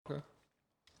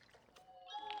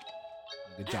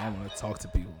John want to talk to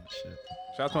people and shit.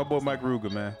 Shout out to my boy Mike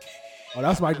Ruger, man. Oh,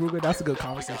 that's Mike Ruger. That's a good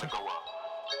conversation.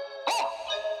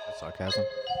 That's sarcasm.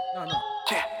 No.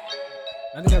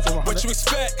 I think that's over 100. What you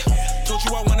expect? Told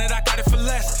you I wanted, I got it for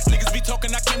less. Niggas be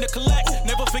talking, I came to collect.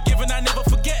 Never forgiven, I never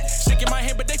forget. Shaking my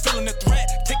hand, but they feeling the threat.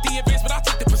 Take the advance, but I'll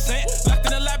take the percent. Locked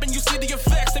in the lab and you see the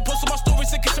effects. They post on my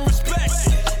stories and get some respect.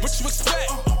 What you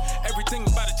expect? Everything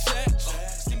about a check.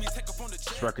 See me take up on the check.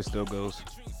 This record still goes.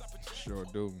 Sure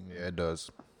do. Yeah, it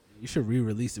does. You should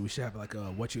re-release it. We should have like a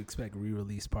What You Expect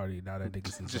re-release party now that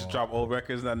niggas is Just on. drop old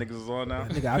records that niggas is on now.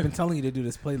 Nigga, I've been telling you to do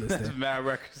this playlist That's thing. mad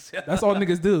records. That's all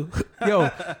niggas do.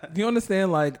 Yo, do you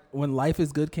understand? Like when Life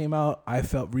Is Good came out, I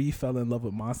fell in love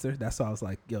with Monster. That's why I was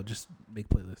like, yo, just make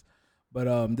playlists.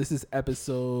 But this is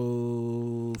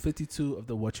episode 52 of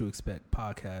the What You Expect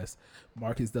podcast.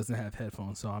 Marcus doesn't have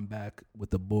headphones, so I'm back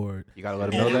with the board. You gotta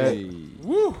let him know that.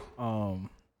 Woo.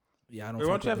 Yeah, I don't. Wait,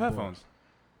 why don't you have fuck with the board. headphones?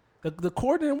 The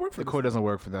cord didn't work for The this. cord doesn't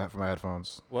work for my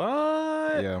headphones.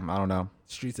 What? Yeah, I don't know.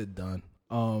 Streets are done.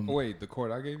 Wait, the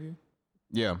cord I gave you?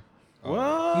 Yeah.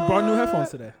 What? He brought new headphones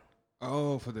today.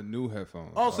 Oh, for the new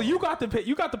headphones. Oh, so you got the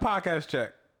podcast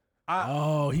check.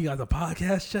 Oh, he got the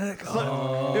podcast check. It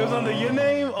was under your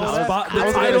name. The Oh, spot- that's the I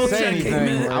wasn't title gonna say check came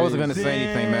anything. in. I wasn't gonna say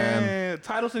anything, man. Damn,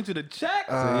 Title sent you the check.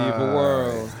 It's an evil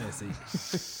world. Yeah, see,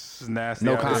 This is nasty.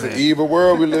 No out comment. here. It's an evil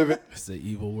world we live in. it's the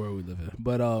evil world we live in.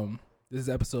 But this is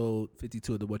episode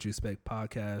 52 of the What You Expect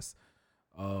podcast.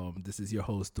 This is your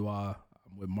host Dwa.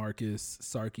 I'm with Marcus,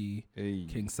 Sarky, Hey.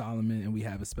 King Solomon, and we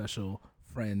have a special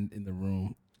friend in the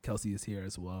room. Kelsey is here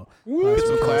as well.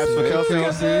 Some claps for Kelsey.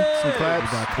 Some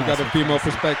claps. We got a female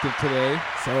perspective today.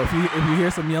 So if you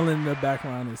hear some yelling in the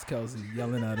background, it's Kelsey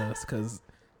yelling at us because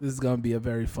this is gonna be a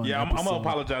very fun. Yeah, I'm gonna episode.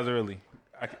 apologize early.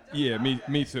 Yeah,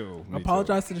 me too. I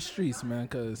apologize to the streets, man,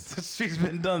 because She's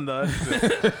been done though.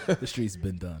 the streets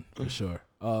been done for sure.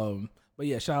 But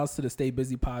yeah, shout outs to the Stay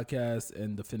Busy podcast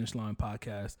and the Finish Line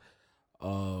podcast.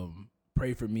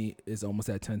 Pray for Me is almost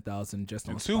at 10,000 just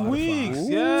on 2 Spotify. weeks.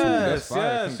 Ooh, Yes, that's fire.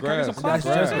 yes. Can I get some Congrats. claps?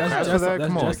 That's Congrats just for that.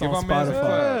 Come on, just give on our man some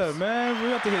Spotify. Yeah, man, we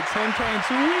have to hit 10K in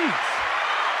 2 weeks.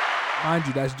 Mind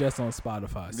you, that's just on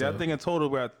Spotify. So, Yeah, I think in total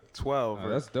we're at 12. Oh,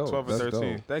 that's dope. 12 or That's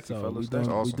 13. dope. Thank you, so fellas. we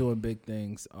awesome. doing big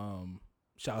things.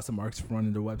 Shout out to Marks for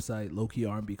running the website. Low-key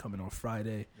R&B coming on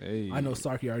Friday. Hey. I know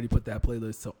Sarky already put that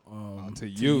playlist to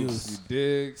use. You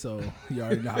dig? So you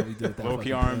already know how we do it.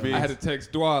 Low-key R&B. I had to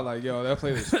text Dwa like, yo, that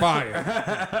playlist fire.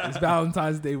 It's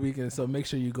Valentine's Day weekend, so make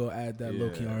sure you go add that Yeah.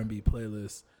 low-key R&B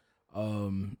playlist.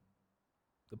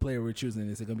 The player we're choosing,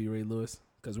 is it gonna be Ray Lewis?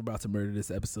 Because we're about to murder this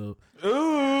episode.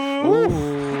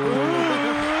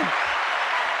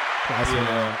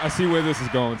 Yeah, I see where this is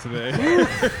going today.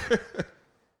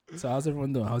 So how's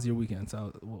everyone doing? How's your weekend?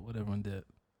 So what everyone did?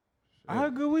 I had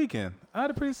a good weekend. I had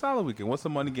a pretty solid weekend. What's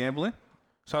some money gambling?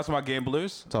 Shout out to my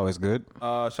gamblers. It's always good.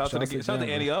 Shout out to gambling.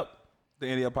 Annie Up, the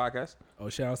Annie Up podcast. Oh,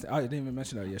 shout out to, I didn't even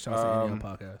mention that yet. Shout out to Andy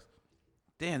on podcast.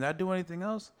 Damn, did I do anything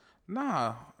else?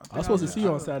 Nah. I was supposed to see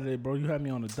you on Saturday, bro. You had me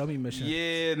on a dummy mission.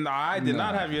 Yeah, nah, I did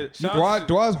not have you. Shout out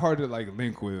Dwa's hard to like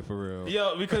link with for real. to-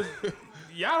 Yo, because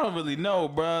y'all don't really know,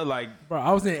 bro. Like, Bro,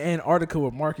 I was in Antarctica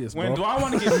with Marcus, bro. when do I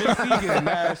want to get mixed and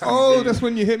nasty? Oh, baby? that's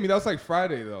when you hit me. That was like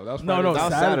Friday though. That was Friday. No, That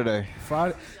was Saturday.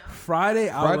 Friday,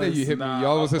 I was, You hit me.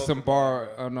 Y'all was at some bar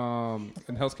on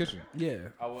in Hell's Kitchen. Yeah.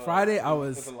 Friday, I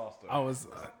was in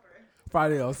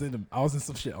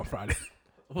some shit on Friday.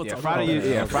 We'll Yeah, talk Friday. about that.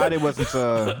 Yeah, Friday wasn't.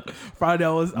 Friday, I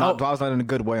was I was not in a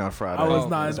good way on Friday. I was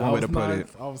That's not. one I way was to put not. it.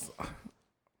 I was.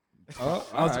 Oh,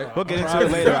 all right. We'll get into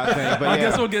it later, I think. But I yeah,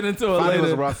 guess we'll get into it Friday later.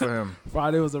 was rough for him.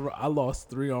 Friday was I lost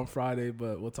 3 on Friday,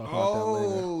 but we'll talk about that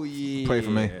later. Oh yeah. Pray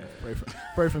for me.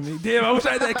 Pray for me. Damn, I wish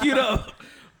I had that queued up.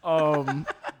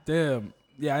 Damn.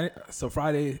 Yeah. So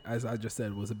Friday, as I just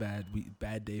said, was a bad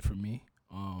day for me.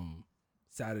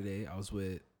 Saturday, I was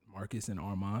with Marcus and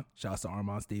Armand. Shouts to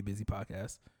Armand Stay Busy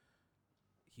podcast.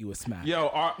 He was smacked.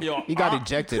 He got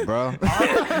ejected, bro.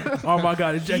 Armand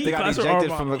got ejected. They got Clash with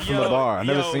ejected Armand. from the bar. I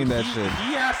never seen that shit.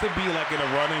 He has to be like in a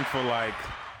running for like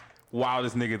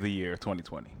wildest nigga of the year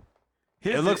 2020.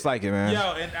 It looks like it, man.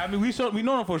 Yo, and I mean we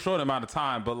know him for a short amount of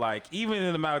time, but like even in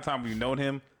the amount of time we've known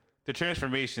him, the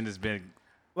transformation has been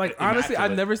Like honestly, I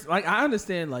immaculate. never like I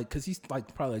understand like because he's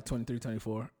like probably like 23,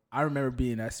 24. I remember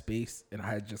being in that space and I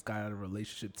had just got out of a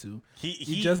relationship too.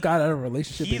 He just got out of a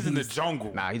relationship. He's and in the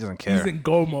jungle. Nah, he doesn't care. He's in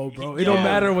Gomo, bro. It don't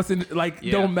matter what's in like.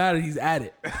 It don't matter. He's at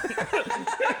it.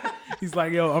 He's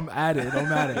like, yo, I'm at it. It don't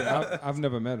matter. I've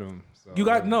never met him. So. You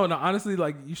got no. Honestly,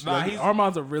 like you should. Nah, Like,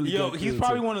 Armand's a really yo. good He's kid,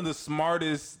 probably too. one of the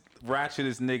smartest,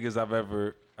 ratchetest niggas I've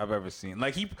ever I've ever seen.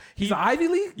 Like he's an Ivy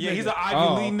League. Yeah, nigga. he's an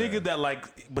Ivy League nigga that like,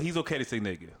 but he's okay to say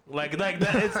nigga. Like that.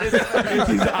 It's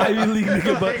He's an Ivy League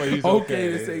nigga, but he's okay okay.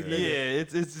 to say nigga. yeah,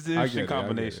 it's an interesting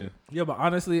combination. Yeah, but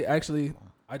honestly, actually,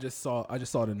 I just saw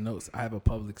the notes. I have a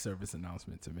public service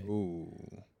announcement to make. Ooh.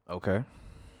 Okay.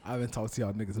 I haven't talked to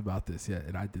y'all niggas about this yet,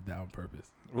 and I did that on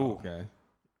purpose. Ooh. Okay.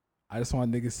 I just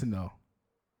want niggas to know,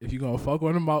 if you gonna fuck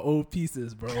one of my old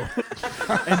pieces, bro,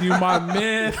 and you my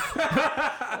man,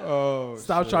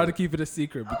 stop trying to keep it a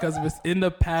secret, because if it's in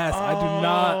the past, I do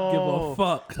not give a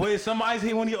fuck. Wait, somebody's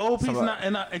hitting one of your old pieces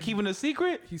and keeping it a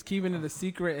secret? He's keeping it a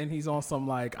secret, and he's on some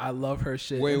like I love her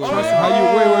shit. Wait, Trust how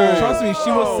you? Wait. Trust me,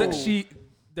 she was.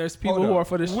 There's people Hold who up. are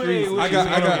for the streets. Wait. I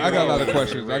got a lot of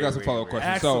questions. I got some follow-up questions.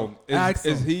 Ask So, him. Ask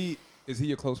is him. he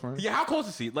your close friend? Yeah, how close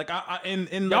is he? Like, in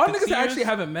Y'all like the niggas tiers? actually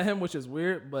haven't met him, which is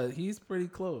weird, but he's pretty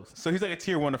close. So he's like a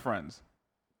tier 1 of friends.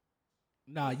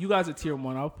 Nah, you guys are tier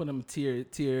 1. I'll put him tier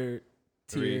Tier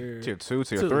 2,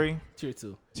 tier 3. Tier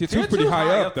 2. Tier 2's pretty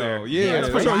high up there. though. Yeah, that's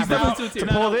pretty So high. he's Now- definitely Tier 2.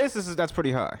 To pull that's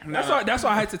pretty high. That's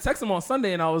why I had to text him on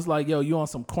Sunday, and I was like, "Yo, you on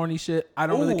some corny shit? I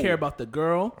don't really Ooh. care about the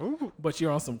girl, but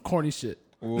you're on some corny shit."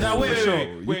 Now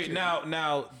Ooh. wait.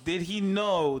 Now, did he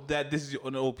know that this is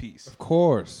an old piece? Of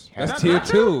course. That's Not tier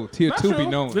true. 2. Tier Not 2 be true.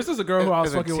 known. This is a girl who I was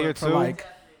Is it fucking tier with for 2? like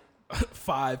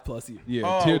 5+ years.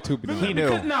 Yeah, tier 2 be known. He knew.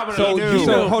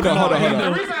 So hold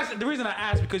on. The reason I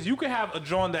asked, because you could have a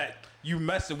John that you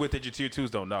messing with that your tier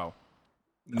 2s don't know.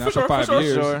 Not sure, for 5 for sure.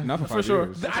 years. Sure. Not for For 5 sure.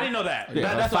 years. I didn't know that.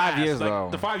 Yeah. That's why I 5 years, asked. Like, though.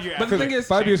 the 5 year. But the thing is,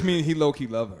 5 years mean he low key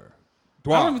love her. I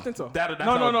don't even Dwa. think so. That's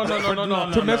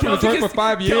No. To mess with a joint for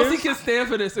 5 years. Kelsey can stand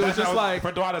for this. It was just like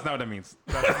for Dwa, that's not what that means.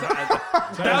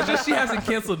 that was just she hasn't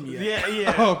canceled me yet.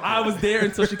 Yeah. I was there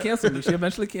until she canceled me. She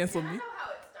eventually canceled me. I know how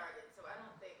it started, so I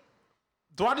don't think.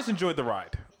 Dwa just enjoyed the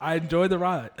ride. I enjoyed the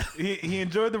ride. He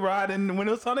enjoyed the ride, and when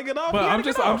it was time to get off, But he had I'm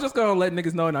to get off. just gonna let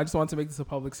niggas know, and I just wanted to make this a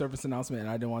public service announcement, and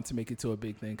I didn't want to make it to a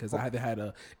big thing because I haven't had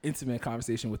a intimate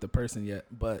conversation with the person yet.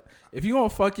 But if you gonna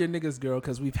fuck your niggas girl,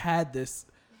 because we've had this,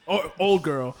 or old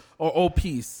girl or old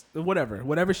piece,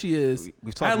 whatever she is,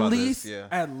 We've talked at about this, least yeah.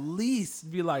 at least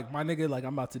be like, my nigga, like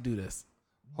I'm about to do this.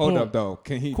 Hold Boom. up though.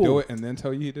 Can he Cool. do it and then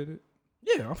tell you he did it?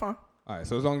 Yeah, I'm fine. All right.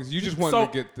 So as long as you just wanted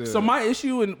to get the. So my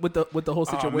issue with the whole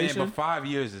Oh, man, situation. but 5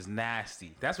 years is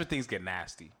nasty. That's where things get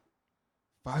nasty.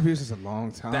 5 years is a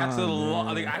long time. That's a long.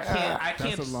 man. Like, I can't.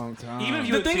 That's a long time. Even if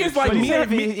you The were thing tier is, like, two, But me he said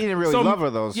and- he didn't really so- love her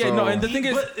though. Yeah, so. no, and the thing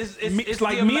is, But it's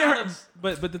like the me and amount her.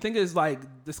 of- But the thing is, like,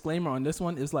 disclaimer on this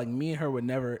one is like me and her were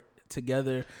never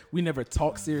together. We never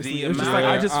talked seriously. The It was just amount-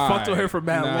 like I just Yeah, fucked with her alright. for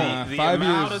mad Nah. long. the 5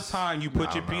 amount years- of time you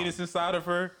put your penis inside of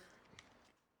her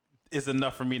is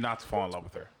enough for me not to fall in love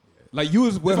with her. Like you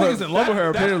was with This her. nigga's in love with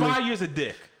her, That's apparently. 5 years of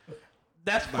dick.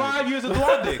 That's 5 years of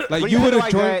dwarf dick. Like But you you would had have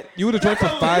like joined. that- You would have joined for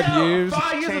 5 years.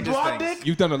 5 years of Changes dwarf things. dick.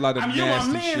 You've done a lot of I mean, you're my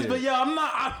nasty man's, shit. but yeah, I'm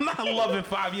not loving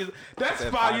 5 years. That's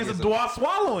Said 5 years of dwarf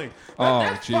swallowing. Oh,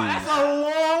 That's jeez. that's a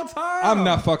long time. I'm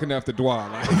not fucking after Dwa.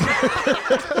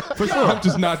 Like, for sure. I'm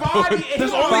just not doing.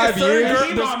 There's only a 5 certain years. girl-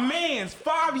 He my man's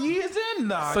 5 years in.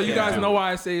 Nah, So you yeah. guys know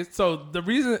why I say it. So the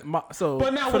reason,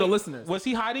 But now, for the wait, listeners, was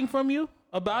he hiding from you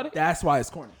about it? that's why it's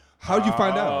corny. How'd you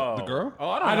find out? The girl? Oh,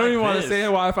 I don't even want to say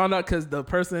why I found out because the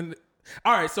person.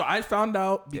 All right, so I found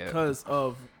out because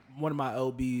of one of my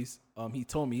LBs. He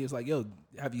told me, he was like, "Yo,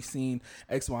 have you seen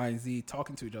X, Y, and Z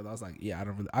talking to each other?" I was like, "Yeah, I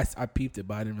don't really." I peeped it,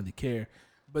 but I didn't really care.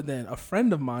 But then a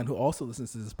friend of mine who also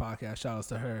listens to this podcast, shout outs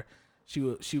to her. She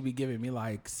would be giving me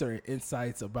like certain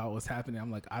insights about what's happening.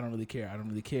 I'm like, I don't really care. I don't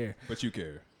really care. But you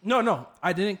care. No,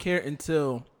 I didn't care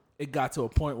until it got to a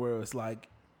point where it was like,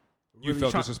 You really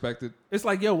felt try- disrespected. it's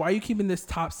like, yo, why are you keeping this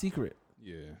top secret?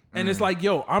 Yeah. And it's like,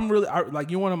 yo, like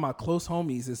you're one of my close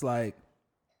homies. It's like,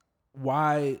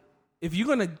 why, if you're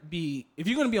gonna be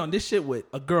on this shit with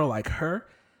a girl like her,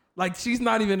 like she's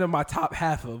not even in my top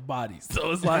half of bodies.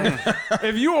 So it's like,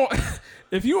 if you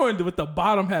are with the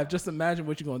bottom half, just imagine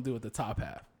what you're gonna do with the top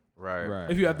half. Right. Right.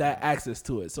 If you have that access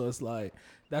to it. So it's like,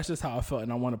 that's just how I felt,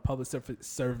 and I want a public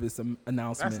service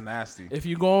announcement. That's nasty. If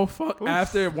you gonna fuck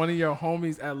after one of your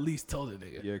homies, at least tell the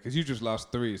nigga. Yeah, because you just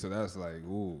lost 3, so that's like,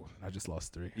 ooh, I just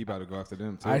lost 3. you about to go after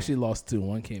them too. I actually lost 2.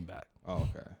 1 came back. Oh,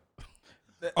 okay.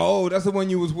 Oh, that's the one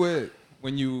you was with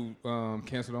when you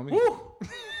canceled on me.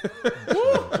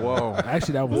 Whoa.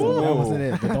 Actually, that wasn't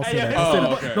it. But don't say that.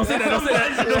 Oh, okay. Don't say that. Don't say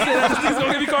that. Don't say that. This nigga's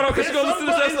gonna get me caught up because she gonna listen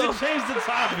to this episode. Change the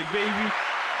topic, baby.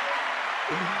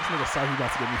 This nigga sorry he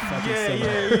about to get me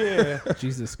fucking Yeah.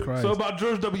 Jesus Christ. So about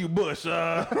George W. Bush. All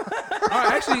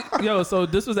right, actually, so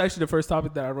this was actually the first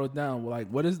topic that I wrote down. Like,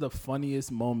 what is the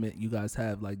funniest moment you guys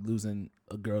have, like losing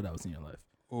a girl that was in your life?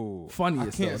 Ooh,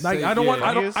 Funniest I though. can't Like say- I don't yeah.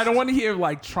 want I don't want to hear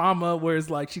like trauma where it's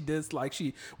like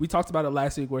we talked about it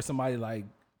last week where somebody like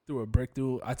threw a brick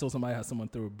through. I told somebody how someone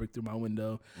threw a brick through my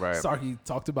window. Right. Sarky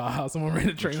talked about how someone ran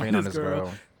a train on this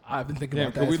girl. I've been thinking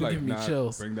about that. It's been giving me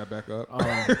chills. Bring that back up.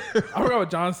 I forgot what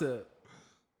John said.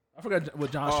 I forgot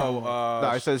what John's trying to. No,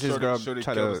 I said his girl tried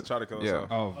tried to kill yeah. herself.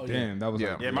 Oh, damn. That was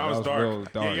Yeah. like, Yeah, mine was that dark. real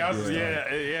dark.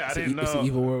 Yeah, I didn't know. It's an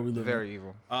evil world we live in. Very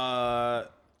evil.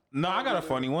 No, I got a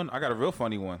funny one. I got a real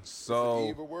funny one. So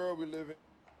evil world we live in.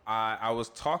 I was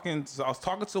talking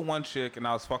to one chick and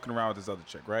I was fucking around with this other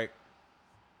chick, right?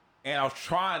 And I was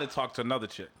trying to talk to another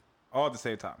chick all at the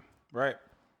same time, right?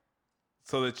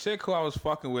 So the chick who I was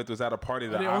fucking with was at a party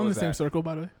that Are they I all in the was same at. circle,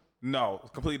 by the way? No,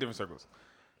 completely different circles.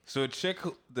 So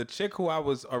the chick who I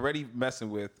was already messing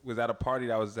with was at a party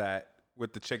that I was at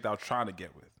with the chick that I was trying to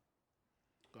get with,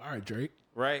 All right, Drake.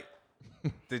 right?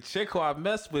 The chick who I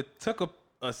messed with took a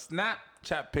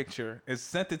Snapchat picture and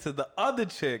sent it to the other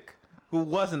chick who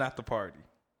wasn't at the party,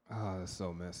 Oh, that's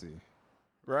so messy.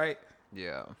 right?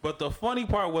 Yeah. But the funny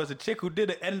part was the chick who did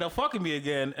it ended up fucking me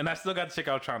again, and I still got the chick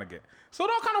I was trying to get. So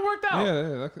it all kind of worked out.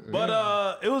 Yeah.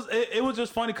 But it was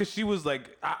just funny because she was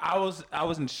like, I was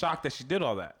in shock that she did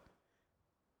all that,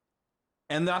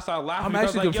 and then I started laughing. I'm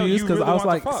because actually like, confused because because I was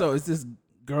like, so is this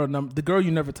girl the girl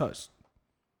you never touched?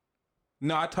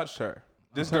 No, I touched her.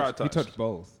 This girl I He touched. touched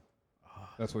both.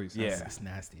 That's what he said. Yeah. That's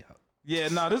nasty. Yeah,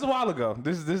 no, this is a while ago.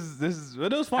 This is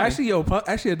it was funny.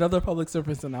 Actually, another public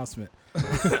service announcement.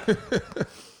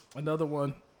 Another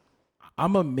one.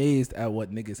 I'm amazed at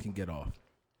what niggas can get off.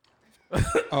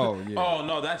 Oh, yeah. oh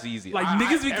no, that's easy. Like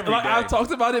niggas, every like, day. I've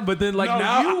talked about it, but then like No,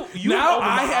 now, you now open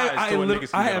my eyes to what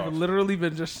niggas can I get have off. literally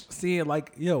been just seeing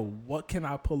like, yo, what can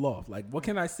I pull off? Like, what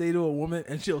can I say to a woman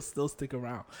and she'll still stick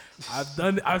around?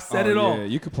 I've said it all. Yeah,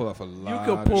 you could pull off a lot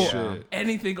You could pull of shit.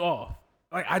 anything off.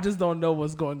 Like, I just don't know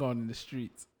what's going on in the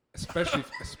streets.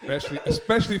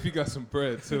 Especially if you got some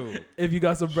bread, too. If you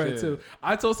got some bread Shit. too,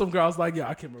 I told some girls like, "Yeah,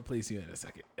 I can replace you in a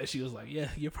second," and she was like, "Yeah,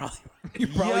 you're probably right. You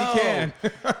probably can.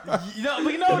 But you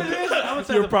know what it is? I'm gonna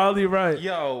tell You're you probably right."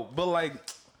 Yo, but like,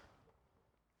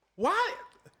 why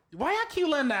y'all keep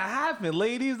letting that happen,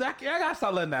 ladies? I gotta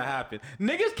stop letting that happen.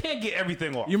 Niggas can't get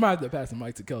everything off. You might have to pass the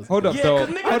mic to Kelsey. Hold up, Yeah, though.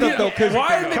 'cause niggas Hold up, get- though. Cause,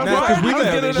 Why- nah, why 'cause we niggas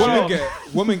get get it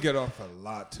off? women get off a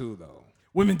lot, too, though.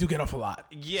 Women do get off a lot.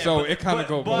 Yeah, So but- it kinda but-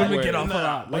 go but- both Women ways. get off a Nah,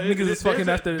 lot. Like but niggas is fucking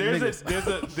after there's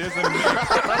niggas. There's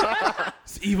a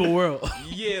It's evil world.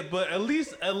 yeah, but at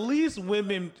least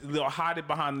women they'll hide it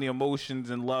behind the emotions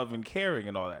and love and caring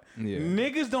and all that. Yeah.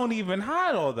 Niggas don't even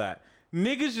hide all that.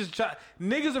 Niggas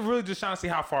are really just trying to see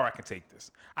how far I can take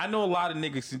this. I know a lot of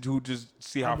niggas who just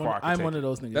see how far I can I'm take one it. of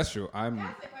those niggas. That's true.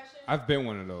 I've been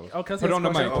one of those. Oh, Kelsey Put has on the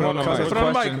a mic. question. Put on the Kelsey mic. has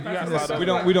a question. You gotta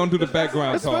slide We don't do the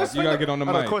background talk. You gotta get on the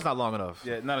Oh, mic. the cord's not long enough.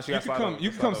 Yeah, no, she You got can come. You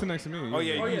can come sit next to me. Oh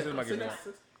yeah, you Oh, can yeah. sit in my Sit game. next-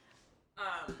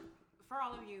 For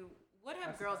all of you, what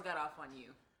have girls got off on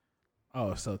you?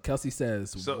 Oh, so Kelsey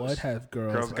says, So- "What have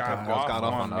girls got got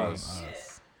off on me. us.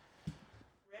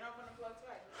 Ran off on the plug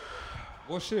twice.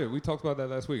 Well, shit. We talked about that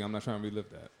last week. I'm not trying to relive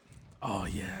that. Oh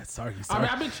yeah, sorry. I mean,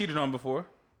 I've been cheated on before.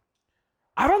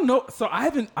 I don't know. So I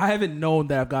haven't known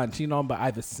that I've gotten cheated on, but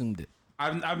I've assumed it.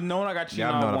 I've known I got cheated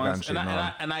Yeah, I've known on I've once, gotten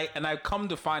and cheated I come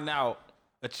to find out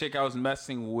a chick I was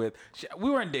messing with. We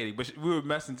weren't dating, but we were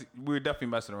messing. We were definitely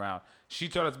messing around. She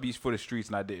turned out to be for the streets,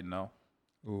 and I didn't know.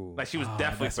 Ooh. Like she was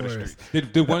definitely that's for the worse. streets.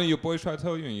 Did one of your boys try to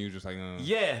tell you and you just like,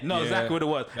 Yeah, no, Yeah, exactly what it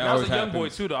was. that And I was a always young boy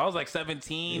happens. too, though. I was like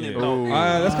 17, and Yeah. no,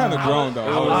 That's kind of grown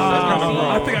though.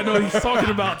 I think I know what he's talking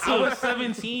about I too. was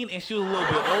 17 and she was a little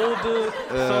bit older.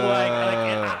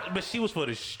 So but she was for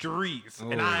the streets,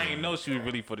 and I didn't know she was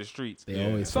really for the streets. They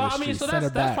always So for the I mean, streets. so Send her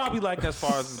that's back. probably like as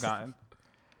far as it's gotten.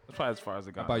 That's probably as far as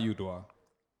it How gotten. about you, Dwa?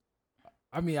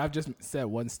 I mean, I've just said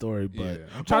one story, but Yeah.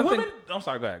 I'm trying to women, think. I'm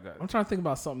sorry. Go ahead. I'm trying to think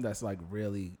about something that's like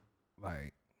really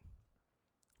like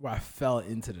where I fell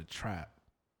into the trap.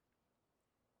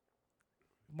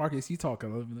 Marcus, you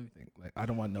talking? Let me think. Like, I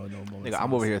don't want no more. Nigga,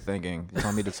 I'm over here thinking. You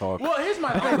want me to talk? Well, here's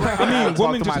my thing. I mean, Talk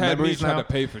women to just my had me memories trying now. to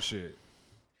pay for shit.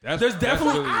 There's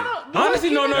definitely honestly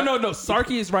no. even-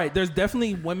 Sarky is right. There's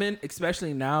definitely women,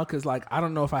 especially now, because like I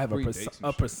don't know if I have Free dates and a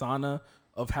shit. persona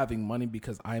of having money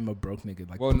because I am a broke nigga.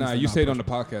 Like, Well, please nah, do you not say it push on the me.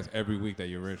 podcast every week that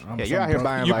you're rich. I'm Yeah, so you're out here broke.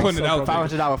 buying You like putting it out there.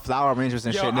 $500 flower arrangements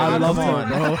and shit. Yo, Nigga, I love come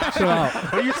it, on. bro. Chill out.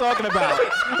 What are you talking about?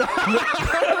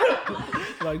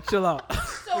 Like, chill out.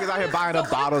 Niggas out here buying up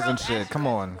bottles and shit. Come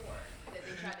on.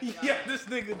 Yeah, this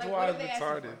nigga Dwight is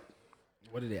retarded.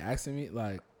 What are they asking me?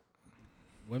 Like,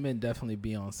 women definitely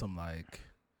be on some like.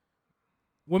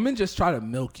 Women just try to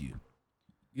milk you.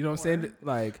 You know what I'm saying?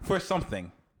 Like, For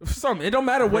something. something. It don't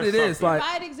matter what it is. something. Like,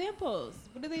 Provide examples.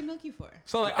 What do they milk you for?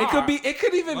 So like, it could be. It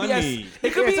could even be as. Money.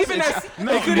 It could be even as.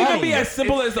 It could even be as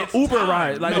simple as an it's Uber time.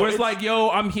 ride. Like, No, where it's like, yo,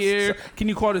 I'm here. Can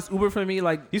you call this Uber for me?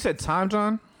 Like, You said time,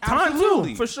 John? Time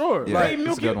Absolutely. too, for sure. Yeah. Like, They That's a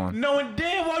milk good you one. knowing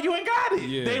damn well you ain't got it.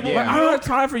 Yeah. They Yeah. will I don't have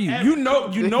time for you. You know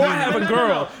I haven't a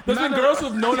girl. There's been girls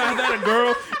who've known I had a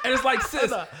girl, and it's like,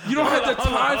 sis, you don't have the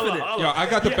time for this. Yo, I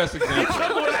got the best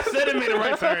example. When I said it made a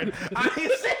right turn. I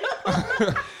ain't said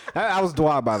That was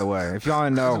Dwight, by the way. If y'all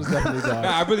didn't know.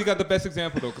 Nah, I really got the best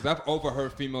example though, because I've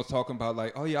overheard females talking about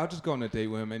like, oh yeah, I'll just go on a date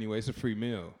with him anyway. It's a free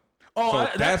meal. Oh, So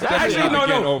that's definitely Actually, not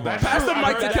getting no. over. Pass the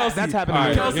mic to Kelsey. That's happening All to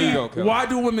right, me. Kelsey, here you go, Kelsey. why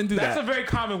do women do That's that? a very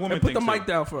common woman And put thing. the too. mic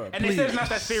down for her, And they please. say it's not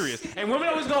that serious. And women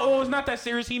always go, oh, it's not that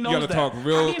serious. He knows You gotta that. talk How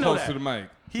real do you know close that? to the mic.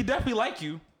 He definitely like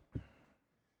you.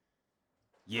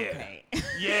 Yeah. Okay.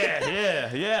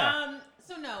 Yeah.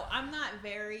 So no, I'm not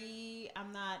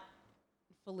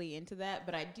fully into that,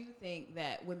 but I do think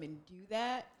that women do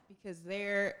that because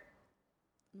we're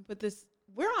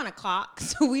on a clock,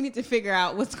 so we need to figure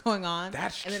out what's going on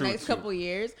That's in the true, next too. couple of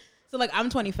years. So like I'm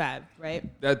 25,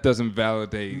 right? That doesn't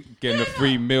validate getting a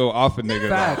free meal off a nigga.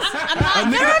 Facts. though.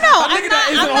 I'm not, no. nigga that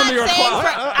isn't I'm on not your saying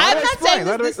clock. I'm not explain. saying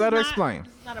Let her- this let her is explain.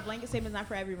 This is not a blanket statement, not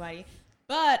for everybody.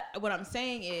 But what I'm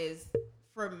saying is,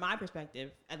 from my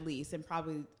perspective, at least, and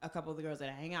probably a couple of the girls that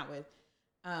I hang out with,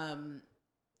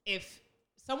 if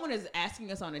someone is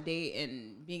asking us on a date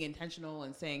and being intentional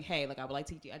and saying, hey, like I would like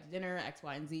to take you out to dinner, X,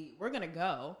 Y, and Z, we're gonna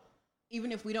go,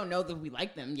 even if we don't know that we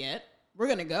like them yet. We're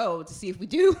gonna go to see if we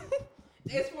do.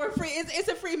 It's for free. It's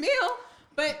a free meal,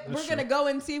 but we're gonna go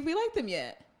and see if we like them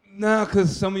yet. Nah,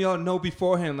 because some of y'all know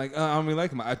beforehand, like, I don't really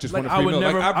like him. I just Like, want a free I would meal.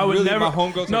 never- Like, I would really, never- my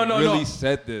homegirls No, have no, really no.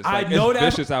 said this. I Like, know it's that-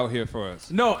 vicious out here for us.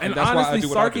 No, and that's why I honestly, do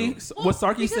what I do. Sarky, what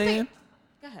Sarky's because saying,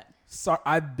 Go ahead.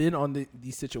 I've been on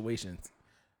these situations,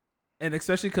 and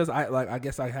especially because I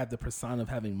guess I have the persona of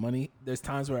having money. There's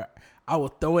times where I will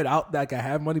throw it out that I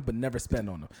have money but never spend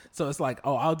on them. So it's like,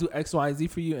 oh, I'll do X, Y, and Z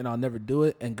for you, and I'll never do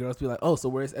it. And girls be like, oh, so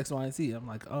where's X, Y, and Z? I'm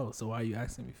like, oh, so why are you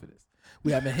asking me for this?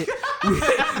 We haven't hit we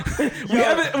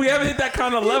haven't hit that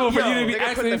kind of level for you to be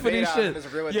asking me for these shit.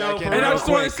 And I just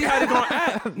want to see how they're gonna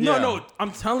act. No,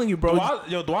 I'm telling you, bro.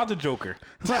 Dwight's a joker.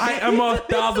 I am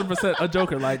 1,000% a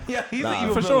joker. Like, Yeah, he's an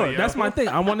evil for villain, sure. yo. That's my thing.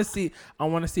 I want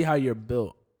to see how you're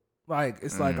built. Like,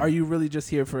 it's like, are you really just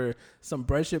here for some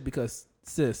bread shit? Because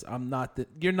sis,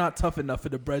 you're not tough enough for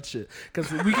the bread shit. Because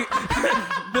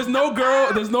there's no girl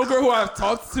who I've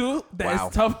talked to that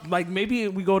is tough. Like, maybe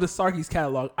we go to Sarky's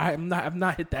catalog. I've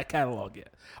not hit that catalog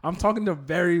yet. I'm talking to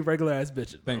very regular ass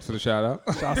bitches. Thanks for the shout out.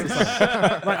 Shouts to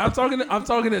Sarky. Like, I'm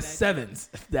talking to sevens.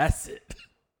 That's it.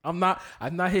 I've not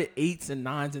hit 8s and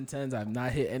 9s and 10s. I've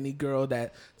not hit any girl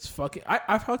that's fucking.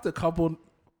 I've fucked a couple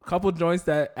joints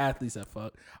that athletes have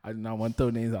fucked. I do not want to throw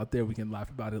names out there. We can laugh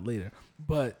about it later.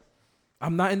 But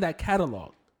I'm not in that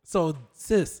catalog. So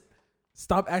sis,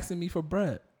 stop asking me for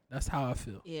bread. That's how I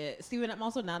feel. Yeah, Steven, I'm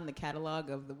also not in the catalog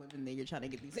of the women that you're trying to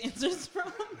get these answers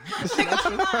from.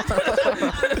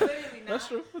 That's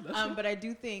true. But I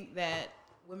do think that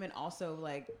women also,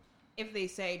 like, if they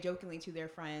say jokingly to their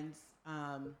friends,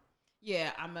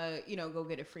 yeah, I'm go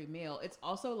get a free meal. It's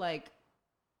also like,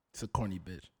 It's a corny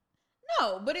bitch.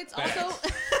 no, but it's also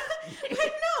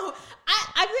no.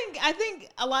 I think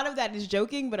a lot of that is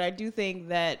joking, but I do think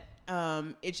that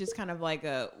it's just kind of like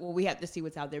we have to see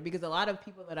what's out there, because a lot of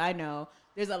people that I know,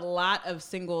 there's a lot of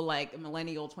single, like,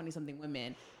 millennial 20-something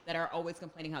women that are always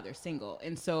complaining how they're single,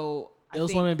 and so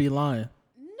Those women be lying.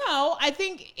 No, I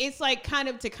think it's like, kind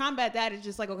of to combat that, it's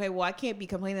just like, okay, well, I can't be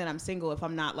complaining that I'm single if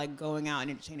I'm not, like, going out and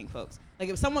entertaining folks. Like,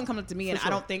 if someone comes up to me and I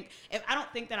don't think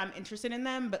that I'm interested in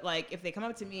them, but, like, if they come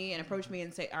up to me and approach me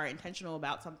and are intentional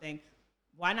about something,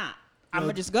 why not? I'm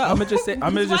gonna just go. I'm gonna just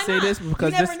say this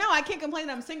because you never know. I can't complain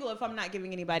that I'm single if I'm not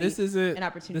giving anybody an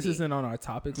opportunity. This isn't on our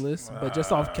topic list, but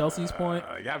just off Kelsey's point,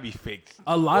 Y'all be fake.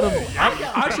 a lot of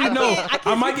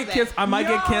I might get canceled. I might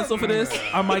get canceled for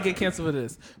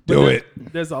this. But Do it.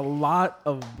 There's a lot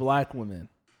of black women.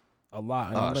 A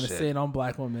lot. And I'm gonna say it on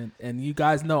black women. And you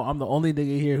guys know I'm the only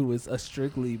nigga here who is a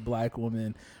strictly black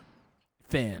woman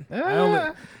fan.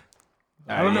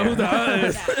 I don't know who the other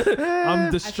is.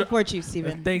 I support you,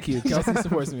 Steven. Thank you. Kelsey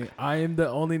supports me. I am the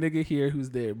only nigga here who's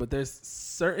there. But there's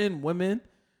certain women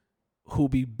who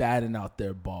be batting out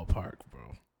their ballpark, bro.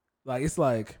 Like, it's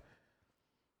like,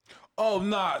 Oh,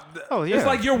 nah. Oh, yeah. it's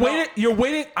like you're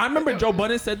waiting. I remember Joe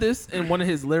Budden said this in one of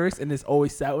his lyrics, and it's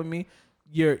always sat with me.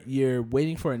 You're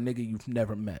waiting for a nigga you've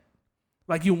never met.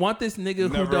 Like, you want this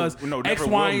nigga who does X,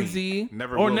 Y, and Z,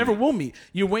 never will meet.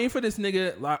 You're waiting for this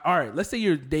nigga. Like, all right, let's say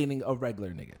you're dating a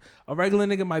regular nigga. A regular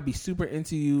nigga might be super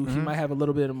into you. He might have a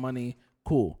little bit of money.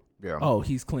 Cool. Yeah. Oh,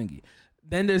 he's clingy.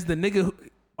 Then there's the nigga who,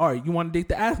 all right, you want to date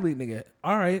the athlete nigga.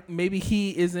 All right, maybe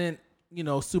he isn't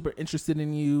super interested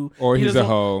in you, Or he he's a doesn't-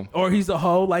 hoe. or he's a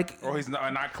hoe. Like, Or he's not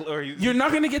or he's, you're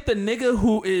not gonna get the nigga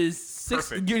who is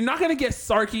Perfect. You're not gonna get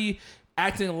Sarky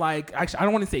acting like. Actually, I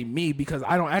don't want to say me because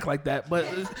I don't act like that. But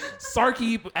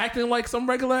Sarky acting like some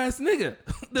regular ass nigga.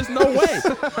 There's no way.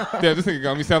 Yeah, this nigga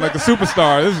got me sound like a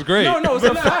superstar. This is great. No, it's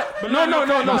a fact. No. No,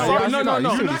 Sorry, you're no. not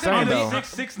You're what not he's gonna saying, be though.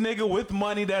 6'6" nigga with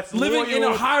money that's Living in a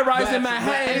loyal, high rise in that's-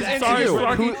 Manhattan. that's Sorry, you.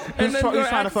 Sarky. Who's then trying you're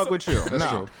to fuck acting with you? That's No.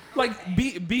 true. Like,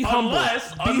 be humble.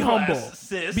 Be humble.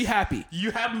 Sis, Be happy.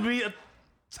 You happen to be a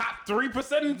top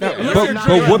 3% in Unless fitness. you're But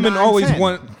Drea. women always 9-10.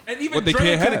 want And even what they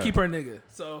Drea can't couldn't have. keep her nigga.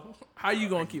 So how you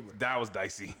gonna keep her? That was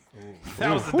dicey.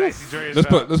 That was a dicey Drea Let's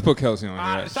shot. put Kelsey on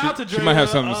here. Shout out to She Drea. might have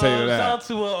something to say to Shout that. out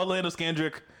to Orlando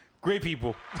Scandrick. Great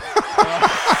people.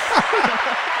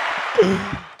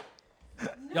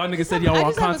 Y'all niggas said y'all I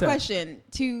want just have a content.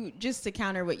 question to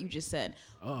counter what you just said.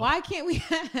 Oh. Why can't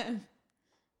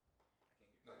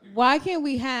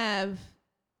we have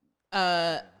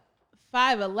a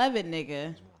 5'11"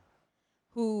 nigga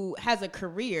who has a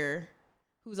career,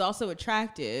 who's also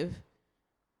attractive,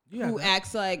 Yeah, who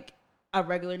acts like a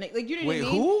regular nigga? Like, you know Wait, what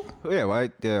I mean? who? Yeah, why?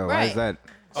 Yeah, why Right. is that?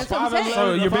 That's what I'm saying.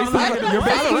 So you're That's what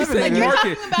basically I'm saying saying.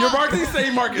 market. Like, You're marketing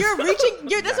saying market. You're reaching.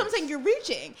 That's what I'm saying. You're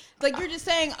reaching. Like, you're just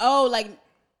saying, oh, like,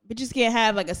 bitches can't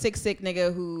have like a 6'6"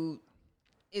 nigga who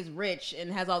is rich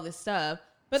and has all this stuff.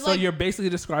 But So like, you're basically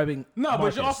describing. No, but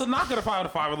Marcus. you're also not gonna find a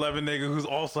 5'11" nigga who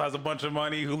also has a bunch of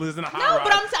money, who lives in a high no, rise.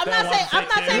 but I'm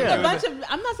not saying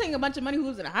a of. bunch of money who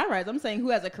lives in a high rise. I'm saying who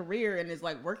has a career and is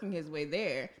like working his way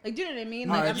there. Like, do you know what I mean?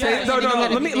 Like, All right, I'm so- saying no. you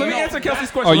gotta Let be me there. answer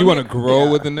Kelsey's question. Oh, you Let want me- to grow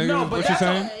with the nigga? No, but what you that's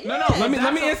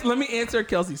saying? Let me answer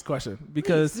Kelsey's question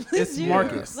because Please it's do.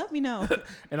 Marcus, Let me know.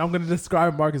 and I'm going to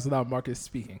describe Marcus without Marcus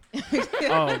speaking.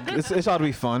 It's ought to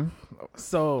be fun.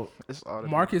 So It's ought to be.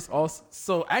 Marcus also.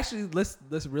 So actually, let's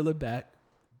reel it back.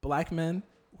 Black men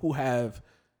who have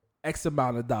X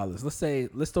amount of dollars.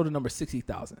 Let's throw the number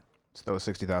 60,000. Let's throw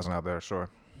 60,000 out there, sure.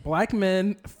 Black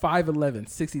men 5'11",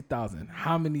 60,000.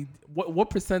 How many? What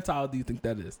percentile do you think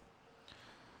that is?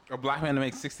 A black man to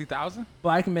make 60,000?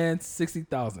 Black man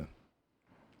 60,000.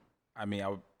 I mean,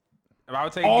 if I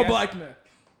would take All a guess- black men.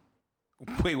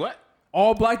 Wait, what?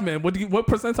 All black men. What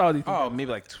percentile do you think? Oh,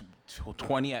 maybe like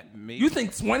 20 at maybe. You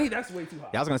think 20? That's way too high.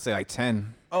 Yeah, I was gonna say like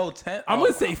 10. Oh, 10. I'm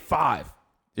gonna say 5.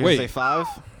 You're Wait. gonna say 5?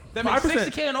 that makes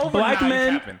 5%. 60K and over. Black Nah, you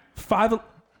men capping. 5'11",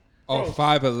 Oh,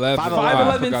 5'11".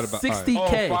 5'11",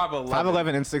 60K. 5'11".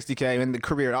 5'11" and 60K in the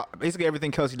career. Basically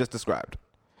everything Kelsey just described.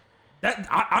 That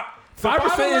 5%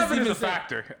 5'11" is is even a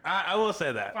factor. I will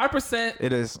say that. 5%.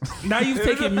 It is. Now you've It is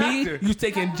taken a me. factor. You've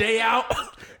taken Jay out.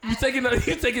 you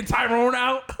taking Tyrone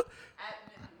out.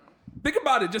 Think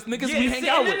about it. Just niggas we hang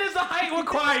out and with. then there's a height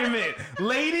requirement.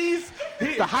 Ladies,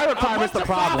 The height requirement's the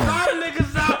problem. A lot of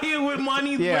niggas out here with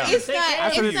money. Yeah. ready to It's take not. care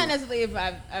of It's you. not necessarily if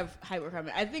I've height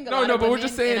requirement. I think a No, lot no, of but we're women,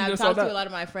 just saying and I've just talked all to that. a lot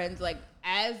of my friends. Like,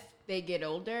 as they get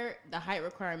older, the height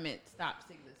requirement stops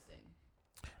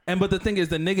existing. But the thing is,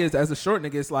 the niggas as a short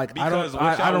nigga, it's like Because what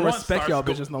I y'all don't want respect starts y'all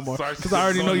go- bitches no more starts because I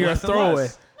already know going you're a less and throwaway.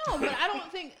 less. No, but I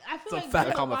don't think. I feel It's a like fact.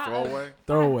 there's Call a lot of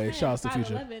Throwaway. 5'10", Shouts to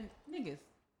Future. 5'11" niggas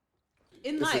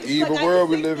in It's life. an evil I world just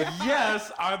we think live in. that-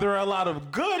 Yes, are there a lot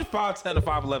of good 5'10" to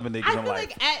 5'11" niggas I in feel life?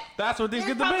 like That's where things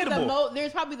there's get probably debatable.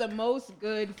 there's probably the most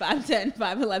good 5'10",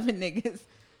 5'11" niggas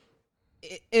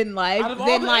in life Out of all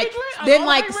than the like age range- out of all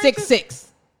the age 6'6".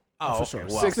 Oh, For sure.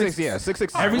 okay, well. 6'6", yeah.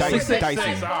 6'6". Every dicey, 6'6".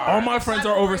 dicey. All my friends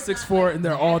are over 6'4", and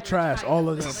they're all trash. All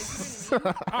of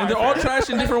them, and they're all trash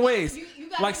in different ways.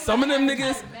 Like some of them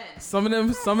niggas, some of them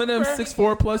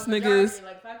 6'4" plus niggas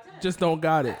just don't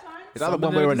got it. It's either Some of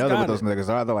one way or them just another with got those it. niggas.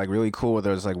 They're either like really cool or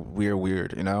they're just like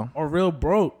weird, you know? Or real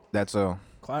broke. That's so.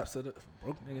 Claps to the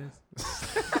broke niggas.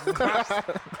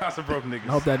 That's a broke niggas.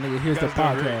 I hope that nigga hears the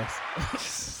Guys doing great.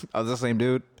 podcast. I was the same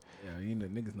dude. Yeah, you know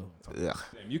niggas know. What I'm talking Yeah.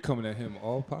 Damn, you coming at him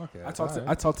all podcast. about.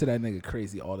 I talk to that nigga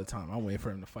crazy all the time. I'm waiting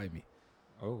for him to fight me.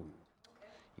 Oh.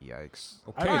 Yikes.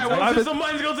 Okay. All right, So well, I've since been-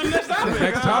 somebody's go to the next topic.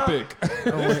 Next topic.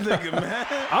 This nigga, man.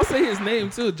 I'll say his name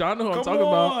too. John know who I'm Come talking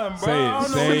about. on, bro. Say it, I don't know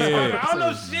say what you're it. talking about. I don't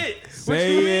know shit. What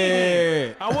Say you mean?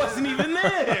 it. I wasn't even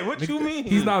there. What you mean?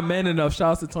 He's not man enough.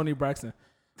 Shout out to Tony Braxton.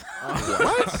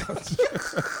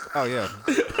 Oh, yeah.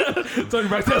 Tony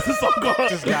Braxton has a song called.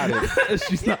 Just got it.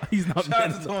 She's not. He's not Shout man out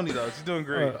to enough. Tony though. She's doing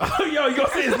great. Oh, yo, you gonna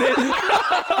say his name?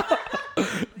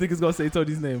 Niggas gonna say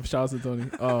Tony's name. Shout out to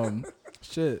Tony.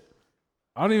 Shit.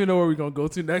 I don't even know where we're gonna go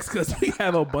to next because we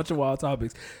have a bunch of wild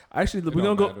topics. Actually, we're gonna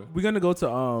don't go. matter. We're gonna go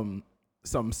to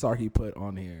something Sarky put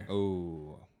on here.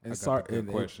 Oh. And I sorry- got the good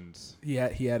and- questions. He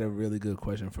had a really good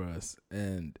question for us,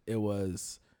 and it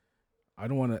was. I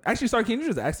don't want to actually. Sorry, can you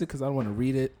just ask it because I don't want to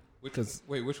read it. Which 'Cause-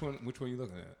 wait, which one? Which one are you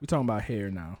looking at? We're talking about hair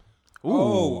now.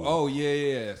 Oh,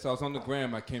 yeah. So I was on the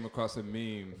gram. I came across a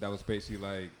meme that was basically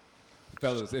like,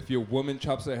 fellas, if your woman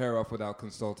chops her hair off without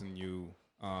consulting you,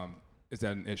 is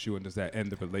that an issue, and does that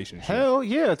end the relationship? Hell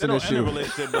yeah, it's They an don't end the issue.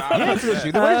 relationship, bro. Yeah, it's an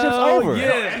issue. The relationship's over. They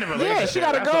don't end the relationship. she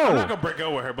gotta That's go. I'm not gonna break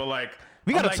up with her, but like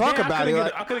We I'm gotta like, talk damn, about it,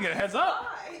 like- I couldn't get a heads up.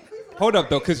 Hold up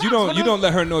though, because you don't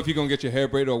let her know if you're gonna get your hair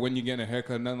braided or when you're getting a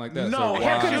haircut, nothing like that. No, so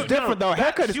haircut why? is different, though.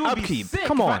 Haircut is She would be upkeep. sick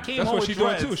Come if I on. came That's home what with she's doing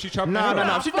dreads. too. She chopping No. her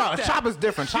hair off. Chop is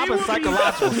different. Chop would is be-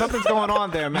 psychological. Something's going on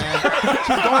there, man.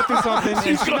 She's going through something, and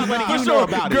she's not letting you know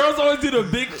about it. Girls always do the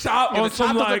big chop Yeah, on the some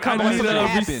chop doesn't like I come unless need something to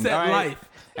happened, reset all right? life.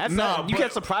 That's No, not, you but-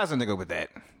 can't surprise a nigga with that.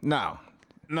 No.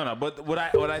 No, but what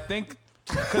I think,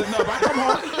 cause no, if I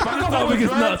come home with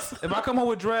gets dreads, nuts. if I come home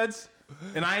with dreads,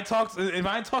 and I ain't talk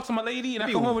to my lady, and I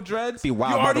come home with dreads, Be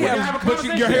wild. You already by the way. have, have a but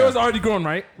your hair was conversation. already grown,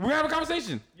 right? we have a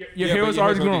conversation. Your hair was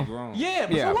already grown. Yeah,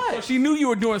 but Yeah. so what? So she knew you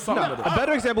were doing something with it. A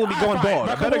better example would be going Fine. bald. If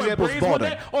I A come better home with example is braids one balding.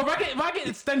 day, or if I get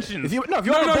extensions. If you No, want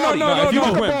a body, if you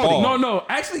want went bald. bald. No.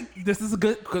 Actually, this is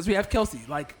good because we have Kelsey.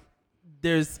 Like,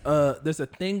 there's a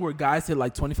thing where guys hit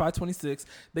like 25, 26,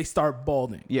 they start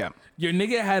balding. Yeah. Your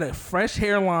nigga had a fresh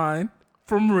hairline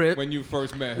from Rip. When you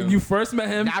first met him, When you first met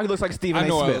him. Now he looks like Stephen I A.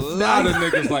 know Smith. a lot of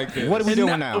niggas like this. What are we and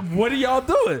doing now? What are y'all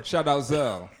doing? Shout out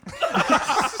Zell.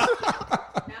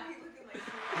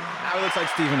 Now he looks like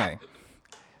Stephen A.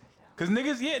 Cause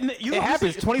niggas, you It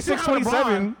happens. 26,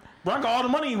 27. Bron got all the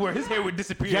money where his hair would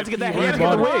disappear. You have to get that He hair would to get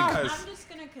the bald. wig. I'm just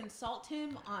gonna consult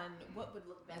him on what would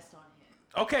look best on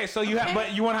him. Okay, so you have,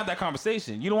 but you want to have that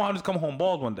conversation. You don't want to just come home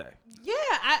bald one day. Yeah,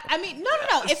 I mean, no.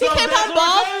 If So he came that's home what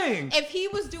I'm bald, saying. if he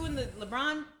was doing the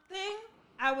LeBron thing,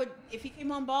 I would. If he came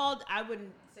home bald, I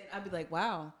wouldn't say. I'd be like,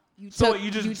 wow, you. So took,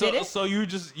 you just did it. so you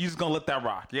just gonna let that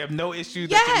rock. You have no issue.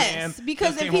 That your man Yes, because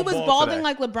just if came he home was bald balding today.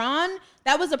 like LeBron,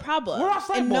 that was a problem, What about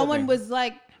slight and no one balding? was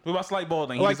like. What about slight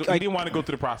balding? He, Like- he didn't want to go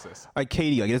through the process. Like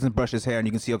Katie, like he doesn't brush his hair, and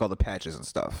you can see all the patches and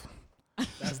stuff.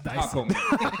 That's Taco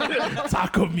dicey.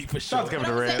 Taco meat for sure. Kevin But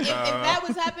I'm saying, Durant. if that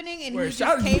was happening and Wait, he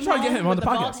shout- just we came trying to get home him on with the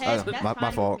a bald podcast. head, that's my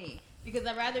fine fault. with me. Because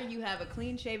I'd rather you have a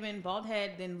clean-shaven bald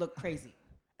head than look crazy.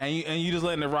 and you just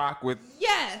letting it rock with.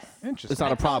 Yes. Interesting. It's not a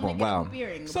That's all problem. niggas be Wow.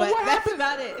 fearing, So but what that's happens?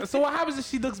 about it. So what happens if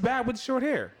she looks bad with short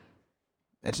hair?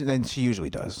 Then she usually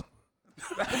does.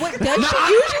 What does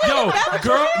she usually? Yo, look bad with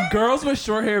girl, short hair? girls with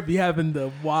short hair be having the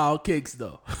wild kicks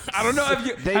though. I don't know if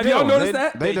you They have do. y'all noticed They-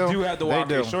 that. they do. have the They wild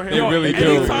do. short hair. They really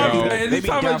do, Anytime, yo. anytime, They be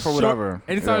down for short- whatever.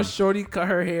 anytime Yeah. Shorty cut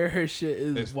her hair, her shit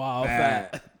is It's wild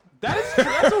bad. fat. That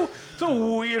is it's a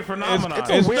weird phenomenon.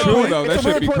 It's weird true point. though. That It's a should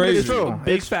weird be point, but it's crazy. true.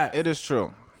 Big fat. It is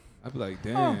true. I'd be like,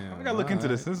 damn. I gotta look into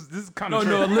this. This is kind No, of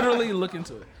no, literally look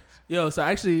into it. Yo, so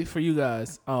actually for you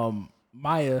guys,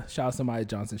 Maya, shout out to Maya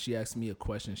Johnson. She asked me a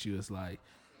question. She was like,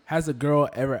 "Has a girl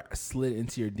ever slid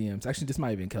into your DMs?" Actually, this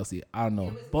might have been Kelsey. I don't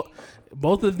know.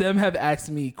 Both of them have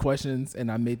asked me questions, and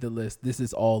I made the list. This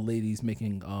is all ladies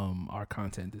making our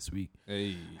content this week.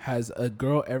 Hey. Has a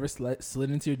girl ever slid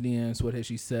into your DMs? What has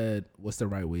she said? What's the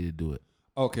right way to do it?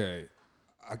 Okay.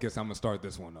 I guess I'm gonna start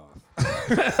this one off.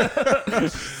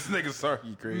 this nigga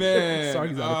Sarky crazy. Man,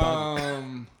 Sarky's out of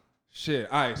pocket.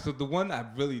 shit. All right, so the one I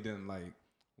really didn't like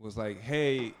was like,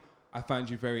 hey, I find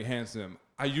you very handsome.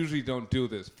 I usually don't do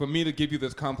this. For me to give you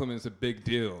this compliment is a big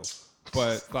deal.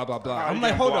 But blah, blah, blah. I'm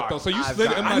like, hold up, though. So you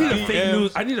slid in my I need a fake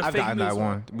news. DMs. I need a I've fake gotten news that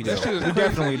one. We That shit is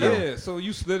definitely do. Yeah, so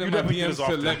you slid in my definitely do DMs this to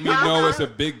often. let me know it's a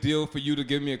big deal for you to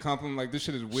give me a compliment. Like, this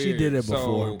shit is weird. She did it So,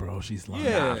 before, bro. She's lying.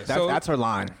 Yeah, That's her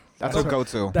line. That's her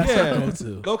go-to. That's yeah. her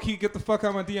go-to. Low key, get the fuck out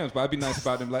of my DMs. But I'd be nice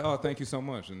about them. Like, oh, thank you so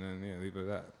much. And then, yeah, leave it at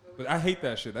that. But I hate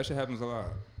that shit. That shit happens a lot.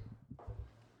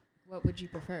 What would you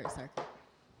prefer, Sarky?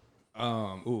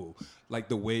 Like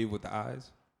the wave with the eyes.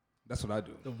 That's what I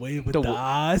do. The way with the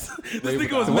eyes. This Wave with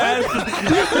nigga was the mad.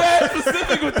 He was mad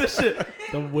specific with this shit.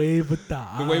 The way with the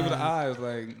eyes. The wave with the eyes,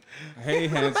 like, hey,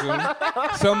 handsome,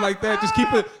 something like that. Just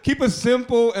keep it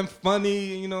simple and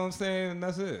funny. You know what I'm saying? And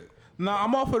that's it. No,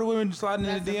 I'm all for the women sliding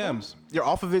in the DMs. You're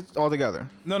off of it altogether.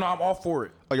 No, I'm all for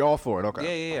it. Oh, you're all for it.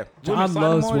 Okay. Yeah. John slide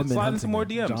loves more, women slide hunting into more him.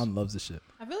 DMs. John loves this shit.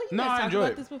 I feel like you No, guys I talked enjoy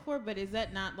about it. this before, but is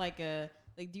that not like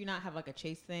do you not have like a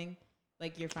chase thing?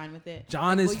 Like you're fine with it?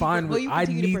 John is Will you- fine Will with- you I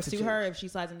continue need to to pursue chase. her if she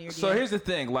slides into your So DM? here's the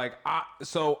thing, like,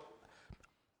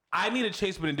 I need a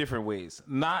chase, but in different ways.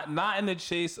 Not in the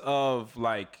chase of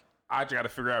like I just got to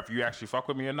figure out if you actually fuck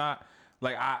with me or not.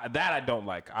 Like I don't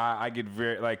like. I get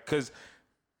very like because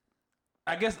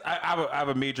I guess I have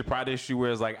a major pride issue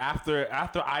where it's like after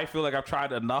I feel like I've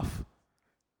tried enough.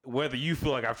 Whether you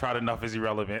feel like I've tried enough is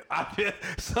irrelevant.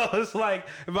 So it's like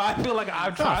if I feel like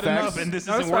I've tried facts. enough and this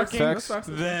No, isn't that's working, facts. That's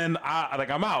facts. then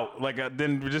I'm out.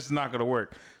 Then we're just not gonna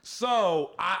work.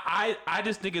 So I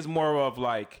just think it's more of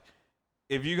like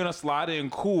if you're gonna slide in,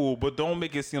 cool, but don't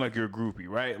make it seem like you're a groupie,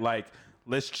 right? Like,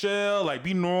 let's chill, like,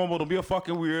 be normal, don't be a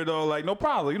fucking weirdo, like, no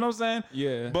problem, you know what I'm saying?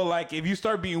 Yeah. But like, if you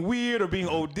start being weird or being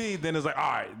OD, then it's like,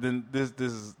 all right, then this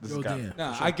is Yo, kind damn. of.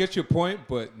 Nah, I get your point,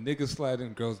 but niggas slide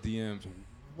in girls' DMs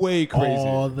way crazy.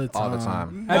 All the time. All the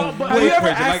time. Have, but- have you ever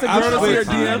Crazy. asked Like, a girl to I've see her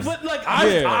slid DMs? But like, Yeah.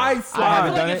 I I slide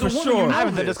haven't done it for it's a woman, sure. you I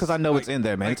haven't done this. this because I know it's in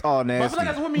there, man. It's all But I nasty. feel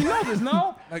like as women, you know this,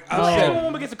 no? Like I've I've seen a said,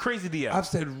 woman gets a crazy DM. I've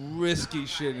said risky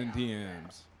shit in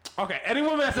DMs. Okay, any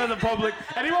woman that has a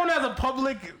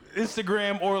public,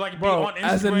 Instagram or like Bro, be on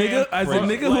Instagram, as a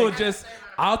nigga who will like, just,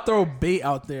 I'll throw bait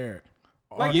out there.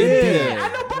 like Yeah.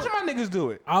 I know a bunch of my niggas do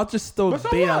it. I'll just throw But so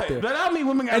bait what? out there. That don't mean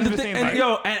women got And to the do the thing, same and thing.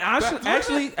 yo, and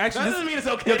actually, that doesn't mean it's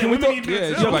okay. Yo, can we that throw- women need to do Yeah,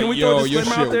 it it's too. Yo, like, can we throw a yo, your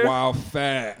disclaimer out shit there? wild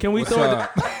fat. Can we What's throw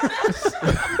up?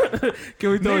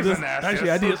 Can we throw Niggas this? are nasty.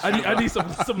 Actually, That's so I need some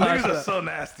Niggas nice are so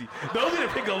nasty. Those are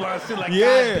the pick up lines shit like,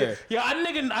 Yeah. God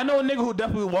damn. I know a nigga who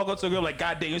definitely walk up to a girl like,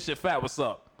 God damn, your shit fat, what's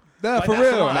up? Nah, Like, for that's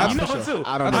the real. line. That's You know for it sure. too.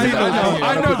 I don't know. I I know know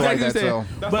exactly people what like you're that, saying. so.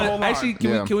 That's the whole But line. actually,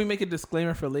 Yeah. can we make a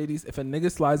disclaimer for ladies? If a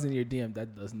nigga slides in your DM,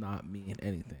 that does not mean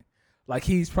anything. Like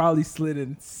he's probably slid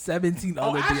in 17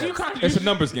 Oh, other actually, you DMs. kind of. It's a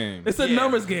numbers game. It's a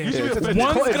numbers game. You should be It's offended.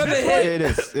 One's cold- gonna it's- hit. It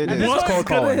is. It is. One's It's cold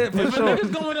gonna calling. hit for If a sure.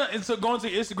 nigga's going to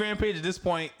your Instagram page at this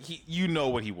point, you know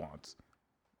what he wants.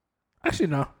 Actually,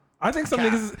 no. I think some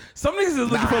niggas is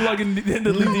looking for like in the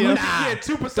DM. Yeah,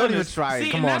 2%. Don't even try it.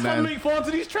 See, Come and on, that's man. when we fall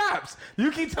into these traps.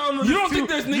 You keep telling them. You don't think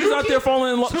there's niggas out there trying to fall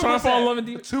in love with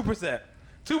you? 2%.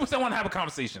 2% want to have a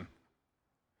conversation.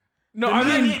 No, The I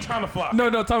nigga mean, ain't trying to fuck. no,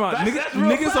 talking about That's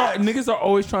real facts. niggas are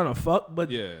always trying to fuck,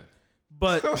 but Yeah.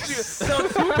 but So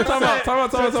 2%. time out.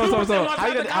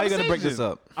 How you gonna break this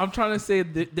up? I'm trying to say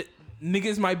that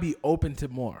niggas might be open to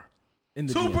more in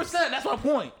the 2%. DMs. That's my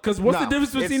point. Because what's the No,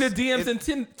 difference between the it's- DMs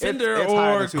and Tinder it's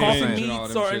higher or than 2%. Coffee And all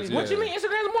Meets them or shits, anything? What you mean?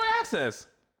 Instagram has more access.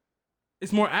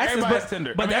 It's more access, Everybody has but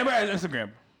Tinder. but Everybody has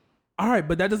Instagram. all right,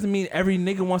 but that doesn't mean every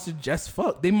nigga wants to just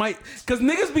fuck. They might, because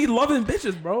niggas be loving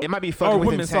bitches, bro. It might be fucking or with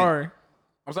women. intent. Sorry.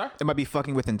 I'm sorry. It might be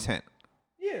fucking with intent.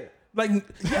 Yeah, like And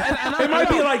it might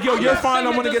be like, yo, I'm you're not fine. saying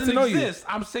I that want to get to doesn't know you. exist.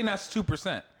 I'm saying that's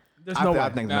 2%. There's no way. I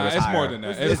think Nah, it's it's higher. more than that.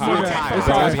 It's It's more higher. than that. It's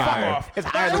Fuck always off. higher. It's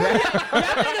higher than Y'all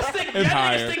that. niggas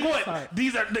higher. think what?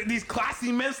 These are these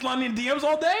classy men sliding in DMs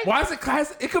all day? Why is it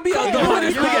class? It could be Come the on,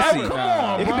 hoodest you're nigga classy. ever. Come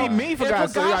on, It could bro. be me, for If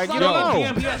God's a guy sake. Like, you slide don't in know.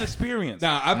 DM, he has experience.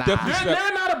 Nah, I've definitely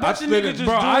They're not a bunch I've of slid niggas in- just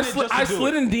Bro, doing I it just to do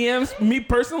slid it. in DMs. Me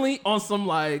personally, on some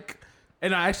like,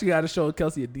 and I actually got to show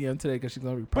Kelsey a DM today because she's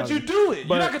gonna be proud But of you me. do it.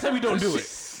 But- You're not gonna tell me you don't do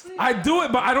it. I do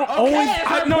it, but I don't Okay, always.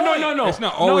 that's my No. point. It's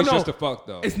not always just a fuck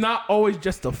though. It's not always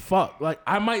just a fuck. Like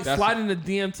I might That's- slide in the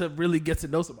DM to really get to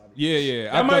know somebody. Yeah, yeah.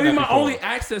 That I've might done be that my before. only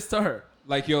access to her.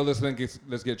 Like, yo, let's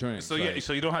get trained. So yeah,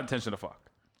 so you don't have intention to fuck.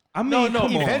 I mean, No,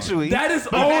 come on. Eventually. That is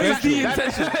always the Eventually.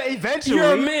 intention. Eventually.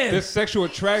 You're a man. There's sexual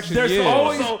attraction. There's yeah.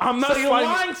 always- So, I'm not so you're sliding-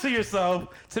 lying to yourself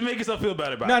to make yourself feel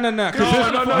better about No, it. no.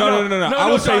 No. I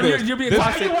will say John, this. You're being This-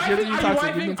 toxic. Are you You're wifing? being Are you toxic.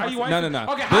 You're wifing? being Are toxic. you wifing? No, no,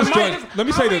 no. Okay, This how many joint- niggas- let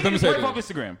me how say many this, let me niggas say wife this. off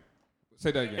Instagram.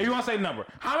 Say that If you again. want to say a number,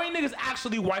 how many niggas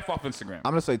actually wife off Instagram?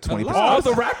 I'm gonna say 20%. All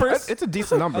the rappers. It's a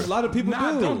decent number. A lot of people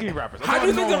Nah, do. don't give me rappers. I'm How do talking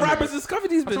you think the normal rappers niggas. discover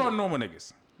these I'm talking about bitches? normal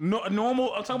niggas. No,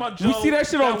 normal. I'm talking about Joe. We see that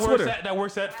shit on works Twitter. That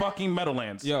works at fucking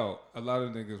Meadowlands. Yo, a lot of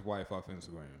niggas wife off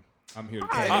Instagram. I'm here to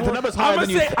tell If you. the number's higher than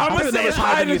you think. I'm I gonna think the say number's it's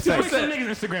higher than you think. Make some 2%.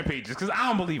 niggas Instagram pages because I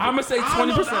don't believe it. I'ma say I don't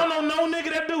know- 20%. I don't know no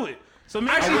nigga that do it. So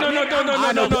maybe Actually, no.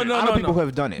 I know people who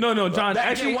have done it. No, John. That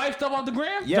Actually, get wifed up off the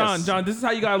gram. Yes. John, this is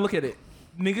how you gotta look at it.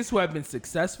 Niggas who have been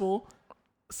successful.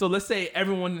 So let's say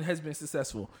everyone has been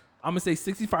successful. I'm gonna say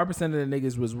 65% of the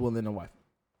niggas was willing to wife.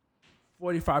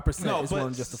 45% No, is but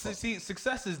willing just to fuck. see,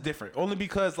 success is different. Only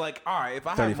because, like, all right, if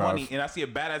I have 35. money and I see a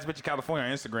badass bitch in California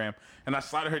on Instagram and I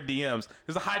slide her DMs,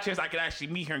 there's a high chance I could actually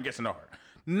meet her and get to know her.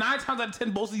 9 times out of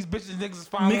 10, most of these bitches niggas is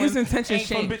following. Niggas' intentions ain't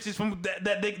from change. bitches from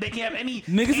that they can't have any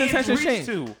Niggas' hands intentions reach change.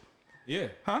 to. Yeah.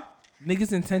 Huh?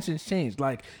 Niggas' intentions change.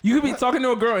 Like you could be talking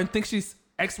to a girl and think she's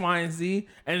X, Y, and Z,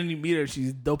 and then you meet her,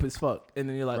 she's dope as fuck, and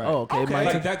then you're like, Right. oh, okay. Okay. my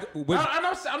Like inten- that. With, I'm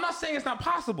not saying it's not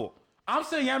possible. I'm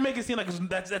saying y'all make it seem like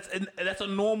that's a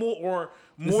normal or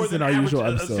more isn't than our average usual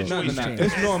episode. situation. No. Change.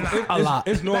 It's normal. A lot.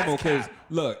 It's normal That's because cap.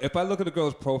 look, if I look at a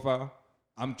girl's profile,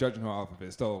 I'm judging her off of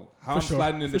it. So how I'm sure.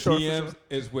 sliding in For the sure, for DMs sure.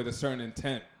 is with a certain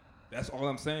intent. That's all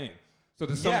I'm saying. So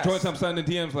there's some Yes. joints I'm sliding in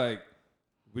DMs like,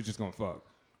 we're just gonna fuck.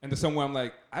 And there's somewhere I'm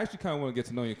like, I actually kind of want to get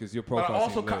to know you because your But profile. I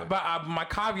also, seems lit. my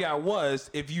caveat was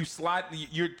if you slide,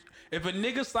 if a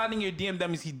nigga sliding your DM, that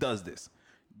means he does this.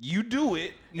 You do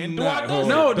it, and do I do hold it? on.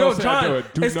 No, Don't say I John. do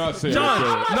it. Do It's- not say I John. do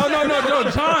it.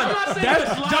 No, John. not saying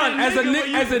That's slide John. a nigga, but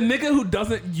you- As a nigga who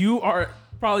doesn't, you are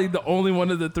probably the only one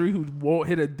of the three who won't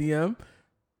hit a DM.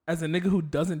 as a nigga who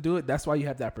doesn't do it, that's why you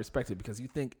have that perspective, because you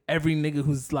think every nigga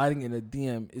who's sliding in a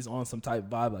DM is on some type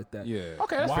vibe like that. Yeah.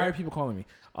 Okay, that's Why fair. are people calling me?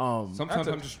 Sometimes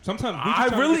I'm just. Sometimes we I just trying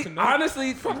to really, get to know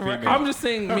honestly, female. I'm just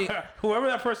saying, me. Whoever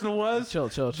that person was, Chill.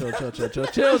 Don't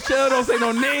say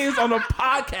no names on the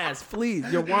podcast,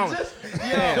 please. You're wrong.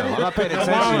 Damn, I'm not paying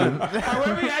attention.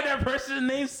 however you had that person's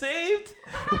name saved,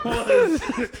 was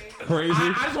crazy.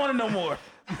 I just want to know more.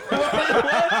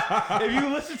 If you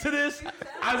listen to this,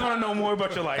 I just want to know more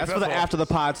about your life. That's for the all. After the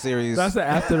Pod series. That's the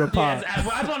after the pod. I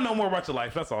just want to know more about your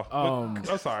life. That's all. I'm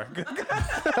sorry.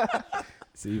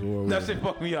 See, That shit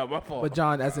fucked me up. My fault. but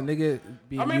John, as a nigga,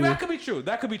 being I mean, you, that could be true.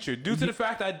 That could be true. Due to the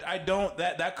fact I don't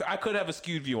that I could have a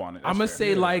skewed view on it. I'm gonna That's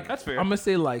say fair. like That's fair. I'm gonna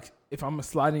say like if I'm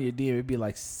sliding your DM, it'd be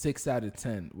like 6 out of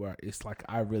 10, where it's like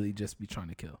I really just be trying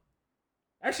to kill.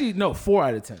 Actually, no, 4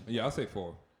 out of 10. Yeah, I'll say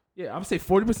 4. Yeah, I'm gonna say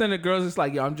 40% of girls is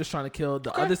like, yo, I'm just trying to kill.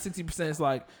 The Okay. other 60% is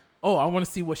like, oh, I want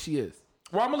to see what she is.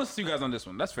 Well, I'm gonna listen to you guys on this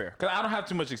one. That's fair, cause I don't have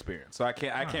too much experience, so I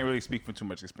can't really speak for too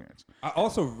much experience. I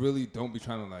also really don't be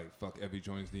trying to like fuck every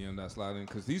joint's DM that's sliding,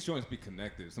 because these joints be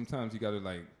connected. Sometimes you gotta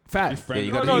like Facts. befriend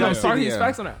you them. gotta- No, yeah. sorry, he's Yeah.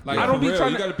 facts on that. Like, I don't for be real,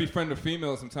 trying you to. gotta befriend a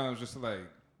female sometimes just to like.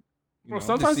 Bro, To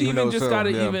sometimes see you who even knows just who,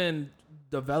 gotta yeah. even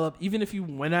develop. Even if you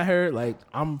went at her, like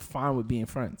I'm fine with being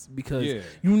friends, because Yeah.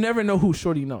 you never know who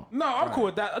shorty know. No, I'm cool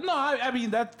with that. No, I mean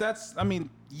that's. I mean,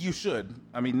 you should.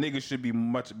 I mean, niggas should be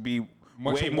Much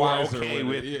way more wiser okay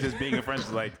with with it, yeah. just being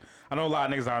friends. Like, I know a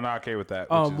lot of niggas are not okay with that.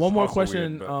 which is One more also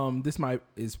question. weird, but- This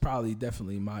is probably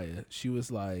definitely Maya. She was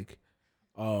like,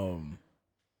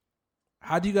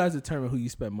 how do you guys determine who you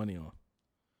spend money on?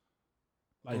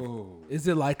 Like, Oh. is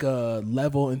it like a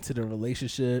level into the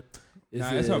relationship? Is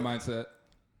Nah, it it's her mindset.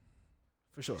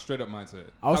 for sure? Straight up mindset.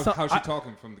 I was How's she I-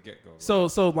 talking from the get go?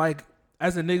 So like,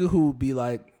 as a nigga who be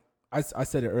like, I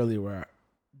said it earlier, where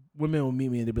women will meet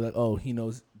me and they'll be like, oh,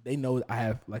 they know I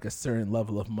have like a certain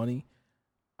level of money.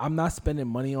 I'm not spending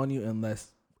money on you unless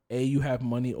A, you have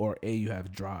money, or A, you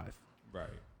have drive. Right.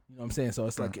 You know what I'm saying? So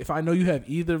it's like, if I know you have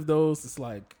either of those, it's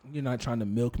like you're not trying to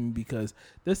milk me, because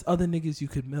there's other niggas you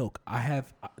could milk.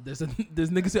 There's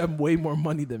niggas who have way more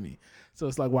money than me. So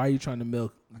it's like, why are you trying to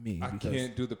milk me? I Because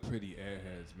can't do the pretty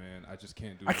airheads, man. I just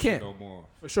can't do. I that can't. no more.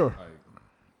 for sure. Like,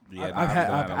 Yeah, I've nah, had-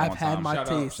 done that in a long I've had time. my- shout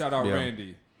taste. out Yeah.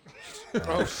 Randy.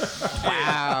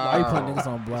 Why you putting niggas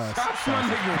on blast? My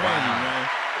nigga Randy,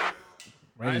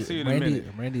 man. I see you in a minute.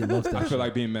 Randy loves that I feel shit.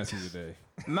 like being messy today.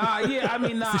 Nah, yeah, I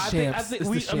mean, nah. It's the I champs. think It's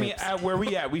we. the I mean, champs. at where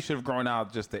we at, we should have grown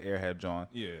out just the airhead, John.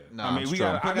 Yeah. No, I mean, we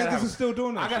strong. got. I But gotta niggas have. is still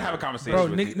doing that. I gotta shit. have a conversation Bro,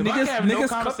 with you. If I niggas- can have niggas no cut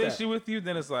that. conversation with you,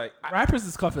 then it's like Rappers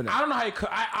is cuffing it. I don't know how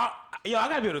you. Yo, I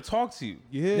gotta be able to talk to you.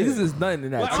 Yeah. Niggas is nothing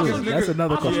in that Like, too. I'm That's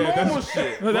another I'm question. some normal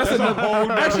shit. No, that's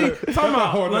another. Actually, time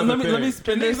out. Let me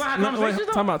spin Niggas this. not have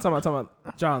Time conversations,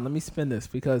 out. John, let me spin this,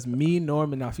 because me,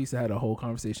 Norm, and Nafisa had a whole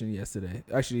conversation yesterday.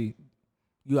 Actually,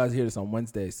 you guys hear this on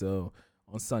Wednesday, so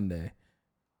on Sunday.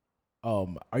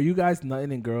 Are you guys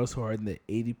nutting in girls who are in the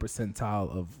 80th percentile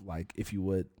of like if you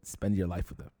would spend your life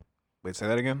with them? Wait, say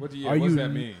that again? What do you? Are What's you that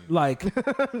mean? like?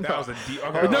 That was a deep.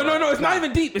 Okay, No. It's not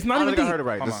even deep. It's I not don't even think I heard deep. it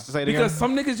right. Hold Just on. say it again. Because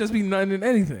some niggas just be nutting in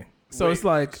anything. So Wait, it's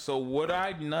like, So would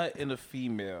I nut in a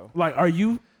female? are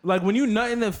you like when you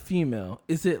nut in a female?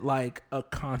 Is it like a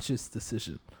conscious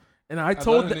decision? And I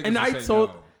told, lot of and niggas I will say told,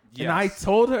 no. and I Yes.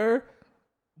 told her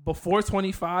before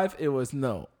 25, it was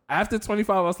no. After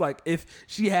 25, I was like, if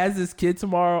she has this kid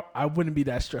tomorrow, I wouldn't be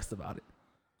that stressed about it.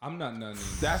 I'm not none.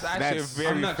 That's actually That's- a very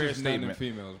I'm not fair just none statement.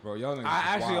 females, bro. Y'all niggas I is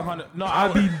actually wild. 100. No,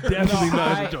 I'd be definitely no,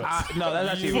 nutting in joints. no, that's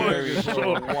actually You very. niggas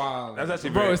are wild. That's actually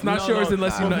Bro, very, it's not yours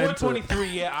unless you nut Before into it. 23,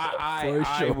 yeah, For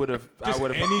I sure. would have. I Just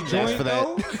would have. any joint for that.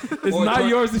 though? It's Or a not joint-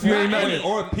 yours if you ain't Not nutting. any.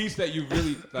 Or a piece that you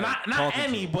really like. Not talking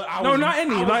any, to. but I No, was. not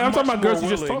any. I was Like I'm talking much about girls you more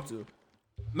just willing. talk to.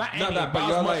 Not Not any, that, but but I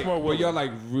y'all was much like, more but willing. y'all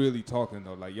like really talking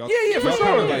though. Like y'all. Yeah, for y'all sure.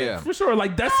 kinda Like, like- yeah. For sure.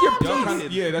 Like that's your Y'all piece. kinda,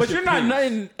 yeah, that's But your you're not piece.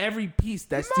 nutting every piece.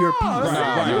 That's your piece. Right,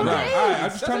 Right, You're right. right. All right, I'm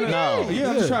just trying to. No. Yeah,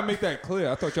 I'm just trying to make that clear.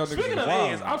 I thought y'all niggas Speaking was of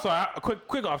wild. AIDS, I'm sorry. A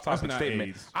quick off topic not statement.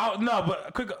 AIDS. No,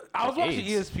 but quick. I was watching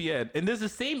AIDS. ESPN, and there's the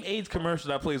same AIDS commercial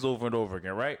that plays over and over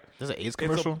again, right? There's an AIDS It's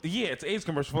commercial? it's an AIDS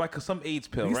commercial for like some AIDS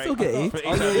pill, You right? still get AIDS? For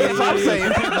Oh, yeah, that's what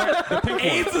I'm saying.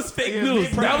 AIDS is fake Yeah, news.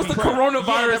 the That was the prep- coronavirus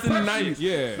yeah, in the prep 90s. shit.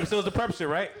 Yeah. So it's the prep shit,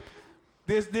 right?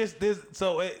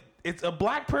 So it's a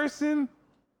black person,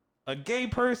 a gay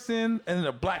person, and then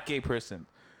a black gay person.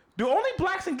 Do only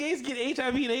blacks and gays get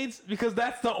HIV and AIDS? Because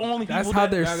that's the only That's people how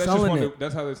that, they're Nah, that's just selling one. it.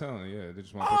 That's how they're selling it. Yeah, they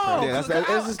just want. Oh, to Yeah, that's because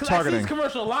just I see targeting. this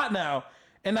commercial a lot now,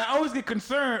 And I always get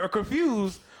concerned or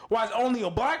confused why it's only a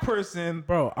black person,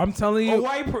 Bro, I'm telling you, a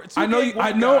white person. I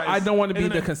know, I don't want to be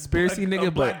the conspiracy nigga,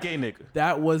 a black but gay nigga.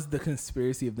 that was the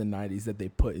conspiracy of the 90s that they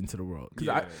put into the world. Because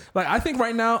Yeah. I think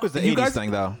right now, It was the you 80s guys,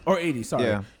 thing, though. or 80s. Sorry,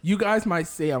 Yeah. you guys might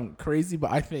say I'm crazy, but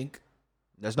I think,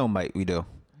 There's no might. We do.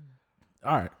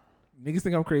 all right, niggas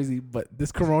think I'm crazy, but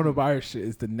this coronavirus shit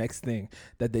is the next thing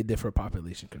that they did for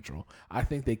population control. I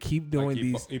think they keep doing Like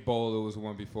these. Ebola was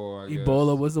one before. I guess.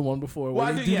 Ebola was the one before. Well, Where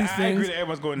I they think, do these I things agree that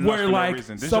everyone's going nuts where for like no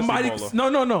reason. This is somebody. just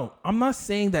Ebola. No. I'm not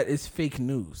saying that it's fake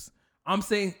news. I'm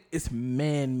saying it's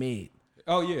man-made.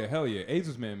 Oh yeah, hell yeah. AIDS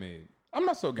was man-made. I'm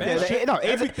not so Yeah, against it. no, AIDS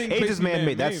Everything is basically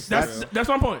man-made. man-made, That's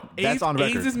my point. That's AIDS, on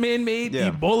record. AIDS is man-made.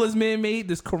 Yeah. Ebola is man-made.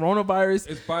 This coronavirus,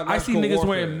 It's I see biological niggas warfare.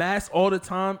 wearing masks all the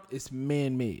time. It's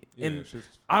man-made, Yeah, and it's just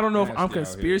I don't know if nasty I'm out here.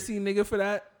 conspiracy nigga for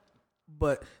that,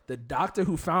 but the doctor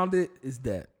who found it is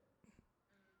dead,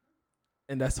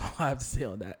 and that's all I have to say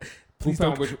on that. Please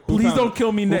don't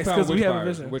kill me next because we have a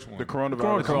vision. Which one? The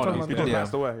coronavirus. Corona. He just Yeah.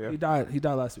 passed away. Yeah. He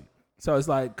died last week. So it's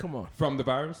like, come on. From the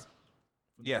virus?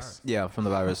 Yes. Yeah, from the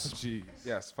virus. Jeez,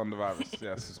 Yes. From the virus. this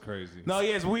Yes. is crazy. No,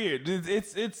 yeah, it's weird.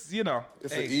 It's you know.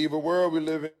 It's hey, an evil world we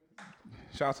live in.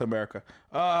 shout out to America.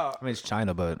 I mean, it's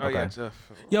China, but Oh okay. yeah,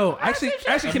 Jeff. Yo, actually,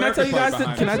 can I tell you guys?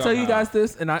 Can I tell you guys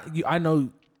this? And I know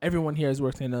everyone here has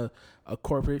worked in a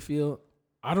corporate field.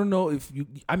 I don't know if you.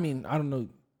 I mean, I don't know.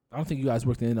 I don't think you guys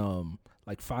worked in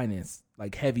like finance,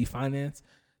 like heavy finance.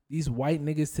 These white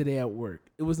niggas today at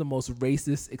work. It was the most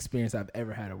racist experience I've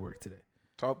ever had at work today.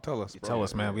 Tell us. Bro. Tell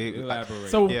us, man. Elaborate.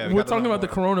 So Yeah, we we're gotta talking know about the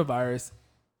coronavirus,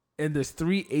 and there's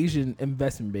 3 Asian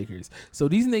investment bankers. So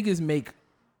these niggas make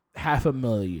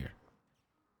 $500,000 a year.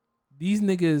 These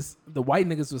niggas, the white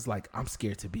niggas, was like, I'm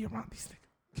scared to be around these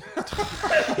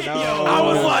niggas. No. I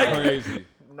was like, crazy.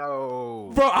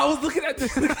 No. bro, I was looking at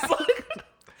this. It's like,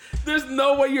 there's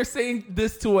no way you're saying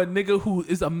this to a nigga who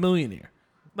is a millionaire.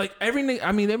 Like every nigga,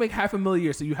 I mean, they make $500,000 a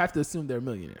year, so you have to assume they're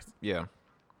millionaires. Yeah.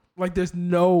 Like, there's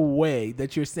no way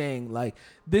that you're saying like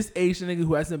this Asian nigga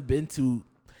who hasn't been to,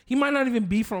 he might not even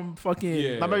be from fucking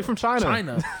Yeah. Not maybe from China.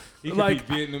 China. He could like,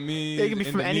 be Vietnamese. It could be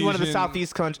from any one of the Indonesian.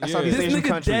 Southeast countries. Yeah. Southeast this Asian nigga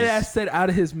countries. dead ass said out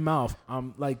of his mouth,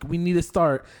 like, we need to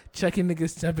start checking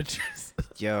niggas' temperatures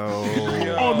Yo.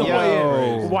 on the way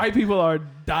in. Yo. White people are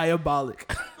diabolic.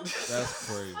 That's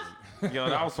crazy. Yo,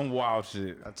 that was some wild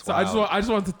shit. That's So I just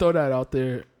wanted to throw that out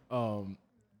there.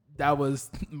 That was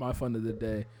my fun of the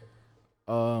day.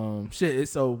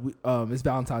 It's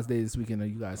Valentine's Day this weekend. Are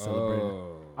you guys celebrating?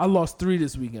 Oh, I lost 3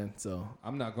 this weekend, so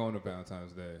I'm not going to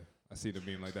Valentine's Day. I see the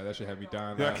meme like that. That should have me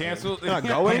dying. You got laughing. canceled? You're not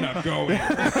going? I'm not going.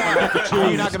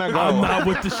 You're not going to go? I'm not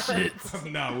with the shits.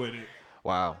 I'm not with it.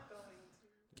 Wow.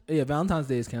 Yeah, Valentine's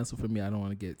Day is canceled for me. I don't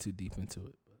want to get too deep into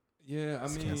it. Yeah, I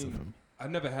It's canceled for mean, me. I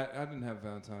didn't have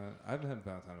Valentine. I haven't had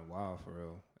Valentine in a while for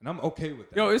real, and I'm okay with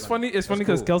that. Yo, it's Like, funny. It's that's funny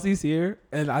because cool. Kelsey's here,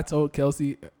 and I told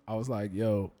Kelsey, I was like,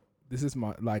 "Yo, this is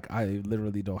my I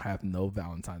literally don't have no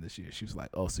Valentine this year." She was like,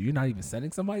 "Oh, so you're not even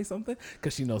sending somebody something?"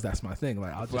 Because she knows that's my thing.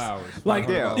 Like, I'll just flowers. like,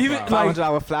 Yeah. even flowers.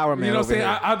 like, flower man. you know what I'm over saying?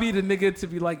 here. I'll be the nigga to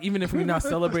be like, even if we're not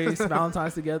celebrating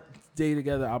Valentine's Day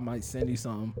together, I might send you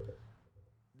something.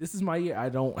 This is my year.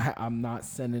 I'm not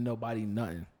sending nobody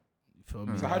nothing. You feel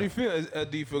me? So how do you feel?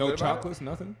 Do you feel No good about it? chocolates,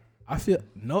 nothing. I feel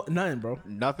nothing, bro.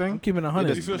 I'm Nothing? keeping Do you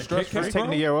 100. feel stress free? Just taking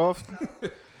the year off?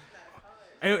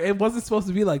 It wasn't supposed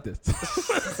to be like this.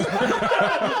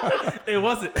 It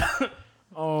wasn't.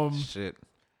 Shit.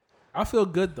 I feel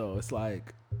good though. It's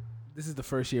like this is the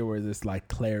first year where there's like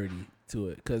clarity to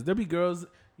it. Because there be girls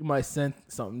you might send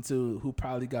something to who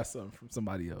probably got something from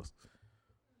somebody else.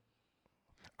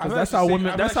 'Cause that's how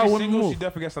women. That's how women She move.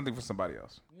 definitely got something for somebody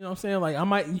else. You know what I'm saying? Like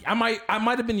I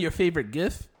might have been your favorite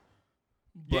gift.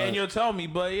 Yeah, but and you'll tell me,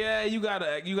 but yeah, you got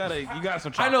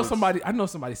some. Chocolates. I know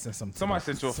somebody sent something. to Somebody me.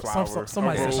 sent you a Some- flower,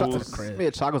 somebody a sent something rose, to the crib. Yeah,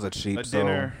 chocolates are cheap. a so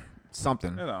dinner.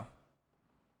 something. You know,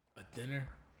 A dinner.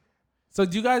 So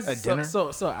do you guys? A dinner?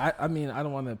 So I mean I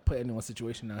don't want to put anyone's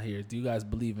situation out here. Do you guys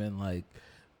believe in like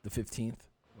the 15th?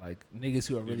 Like niggas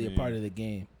who are really a part of the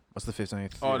game. What's the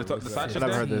 15th? Oh, the side I've chick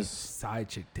never day? heard this. Side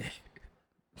chick day.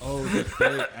 Oh, the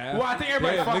day after. Well, I think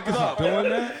everybody Damn, fucked niggas it up. Doing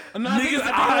that? No,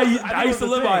 I used to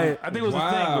live by it. I think it was a thing,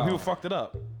 but Wow. people fucked it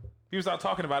up. People started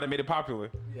talking about it, made it popular,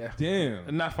 Yeah. Damn.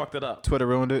 and not fucked it up. Twitter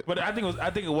ruined it. But I think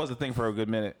it was a thing for a good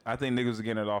minute. I think niggas were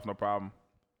getting it off, no problem.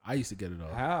 I used to get it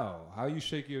all. How you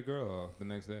shake your girl off the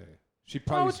next day? She Oh,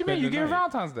 probably. what you mean? spend You the give her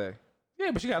night. Valentine's Day.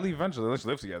 Yeah, but she gotta leave eventually unless you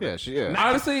live together. Yeah.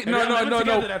 Honestly, If y'all live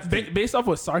together, that's deep. based off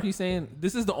what Sarky's saying,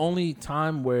 this is the only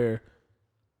time where,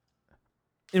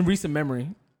 in recent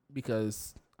memory,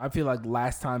 because I feel like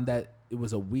last time that it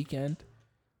was a weekend,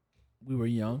 we were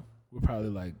young. We're probably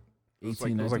like 18, It was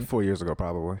like 19. 4 years ago,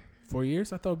 probably. 4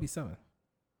 years? I thought it'd be 7.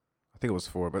 think it was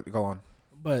 4, but go on.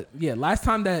 But yeah, last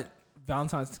time that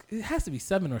Valentine's, it has to be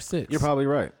 7 or 6. You're probably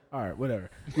right. All right, whatever.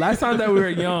 Last time that we were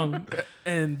young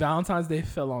and Valentine's Day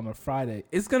fell on a Friday,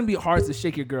 it's gonna be hard to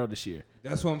shake your girl this year.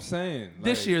 That's what I'm saying.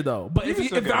 This year though, but You if can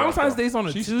still if get it Valentine's off, though. Day's on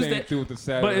a She's Tuesday, staying through with the but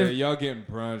Saturday. if- Y'all getting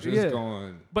brunch. It's Yeah.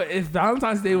 going. but if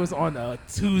Valentine's Day was on a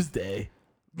Tuesday,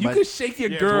 you But- could shake your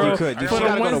Yeah, girl you You could. for She the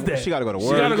gotta Wednesday. she gotta go to She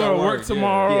work. gotta go to work Yeah.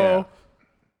 tomorrow. Yeah.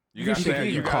 You got You to can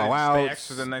you call gotta out. stay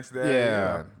extra the next day.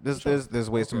 Yeah. There's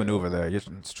ways to maneuver there.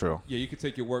 It's true. Yeah, you can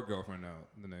take your work girlfriend out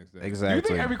the next day. Do you Exactly.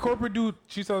 think every corporate dude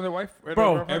cheats on their wife? Or their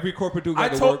Bro, girlfriend? Every corporate dude I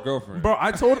got a told work girlfriend. bro.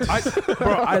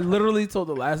 I literally told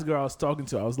the last girl I was talking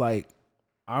to. I was like,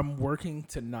 I'm working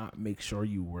to not make sure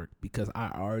you work because I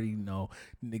already know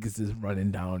niggas is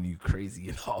running down on you crazy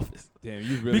in office. Damn,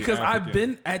 you really Because I've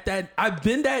African.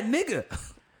 been that nigga.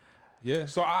 Yeah.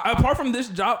 So Apart from this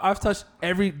job, I've touched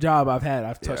every job I've had.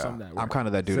 I've touched Yeah. on that. I'm Work. kind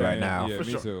of that dude Same, right now. Yeah, For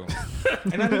me sure. too.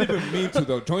 And I didn't even mean to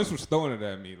though. Joints was throwing it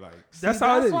at me like That's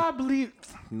how it is. why I believe.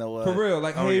 No, for real.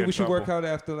 Like, I'm gonna hey, get we in should work trouble.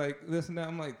 out after like this and that.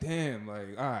 I'm like, damn, like,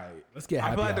 all right. Let's get I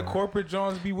happy feel like the hour. corporate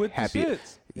Jones be with Happy. the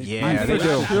shits. Yeah, For they do.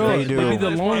 sure. They They be do. the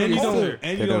And you longest. don't, They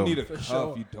and you don't do. need a cuff.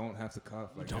 sure. You don't have to cuff.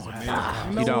 Like, don't that's have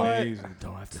amazing. You don't. Amazing.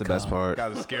 Don't have It's to the best come. part.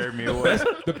 Guys are scaring me away.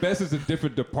 The best is the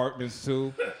different departments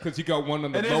too, because you got one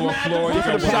on the And there's lower mad floor. You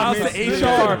got departments. one Shouts on to the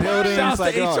HR. Buildings, Shouts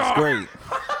like, to oh, it's HR. great.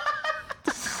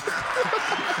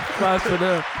 Claps for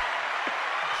them.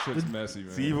 Shit's messy, man.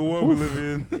 It's the evil world we live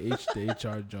in. The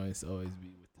HR joints always be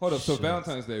with the Hold up. So shits.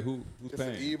 Valentine's Day, who's It's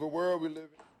an paying? evil world we live in.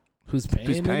 Who's paying?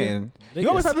 Who's nigga? paying? Niggas. You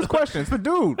always have this question. It's the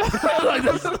dude.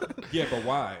 Yeah, but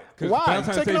why? Because Why?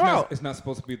 Valentine's Take Day it is out. it's not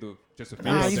supposed to be just a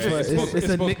Nah, female you day. just- It's supposed, it's it's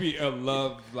a supposed ni- to be a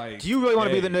love like. Do you really want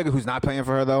to be the day. nigga who's not paying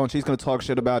for her though, and she's gonna talk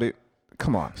shit about it?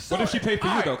 Come on. What if she paid for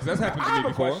you though? Because that's happened to I me have a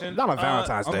before. question. Not on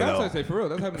Valentine's On Day Valentine's though. Day, for real,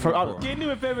 that's happened For- to me before. Can you do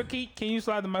me a favor? Can you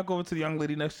slide the mic over to the young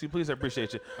lady next to you, please? I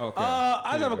appreciate you. Okay. I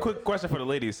just Here have a you go. quick question for the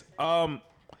ladies.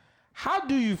 How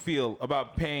do you feel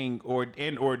about paying or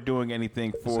doing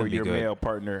anything for gonna be your good. male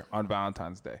partner on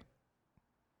Valentine's Day?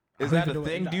 Is I that don't a even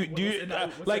thing? know Do you what- do what's you in that-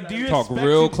 what's like in do that? you Talk expect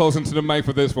real to- close into the mic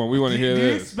for this one. We want to hear do you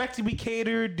this. expect to be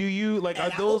catered? Do you like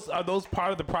are those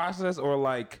part of the process or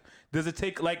like does it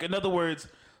take like in other words?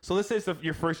 So let's say it's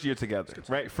your first year together,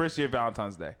 right? First year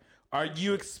Valentine's Day. Are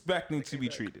you expecting to be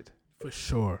treated For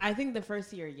sure. I think the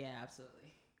first year, yeah,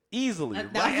 absolutely. easily?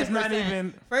 That Like, was it's not 100%.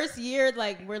 even. First year.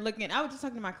 Like we're looking. I was just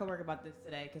talking to my coworker about this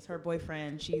today because her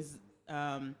boyfriend, she's,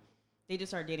 they just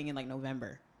started dating in like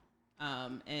November,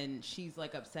 and she's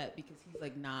like upset because he's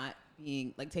like not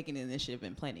being like taking the initiative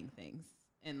and planning things,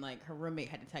 and like her roommate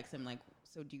had to text him like,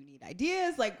 so do you need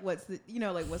ideas? Like what's the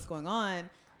like what's going on?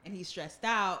 And he's stressed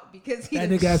out because he That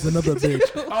didn't- nigga has another bitch.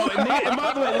 Oh, and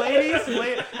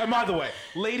by the way,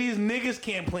 ladies, niggas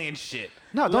can't plan shit.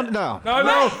 No, don't no. No,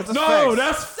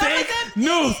 that's Some of fake them-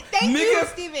 news. Thank you, Niggas,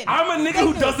 Steven. I'm a nigga Fake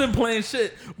who news. doesn't plan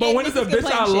shit. But And when it's a niggas can bitch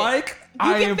plan I shit. like, You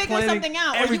I can am figure planning something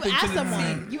out, or you everything ask to the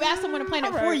someone. T. You ask someone to plan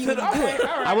it for you. To the and you do it.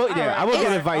 I will. Yeah, I will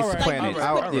get advice to plan it.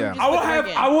 Yeah. I will have.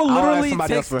 I will I'll ask literally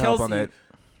somebody else text for help on Kelsey. that.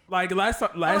 Like last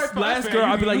fine, that's fair. girl,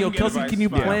 I'll You be like, can yo, get Kelsey, advice, can you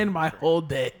fine. plan my whole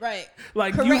day? Right.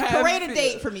 Like Create, you have create a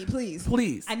date for me, please.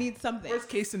 Please. I need something. Worst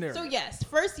case scenario. So yes,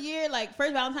 first year, like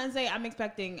first Valentine's Day, I'm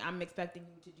expecting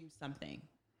you to do something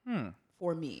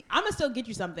for me. I'm gonna still get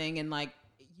you something, and like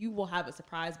you will have a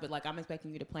surprise, but like I'm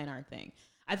expecting you to plan our thing.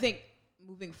 I think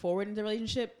moving forward in the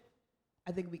relationship,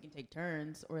 I think we can take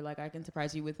turns, or like I can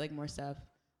surprise you with like more stuff,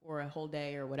 or a whole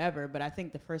day, or whatever. But I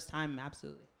think the first time,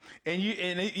 absolutely. And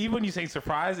even when you say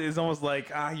surprise, it's almost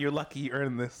like you're lucky you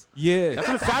earned this. Yeah. That's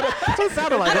what it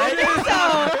sounded like, I right? don't think so.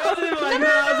 I was like,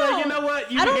 I was like, you know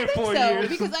what? You've I been don't here think 4 so years.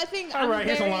 because I think All I'm right,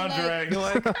 here's some very, lingerie. You're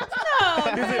like,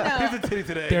 No. here's a titty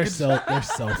today. they're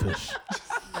selfish.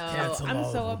 No, Cancel I'm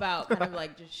all so of them. about kind of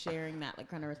like just sharing that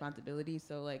like kind of responsibility.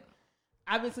 So like,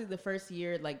 obviously the first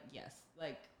year, like yes,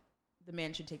 like the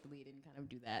man should take the lead and kind of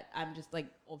do that. I'm just like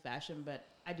old fashioned, but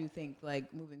I do think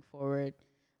like moving forward,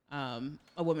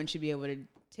 a woman should be able to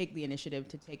take the initiative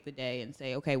to take the day and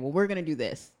say, okay, well we're gonna do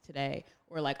this today,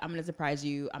 or like I'm gonna surprise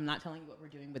you. I'm not telling you what we're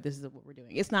doing, but this is what we're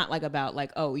doing. It's not like about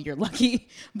like, oh, you're lucky,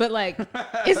 but like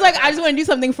it's like I just want to do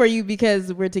something for you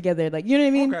because we're together. Like you know what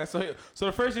I mean? Okay, so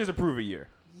the first year is a prove a year.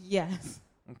 Yes.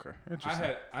 Okay,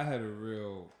 interesting. I had a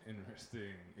real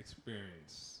interesting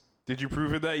experience. Did you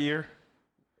prove it that year?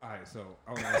 All right, so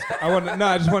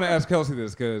I just want to ask Kelsey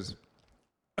this because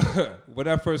when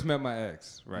I first met my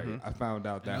ex, right, I found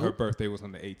out that her birthday was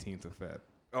on the 18th of Feb.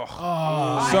 So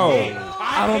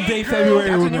I don't think February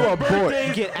That's will when you know. are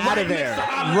bored. Get out of there.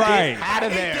 right, Out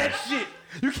of there. That shit.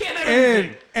 You can't have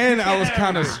everything. and I was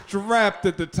kind of strapped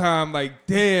at the time, like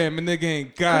damn, a nigga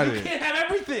ain't got You it. can't have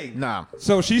everything. everything. Nah.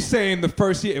 So she's saying the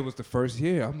first year. It was the first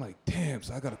year. I'm like, damn.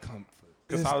 So I gotta come for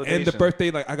this. And the Consolidation.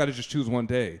 birthday. Like I gotta just choose one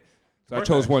day. So I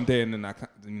chose one day, and then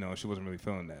she wasn't really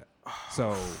feeling that.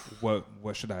 So what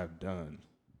should I have done?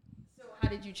 So how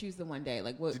did you choose the one day?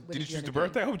 Like what? Did you choose end the up doing?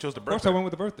 birthday? I hope you chose the Of course, birthday. I went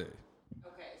with the birthday.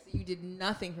 Okay, so you did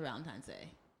nothing for Valentine's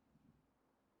Day.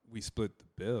 We split the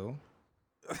bill.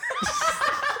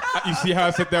 You see how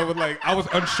I said that with I was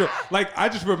unsure. Like I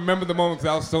just remember the moment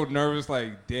because I was so nervous.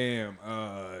 Like, damn,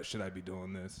 should I be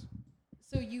doing this?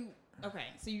 So you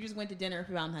just went to dinner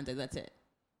for Valentine's Day. That's it.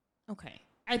 Okay,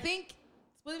 I think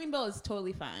splitting bill is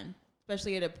totally fine,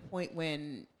 especially at a point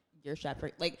when you're strapped.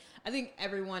 Like I think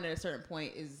everyone at a certain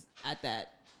point is at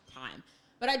that time,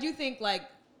 but I do think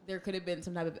there could have been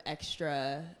some type of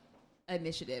extra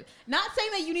initiative. Not saying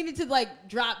that you needed to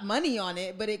drop money on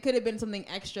it, but it could have been something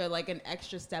extra, like an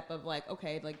extra step of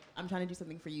okay, I'm trying to do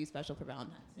something for you special for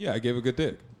Valentine's. Yeah, I gave a good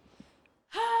dick.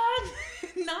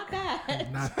 Not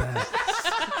bad. Not bad.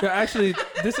 Yeah, actually,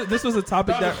 this was a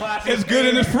topic that It's good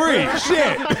and it's free.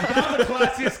 Shit. That was the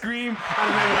classiest scream I've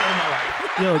ever heard in my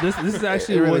life. Yo, this is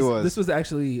actually It really was. This was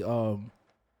actually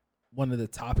one of the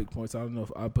topic points. I don't know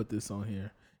if I put this on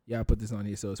here. Yeah, I put this on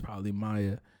here, so it's probably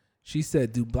Maya. She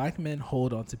said, "Do black men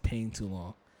hold on to pain too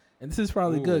long?" And this is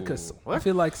probably good because I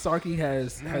feel like Sarky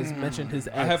has mentioned his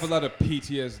ex. I have a lot of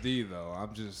PTSD though.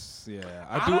 I'm just don't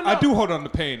I know. do hold on to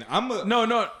pain.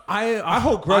 No, I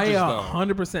hold grudges, though.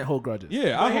 100% hold grudges.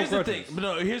 Yeah, But I here's hold the grudges. thing. But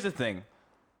no, here's the thing.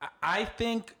 I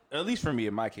think, at least for me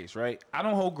in my case, right? I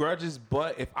don't hold grudges,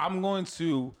 but if I'm going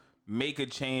to make a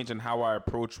change in how I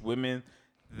approach women,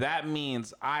 that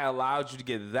means I allowed you to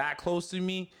get that close to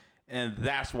me, and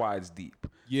that's why it's deep.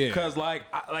 Yeah. Because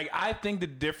I think the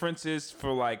difference is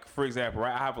for example,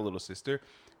 right? I have a little sister.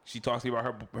 She talks to me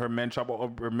about her men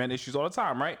trouble, her men issues all the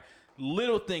time, right?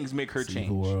 Little things make her See the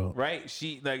change, world. right?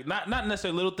 She not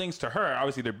necessarily little things to her.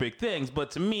 Obviously, they're big things, but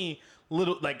to me,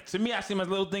 I see them as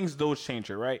little things. Those change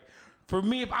her, right? For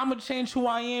me, if I'm gonna change who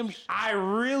I am, I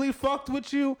really fucked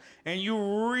with you, and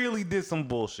you really did some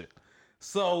bullshit.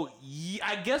 So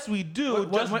I guess we do.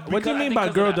 What do you mean by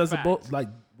girl does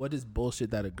what is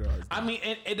bullshit that a girl is? I mean,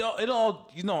 it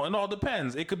all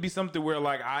depends. It could be something where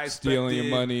I Stealing your expected-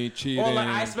 money, cheating. or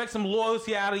I expect some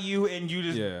loyalty out of you, and you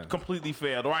just Yeah. completely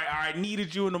failed. Or I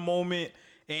needed you in the moment,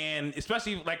 and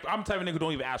especially I'm the type of nigga who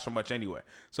don't even ask for much anyway.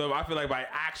 So if I feel if I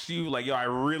ask you yo, I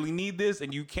really need this,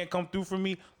 and you can't come through for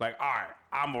me, all right,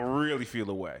 I'm gonna really feel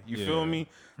away. You feel me?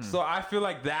 So I feel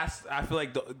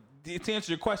to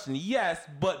answer your question, yes,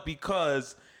 but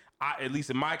because. At least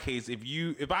in my case,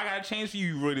 if I gotta change for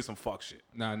you, you really did some fuck shit.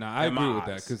 Nah, I In my agree with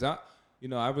that eyes. because I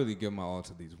really give my all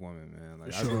to these women, man.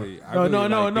 Like Sure. I really No.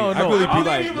 I really I'm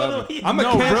be loving. I'm a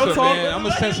cancer, man. I'm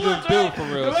a sensitive dude for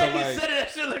real. So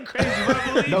that shit look crazy, but I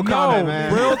believe No you. comment,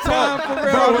 man. Real talk, for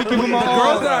real. Bro, we give them the all.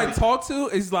 girls that I talk to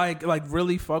is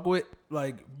really fuck with.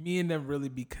 Me and them really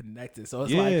be connected. So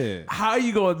it's Yeah. how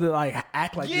you going to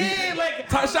act like Yeah,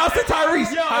 this? Shouts to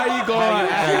Tyrese. Yo, How you going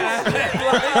to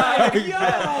act?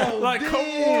 Come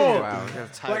on. Wow, we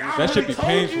got tight. I That should be really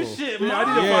told you painful. shit, I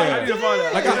man. need to find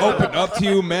that. Like I opened up to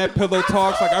you, mad pillow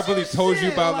talks. Like I really told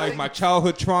you about my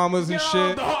childhood traumas and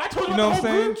shit. I told you You know about what the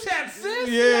I'm whole saying? group chat, sis.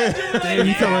 Yeah. Damn,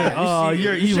 you telling oh,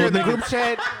 you're You evil. share the nigga. group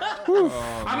chat?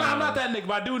 I'm not that nigga,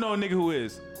 but I do know a nigga who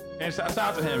is. And shout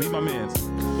out to him. He my man's.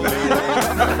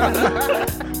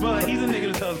 But he's a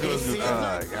nigga that tells girls good.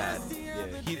 Oh, God.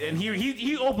 Yeah.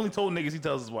 He openly told niggas he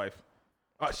tells his wife.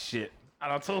 Oh shit. I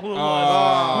don't tell who it was.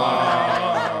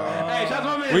 Hey, shout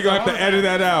out to my man. We're gonna have to edit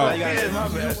that out. Yeah, my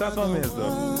bad. Shout out to my man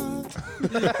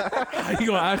though. How you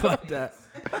gonna act like that?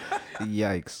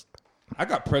 Yikes. I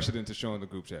got pressured into showing the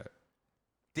group chat.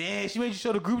 Damn, she made you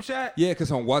show the group chat? Yeah,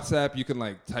 because on WhatsApp you can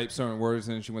type certain words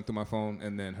in. She went through my phone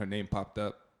and then her name popped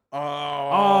up.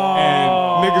 Oh.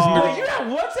 And niggas in the Wait, you got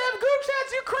WhatsApp group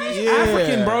chats? You crazy? Yeah,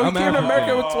 African, bro. You I'm came to America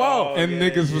African. with 12. And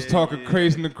niggas was talking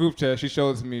crazy in the group chat. She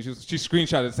showed it to me. She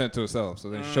screenshotted and sent it to herself. So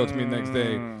then she showed it to me the next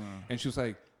day. And she was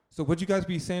like, so what'd you guys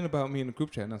be saying about me in the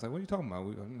group chat? And I was like, what are you talking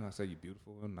about? I said, you're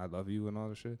beautiful and I love you and all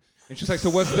this shit. And she was like, so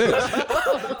what's this?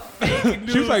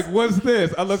 She was like, what's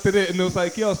this? I looked at it and it was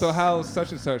like, yo, so how's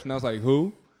such and such? And I was like,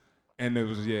 who? And it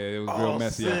was real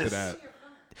messy after that.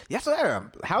 Yes,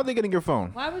 sir. How are they getting your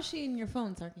phone? Why was she in your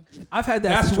phone, Sarky? I've had that.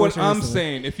 That's what situation I'm recently.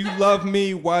 saying. If you love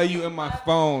me, why are you in my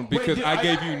phone? Because dude, I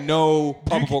gave you no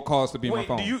probable cause to be in my Wait,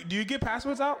 phone. do you get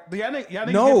passwords out? Do y'all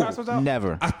niggas No. get passwords out?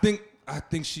 Never. I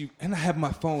think she, and I have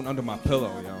my phone under my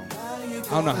pillow, yo. I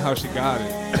don't know how she got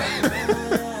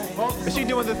it. Is she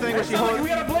doing the thing where she We holds?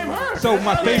 gotta blame her. So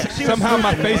my face, somehow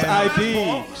my face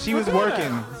ID, She was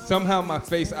working. somehow my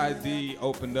face ID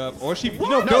opened up, or she, you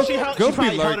No, know, girls, she girls probably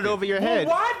be held it lurking. over your Well, head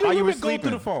why do while you were women go sleeping.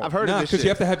 through the phone? I've heard Nah, of this because shit. you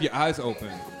have to have your eyes open.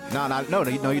 No,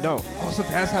 you don't. Oh, so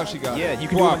that's how she got it. Yeah, you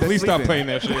can do it Wow, when they're please stop sleeping. playing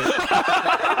that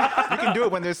shit. You can do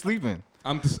it when they're sleeping.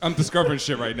 I'm discovering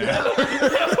shit right now.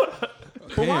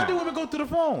 But why Damn. do women go through the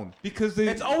phone? Because they,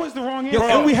 It's always the wrong yo, answer.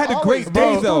 and we had a great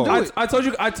day though.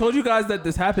 I told you guys that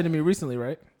this happened to me recently,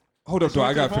 right? Hold up, though.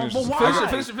 I gotta finish. But this- why? I gotta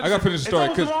Finish finish the story It's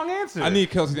always the because wrong answer. I need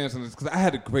Kelsey to answer this because I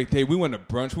had a great day. We went to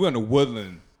brunch. We went to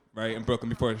Woodland, right, in Brooklyn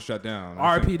before it shut down.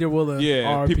 R.P. to Willen. Yeah,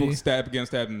 R.P. people getting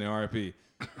stabbed in the RP.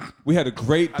 We had a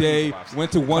great day.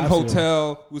 Went to one Classic.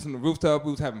 hotel. We was on the rooftop.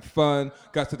 We was having fun.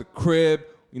 Got to the crib.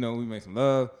 You know, we made some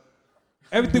love.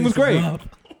 Everything was great.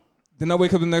 Then I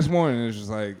wake up the next morning and it's just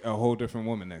like a whole different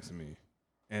woman next to me,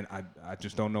 and I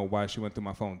just don't know why she went through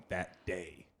my phone that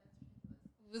day.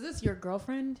 Was this your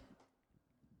girlfriend?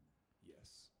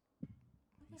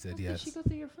 He said How yes. did she go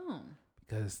through your phone?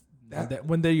 Because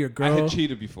when they're your I girl, had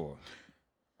cheated before.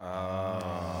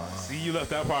 See, you left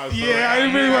that part. Yeah, I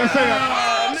didn't really want to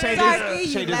say that.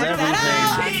 Changes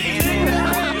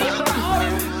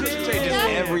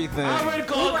everything.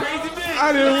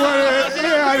 I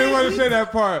didn't want to say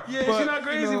that part. Yeah, but, she's not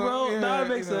crazy, bro. Nah, it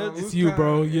makes sense. it's you,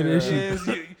 bro. You're the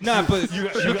issue. Nah, but you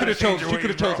could have chose. She could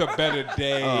have chose a better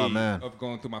day Oh, man. of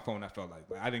going through my phone. I felt like,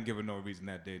 but I didn't give her no reason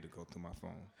that day to go through my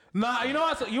phone. Nah, you know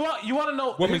what? So you want to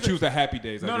know? Women here's the- choose the happy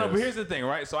days. No, I no, guess. but here's the thing,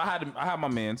 right? So I had my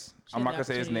man's. I'm not gonna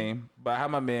say his name, but I had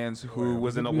my man's who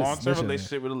was in a we was long-term snitching,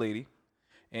 relationship with a lady,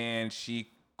 and she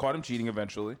caught him cheating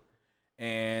eventually,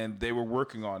 and they were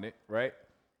working on it, right?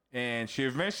 And she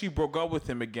eventually broke up with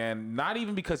him again, not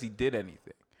even because he did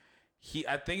anything.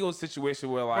 I think it was a situation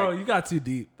where like, Bro, you got too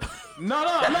deep. no.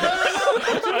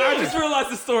 I just realized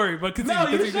the story, but continue. No,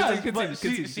 you continue, should. But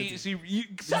continue. I said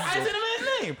the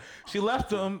man's name. She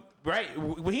left him, right?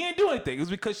 Well, he didn't do anything. It was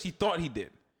because she thought he did.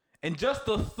 And just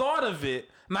the thought of it,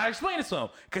 and I explained it to him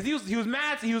because he was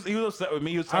mad. He was upset with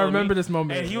me. He was telling remember me, this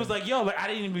moment. and he was like, "Yo, like I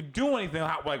didn't even do anything.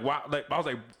 Like, why?" Like I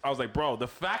was like, "Bro, the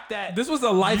fact that This was a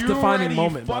life-defining you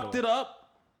moment, by the fucked way. it up,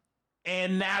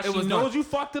 and now she was knows not. you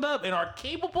fucked it up and are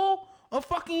capable of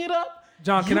fucking it up."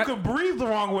 John, can you I- could breathe the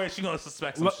wrong way. She's gonna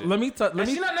suspect some shit. Let me And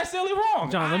she's not necessarily wrong.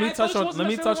 John, let me I told touch you she on wasn't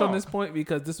necessarily this wrong. point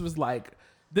because this was like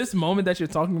this moment that you're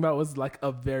talking about was like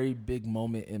a very big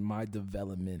moment in my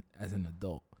development as an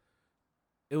adult.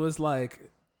 It was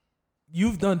like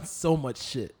you've done so much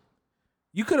shit.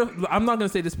 You could have. I'm not gonna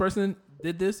say this person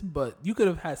did this, but you could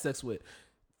have had sex with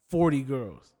 40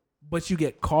 girls, but you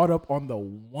get caught up on the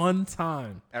one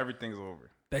time Everything's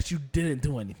over. that you didn't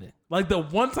do anything. Like the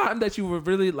one time that you were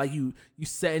really like you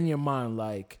set in your mind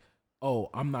like, oh,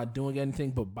 I'm not doing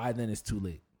anything, but by then it's too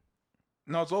late.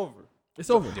 No, it's over. It's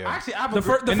over. Actually, I have The a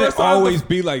fir- the And first it time- always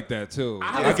be like that too.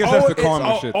 I It's guess that's the it's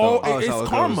karma shit though. that's It's how it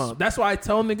karma. goes. That's why I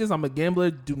tell niggas I'm a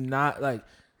gambler. Do not like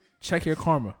check your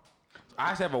karma.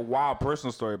 I actually have a wild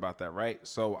personal story about that, right?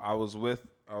 So I was with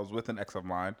an ex of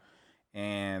mine,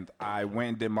 and I went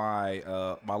and did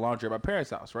my my laundry at my parents'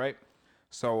 house, right?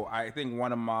 So I think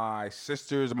one of my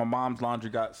sisters or my mom's laundry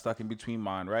got stuck in between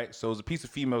mine, right? So it was a piece of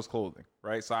female's clothing,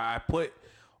 right? So I put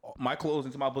my clothes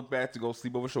into my book bag to go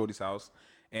sleep over Shorty's house,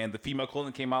 and the female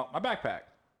clothing came out my backpack,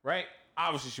 right?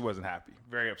 Obviously, she wasn't happy,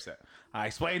 very upset. I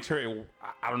explained to her,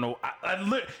 I don't know,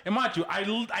 and mind you, I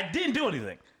didn't do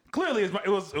anything. Clearly, it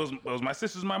was my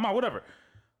sister's, my mom, whatever.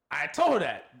 I told her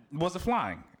that it wasn't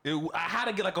flying. I had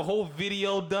to get like a whole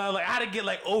video done. Like I had to get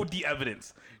like OD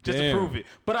evidence just Damn. to prove it.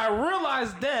 But I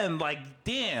realized then, like,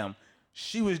 damn,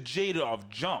 she was jaded off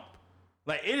jump.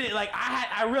 Like it, like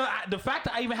I realized the fact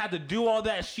that I even had to do all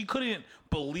that. She couldn't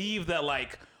believe that,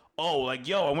 like, oh, like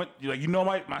yo, I went, like, you know,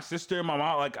 my sister and my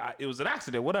mom, like it was an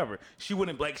accident, whatever. She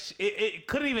wouldn't like it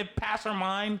couldn't even pass her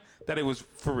mind that it was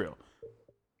for real.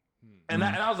 And,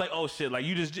 and I was like, oh shit, like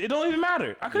it don't even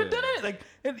matter. I could have done it. Like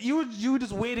you were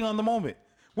just waiting on the moment,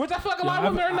 which I feel like a lot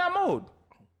of women are in that mode.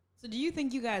 So do you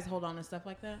think you guys hold on to stuff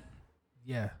like that?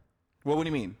 Yeah. What do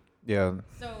you mean? Yeah.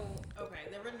 So, okay,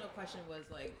 the original question was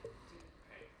like,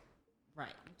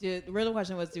 the original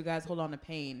question was, do guys hold on to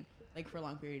pain like for a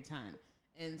long period of time?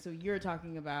 And so you're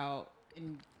talking about,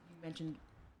 and you mentioned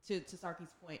to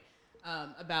Sarky's point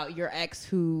about your ex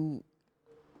who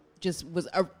just was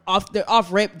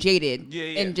off rip jaded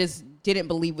and just didn't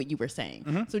believe what you were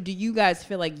saying. So do you guys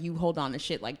feel like you hold on to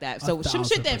shit like that? So some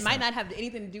shit that might not have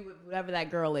anything to do with whatever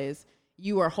that girl is,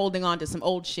 you are holding on to some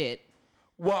old shit.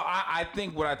 Well, I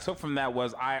think what I took from that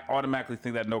was I automatically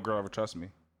think that no girl ever trusts me.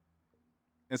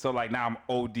 And so, like, now I'm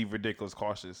OD ridiculous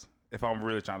cautious if I'm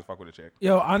really trying to fuck with a chick.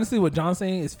 Yo, honestly, what John's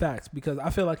saying is facts because I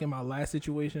feel like in my last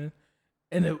situation,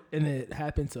 and it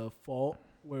happened to a fault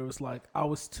where it was like I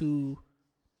was too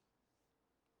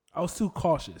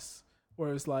cautious.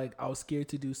 Where it's like I was scared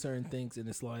to do certain things, and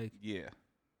it's like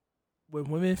when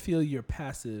women feel you're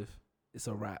passive, it's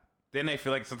a wrap. Then they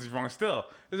feel like something's wrong still.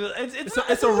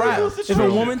 It's a wrap. If a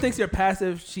woman thinks you're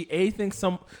passive, she A thinks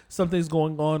something's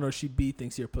going on, or she B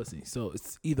thinks you're pussy. So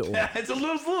it's either or. It's a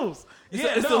lose-lose.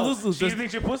 It's a lose-lose. She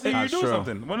thinks you're pussy or you're doing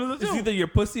something. One of the two. It's either you're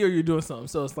pussy or you're doing something.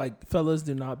 So it's like, fellas,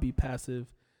 do not be passive.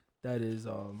 That is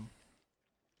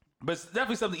But it's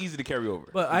definitely something easy to carry over.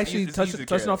 But It's actually, easy to touching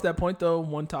carry off over. that point though,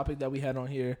 one topic that we had on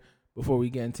here before we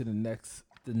get into the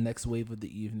next wave of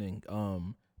the evening.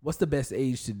 What's the best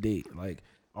age to date? Like,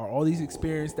 are all these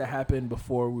experiences that happened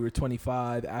before we were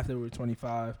 25, after we were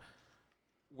 25?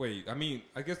 Wait, I mean,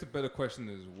 I guess the better question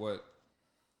is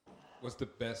what's the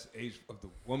best age of the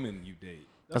woman you date?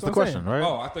 That's what the I'm question, saying. right?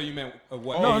 Oh, I thought you meant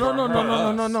what? No, age no, for no, her? no,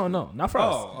 no, no, no, no, not for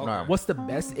us. Oh, okay. What's the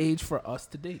best age for us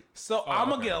to date? So I'm going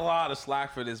to okay. get a lot of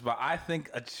slack for this, but I think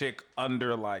a chick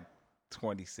under like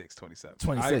 26, 27.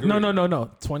 26. agree.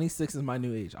 No. 26 is my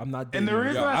new age. I'm not dating. And the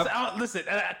reason Yeah, listen,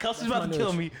 Kelsey's That's about my to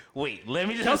kill new me. Wait, let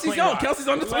me just Kelsey's explain young. why. Kelsey's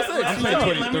under 26. Let me just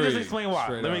 23, explain why.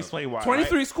 straight Let me up. explain why.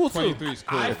 23 is cool too. 23 is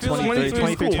cool. I feel 23, like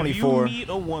 23, if 24. you meet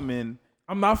a woman,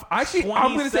 I'm not. Actually,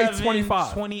 I'm gonna say 27,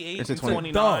 25. 28, It's a and 20.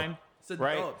 29, It's a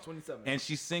right? dub, 27. And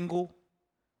she's single,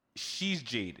 she's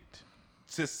jaded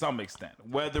to some extent.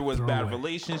 Whether it was bad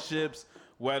relationships,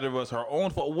 whether it was her own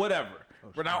fault, whatever.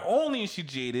 But not only is she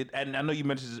jaded, and I know you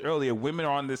mentioned this earlier, women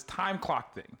are on this time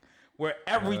clock thing where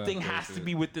everything has to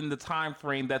be within the time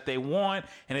frame that they want,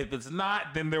 and if it's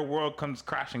not, then their world comes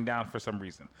crashing down for some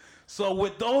reason. So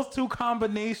with those two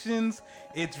combinations,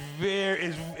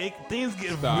 things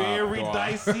get very dog.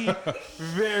 dicey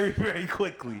very, very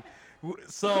quickly.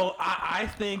 So I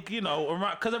think,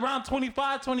 because around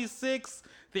 25, 26,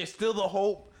 there's still the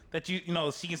hope that she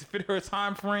can fit her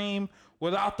time frame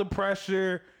without the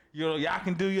pressure. Y'all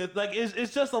can do your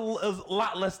it's just a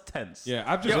lot less tense. Yeah,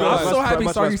 I've just I'm realized. so happy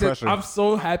much less Sarky said. pressure. I'm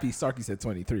so happy Sarky said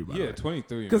 23. By the Yeah, way.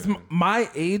 23. Because man. my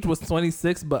age was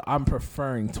 26, but I'm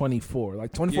preferring 24.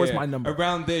 Like 24 is my number.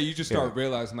 Around there, you just start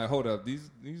realizing, like, hold up, these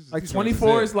Like these 24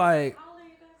 numbers is like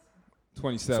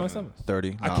 27. 27.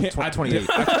 30. I No, can't. 28.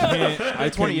 I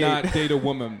 28. cannot date a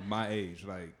woman my age.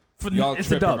 Like, y'all It's a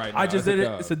tripping dub. right now. I just did it.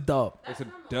 dub. It's a dub. It's a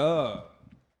dub.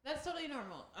 That's totally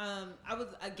normal. I was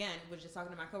just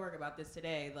talking to my coworker about this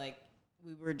today. Like,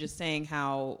 we were just saying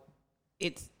how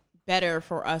it's better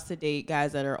for us to date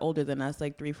guys that are older than us,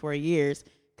 like 3-4 years,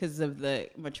 because of the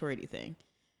maturity thing.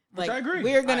 Which Like, I agree.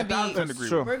 we're gonna I 1,000% agree.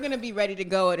 Sure. we're gonna be ready to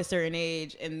go at a certain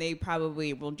age, and they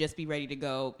probably will just be ready to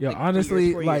go. Yeah, like, 3 honestly,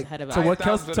 years, 4 years like ahead of to us. what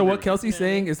 1,000% to what agree. Kelsey's Yeah.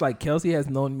 saying is like Kelsey has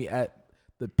known me at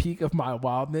the peak of my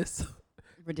wildness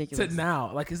Ridiculous. to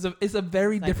now. Like it's a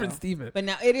very Psycho. different Steven. But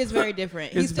now it is very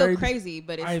different. It's He's still very- crazy,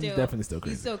 but it's I'm still definitely still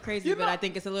crazy. He's still crazy, but I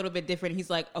think it's a little bit different.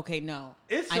 He's like, okay, no,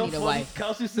 It's I so need a funny, wife.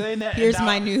 Kelsey saying that. Here's and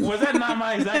my new- Was that not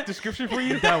my exact description for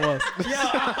you? That was. Yeah,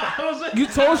 I was like, You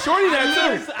told Shorty that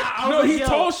too. I was No, like, he yo,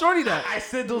 told Shorty that. I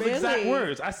said those exact Really?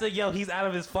 words. I said, "Yo, he's out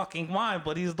of his fucking mind,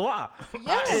 but he's Dwa."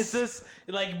 Yes. It's just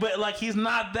but he's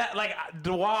not that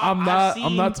Dwa. I'm not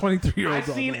 23-year-olds.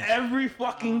 I've seen every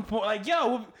fucking point. Like,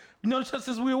 yo, just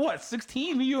since we were what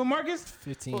 16, you and Marcus,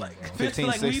 15. like bro. 15,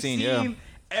 we've 16, seen yeah.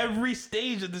 every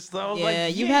stage of this stuff. I was Yeah,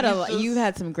 like, you've yeah, had he's just- you've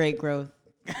had some great growth.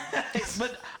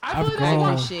 but I I've feel like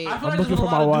grown. that's Shit. why, I feel I'm like looking there's for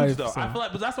a my lot of wife, dudes, though. so- I feel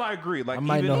like, but that's why I agree. Like I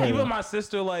might know her, even though. my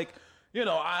sister, like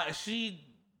she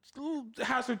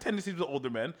has her tendencies with older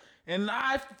men, and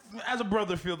I, as a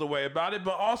brother, feel the way about it.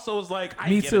 But also, it's like I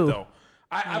Me get too. it though.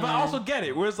 But I also get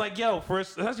it. Where it's like, yo,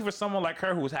 especially for someone like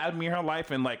her who's had me in her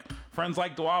life and like friends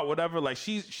like Dwa, whatever. Like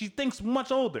she thinks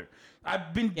much older.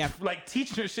 I've been like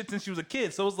teaching her shit since she was a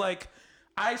kid. So it's like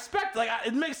I expect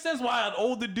it makes sense why an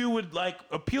older dude would like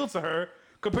appeal to her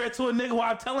compared to a nigga who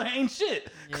I'm telling her ain't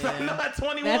shit. Because I know at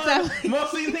 21, That's how-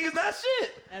 most of these niggas not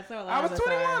shit. That's how a lot I of was us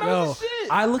 21. are. I Yo, was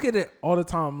shit. I look at it all the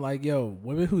time. Like, yo,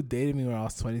 women who dated me when I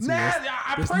was 22. Nah,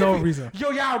 there's pray no for you. reason.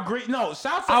 Yo, y'all great. No,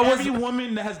 shout out to I was- every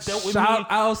woman that has dealt with Shout me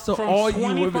outs to from all you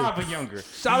 25 women. and younger.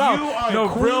 Shout out. You are No, a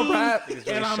queen, real rap.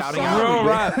 and I'm shouting sorry. out. Real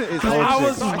rap. It's 'Cause all I shit.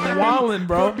 was Sorry wilding,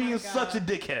 bro. For being such a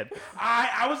dickhead.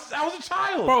 I was a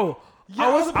child. Bro, Yeah, I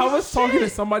I was was a piece of talking to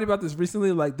shit. somebody about this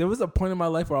recently. Like, there was a point in my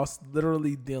life where I was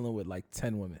literally dealing with like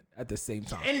 10 women at the same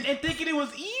time. And thinking it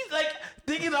was easy, like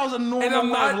thinking that was a normal And I'm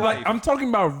not life. like, I'm talking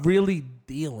about really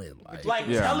dealing. Like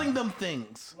Yeah. telling them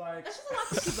things. That's just a lot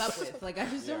to keep up with. Like, I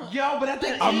just don't. Yo, but at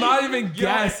the I'm end, not even yo, it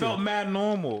gassing. felt mad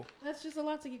normal. That's just a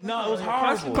lot to keep up No, with. it was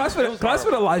horrible. Class It was for the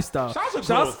horrible. lifestyle. Shouts of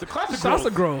growth. The class of Shouts growth.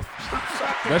 of growth.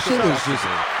 That shit was just.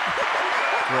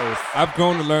 I've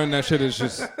grown to learn that shit is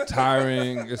just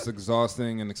tiring, it's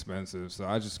exhausting, and expensive. So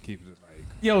I just keep it like.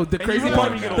 Yo, the crazy really part,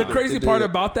 wanna get the older. crazy part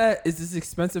about that is it's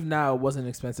expensive now. It wasn't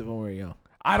expensive when we were young.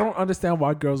 I don't understand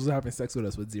why girls was having sex with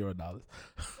us with $0.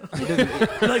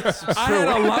 Like, I had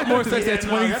a lot more sex at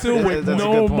 22 with that's a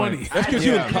no good point. money. That's because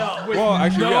you in college. Well,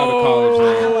 actually, no you out of college.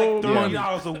 I had Oh, like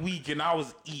yeah. $30 a week and I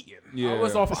was eating. Yeah. I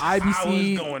was off I was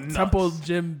IBC, going nuts. Temple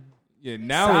Gym, Yeah,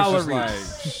 now it's Salaries.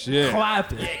 just like shit.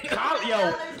 clapping.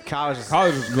 Yo, College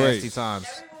College was great. nasty times.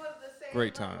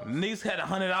 Great time. niggas had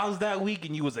 $100 that week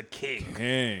and you was a king.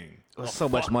 Dang. So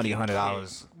much money,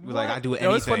 $100. Like I do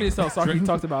Yo, it's funny anything. as hell. Sorry, we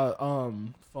talked about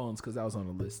phones because that was on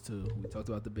the list too. We talked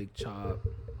about the big chop.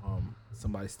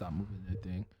 Somebody stopped moving their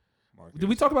thing. Did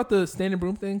we talk about the standing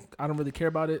broom thing? I don't really care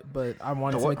about it, but I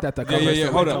wanted to make that the cover. Yeah.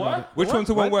 so Hold we talk about on. it. Which one's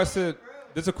the one where I said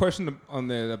there's a question on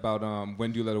there about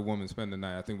when do you let a woman spend the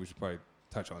night? I think we should probably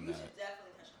touch on that.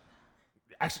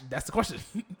 Actually, that's the question.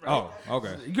 Oh,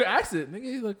 okay. You could ask it,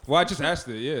 nigga. Like, Well, I just asked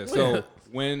it. Yeah. So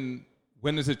when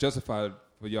is it justified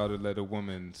for y'all to let a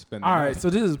woman spend the all night? right, so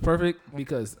this is perfect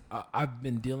because I've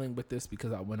been dealing with this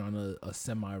because I went on a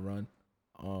semi run.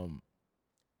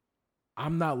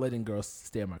 I'm not letting girls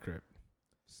stay at my crib.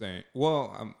 Saying,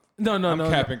 well, I'm No.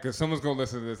 capping because someone's gonna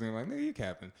listen to this and be like, nigga, you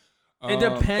capping. It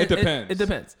depends. It depends. It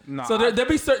depends. Nah, So there'll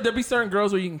be certain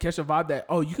girls where you can catch a vibe that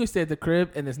you can stay at the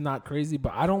crib and it's not crazy,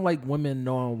 but I don't like women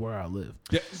knowing where I live.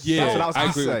 Yeah, That's what I was I gonna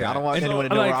agree say. with that. I don't want And anyone to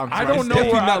know like, where I'm I from. don't it's know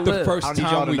definitely where I not the live. first I don't need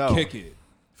y'all time to we know. kick it.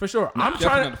 For sure, I'm definitely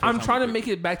trying. not the first I'm time trying to we make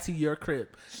it back to your crib.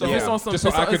 So Yeah. it's on some. Just so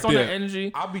I it's could on the dip.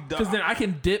 energy. I'll be done. Because then I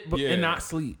can dip Yeah. and not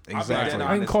sleep. Exactly.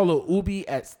 I can call a Ubi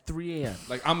at 3 a.m.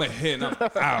 Like I'm a hit and I'm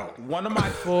out. One of my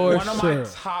For one of sure. my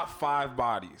top 5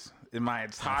 bodies in my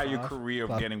entire five? career of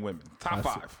Top- getting women. Top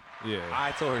Top 5. Yeah. I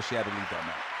told her she had to leave that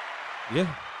night.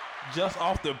 Yeah. Just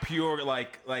off the pure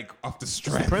like Off the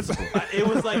strength. Principle. it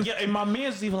was like yeah, and my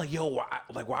man's was even like, yo,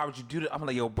 why would you do that? I'm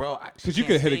like, yo, bro, Because you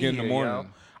could hit again in the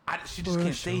morning. She just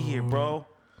can't stay here, bro.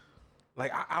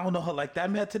 Like I don't know her like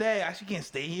that man today. She can't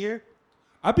stay here.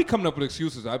 I'd be coming up with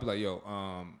excuses. I'd be like, yo,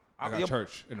 I got Yo-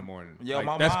 church in the morning. Yo, Like,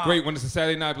 my that's mom- great when it's a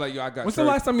Saturday night. I'd be like, yo, I got When's church. the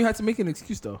last time you had to make an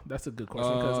excuse though? That's a good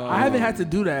question because I haven't had to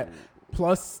do that.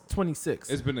 Plus 26.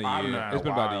 It's been a I've year. done It's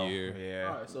been about while. a year. Yeah.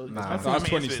 All right, so Nah. that's I was it's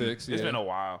 26. It's yeah. been a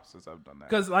while since I've done that.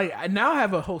 because like I now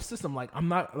have a whole system. Like I'm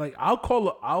not like I'll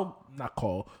not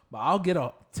call, but I'll get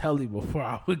a telly before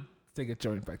I would take a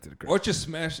joint back to the crib. Or just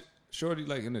smash shorty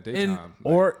like in the in daytime.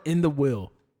 Like, or in the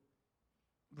will.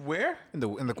 Where? In the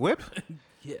whip?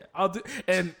 Yeah, I'll do.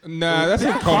 And nah, that's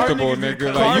uncomfortable, niggas do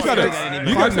nigga. car Like you got sex a is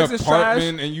you car got an sex is trash.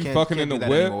 apartment and you fucking in the do that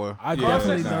whip. anymore. I've Yeah,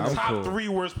 definitely nah, done I'm it. Top cool. 3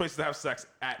 worst places to have sex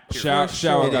at. period.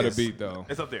 Shower It got to is. beat though.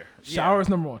 It's up there. Shower is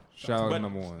number one. Shower But-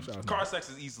 number one. Car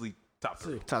sex is easily top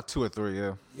 3. Top 2 or 3,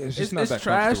 yeah. It's It's, not it's that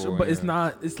trash, comfortable, but it's yeah.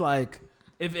 not. It's like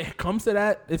if it comes to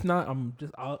that. If not,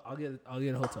 I'll get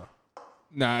a hotel.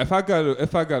 Nah, if I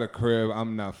got a crib,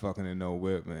 I'm not fucking in no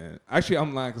whip, man. Actually,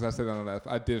 I'm lying because I said on that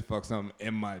I did fuck something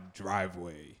in my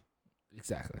driveway,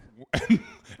 Exactly.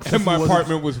 and my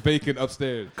apartment was vacant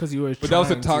upstairs. Because you were. But that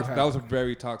was a trying to toxic. have- That was a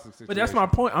very toxic situation. But that's my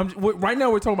point. Right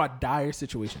now we're talking about dire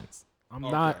situations. I'm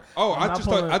Okay. not. Oh, I'm I not just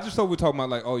pulling- thought we were talking about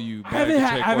like, oh, you. I haven't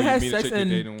had meet a sex chick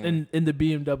you're dating. in the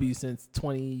BMW since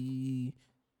 20.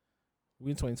 We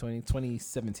in 2020,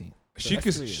 2017. So She that's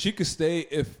could 3 years. she could stay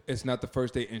if it's not the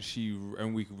first date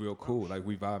and we real cool, like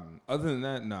we vibing. Other than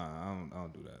that, nah, I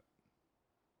don't do that.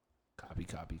 Copy.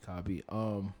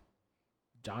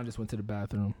 John just went to the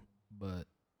bathroom, but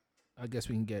I guess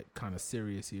we can get kind of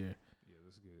serious here. Yeah,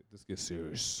 let's get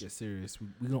serious. Get serious.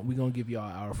 We gonna give y'all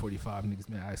an hour 45. Niggas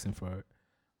been asking for it.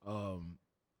 Do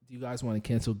you guys want to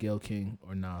cancel Gayle King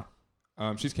or nah?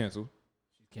 She's canceled.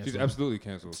 She's Canceled. absolutely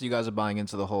canceled. So you guys are buying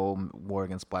into the whole war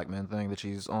against black men thing that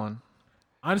she's on?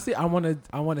 Honestly, I want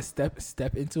to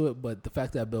step into it, but the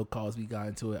fact that Bill Cosby got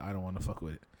into it, I don't want to fuck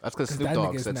with it. That's because 'Cause Snoop that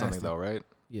Dogg nigga's said something nasty. though, right?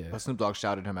 Yeah, Snoop Dogg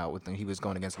shouted him out when he was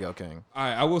going against Gayle King. All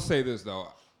right, I will say this though.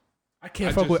 I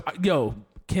can't I fuck just- with. Yo,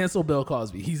 cancel Bill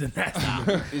Cosby. He's a nasty.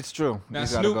 nigga. It's true. Now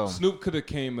He's gotta go. Snoop could have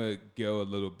came at Gayle a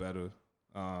little better.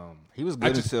 He was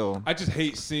good until I just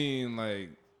hate seeing like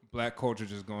black culture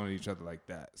just going at each other like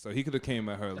that. So he could have came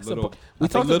at her a That's little, we a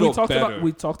talked little better.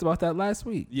 we talked about that last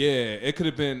week. Yeah, it could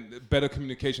have been better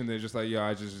communication than just like, yo,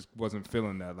 I just wasn't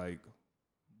feeling that. Like,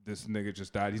 this nigga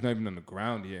just died. He's not even on the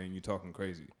ground yet, and you talking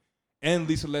crazy. And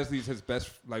Lisa Leslie's his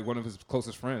best, like one of his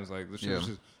closest friends. Like,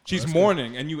 she's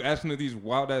mourning, and you asking her these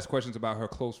wild ass questions about her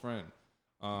close friend,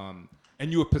 and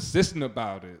you were persistent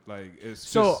about it. Like, it's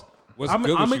So just what's good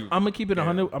with you. I'm gonna keep it Yeah.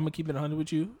 100. I'm gonna keep it 100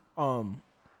 with you.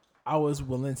 I was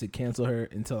willing to cancel her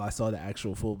until I saw the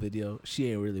actual full video.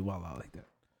 She ain't really wild out like that.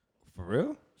 For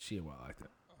real? She ain't wild like that.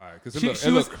 All right, because She it was-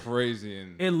 looked crazy.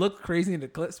 And It looked crazy in the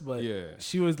clips, but Yeah.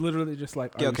 she was literally just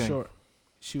like, "Are Gayle you King. sure?"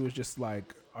 She was just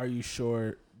like, "Are you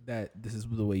sure that this is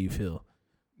the way you feel?"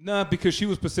 nah, because she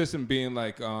was persistent being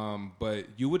like, but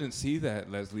you wouldn't see that,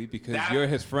 Leslie, because That- you're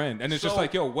his friend. And it's just So-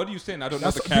 like, yo, what are you saying? I don't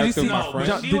know That's- the did you character see- of my No, friend.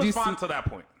 John, she did was you fine see- until that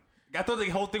point. I thought the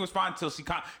whole thing was fine until she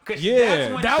because Yeah,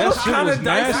 that's when that she was shit kinda was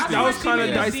dicey. nasty. That was she kinda made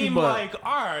it dicey, seem but- like,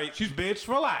 all right, she's bitch,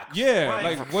 relax. Yeah,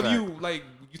 like what do fact. you like?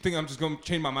 You think I'm just gonna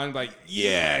change my mind? Like,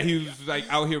 yeah, he was like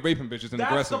out here raping bitches and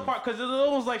That's aggressive. the part because it was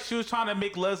almost like she was trying to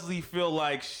make Leslie feel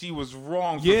like she was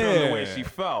wrong for feeling the way Yeah. she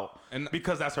felt, And-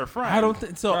 because that's her friend. I don't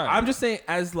think so. Right. I'm just saying,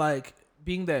 as like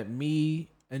being that me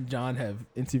and John have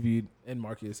interviewed and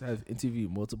Marcus have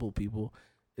interviewed multiple people,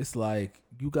 it's like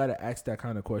you got to ask that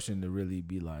kind of question to really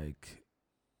be like,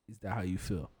 is that how you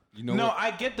feel? You know No, what?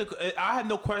 I get I had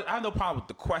no problem with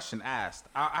the question asked.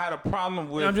 I had a problem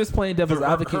with. I'm just playing devil's her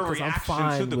advocate because I'm reaction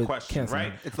fine to the with question, canceling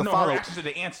right? her. It's the no, follow- her reaction to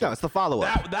the answer. No, it's the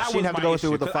follow-up. That She didn't was have to my go through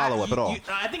issue, with the 'cause follow-up at all.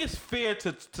 I think it's fair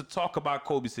to talk about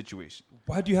Kobe's situation.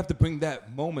 Why do you have to bring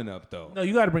that moment up though? No,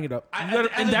 you got to bring it up. You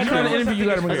gotta, As in a that kind of journalist, interview, I you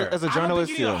got to think bring it's it up. As a I don't journalist,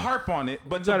 think you need to yeah. harp on it,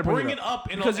 but You to gotta bring bring it it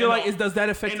up in because a, you're in like, a- does that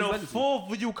affect in his a legacy? full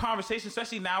view conversation,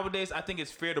 especially nowadays? I think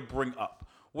it's fair to bring up.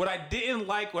 What I didn't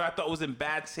like, what I thought was in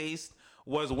bad taste,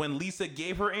 was when Lisa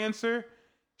gave her answer,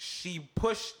 she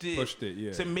pushed it,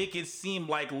 yeah. to make it seem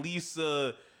like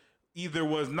Lisa either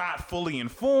was not fully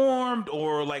informed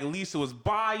or like Lisa was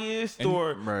biased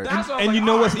or Right. that's what I was And like, you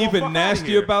know all what's right, well, even fuck outta nastier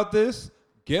here. about this?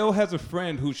 Gail has a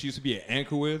friend who she used to be an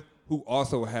anchor with, who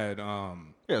also had Yeah,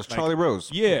 it's Charlie Rose.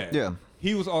 Yeah. Yeah.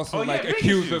 He was also Oh, yeah, like big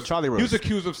accused issue. of Charlie He was Rose.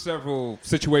 accused of several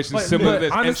situations But- similar but to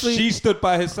this, honestly- and she stood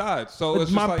by his side. So But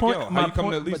it's just like, yo, how my you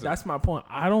coming to point, Lisa? but that's my point.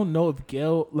 I don't know if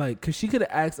Gail, like, because she could have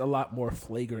asked a lot more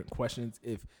flagrant questions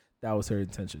if that was her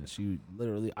intention. She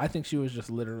literally, I think she was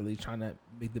just literally trying to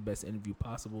make the best interview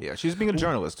possible. Yeah, she's being a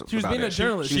journalist. She was about being a it.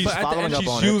 journalist. She's But at the following end, up She's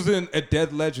on it. using a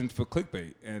dead legend for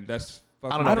clickbait, and that's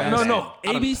fucking I don't know I if don't, that's- no.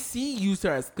 I don't- ABC used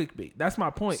her as clickbait. That's my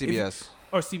point. If- CBS.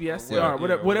 or CBS, Yeah, or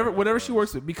whatever, yeah, whatever she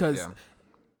works with. Because Yeah.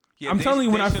 Yeah, I'm they- telling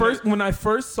you, they should've- when I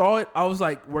first saw it, I was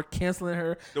like, we're canceling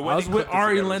her. The way I was they with clipped it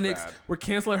Ari together was Lennox. bad. We're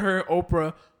canceling her,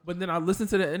 Oprah. But then I listened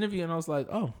to the interview and I was like,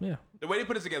 oh yeah. The way they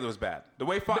put it together was bad. The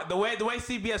way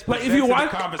CBS Like presented if you watch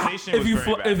the conversation if was you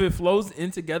very bad. if it flows in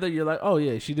together, you're like, oh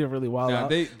yeah, she didn't really wild Nah, out.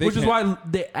 they Which is can't- why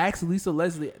they asked Lisa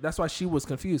Leslie. That's why she was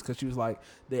confused because she was like,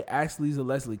 they asked Lisa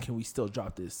Leslie, can we still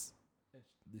drop this?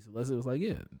 Lisa Leslie was like,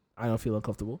 yeah, I don't feel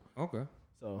uncomfortable. okay.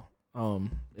 So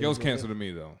it Gail's was- canceled to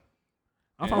me though.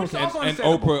 I'm fine with Which that. also And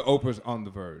understandable. Oprah's on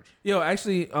the verge. Yo,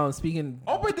 actually, speaking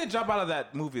Oprah did jump out of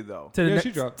that movie though. to the Yeah, next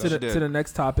she dropped to that. the She to did. the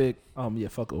next topic. Yeah,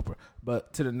 fuck Oprah.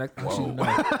 But to the next, actually, no,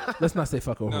 let's not say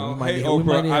fuck Oprah. No, We might hey need- we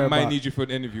Oprah, need I her might about- need you for an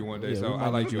interview one day, Yeah, so we I might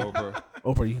like need you, you. Oprah.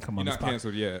 Oprah, you can come You're on this not podcast.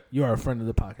 canceled yet. You are a friend of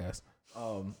the podcast.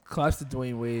 Claps to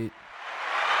Dwayne Wade.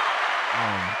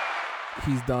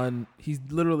 He's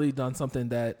literally done something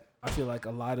that I feel like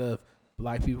a lot of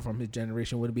black people from his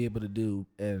generation wouldn't be able to do,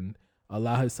 and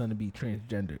allow his son to be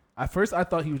transgender. At first, I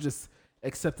thought he was just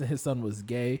accepting his son was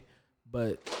gay,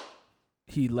 but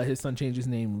he let his son change his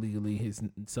name legally. His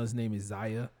son's name is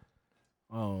Zaya.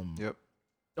 Yep.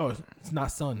 Oh, it's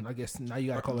not son. I guess now you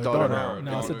gotta call her Daughter daughter.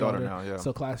 now. Now it's a Daughter daughter. now, yeah.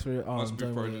 So class for Must be Dwayne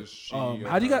referred Wade. to she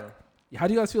How do you or how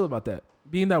do you guys feel about that?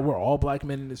 Being that we're all black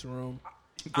men in this room.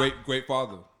 Great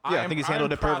father. Yeah, I think he's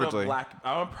handled it perfectly.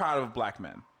 I'm proud of black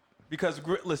men because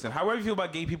listen, however you feel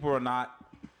about gay people or not,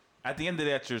 at the end of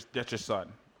that, that's your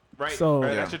son, right? So- Right?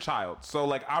 Yeah. That's your child. So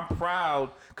like, I'm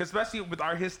proud because especially with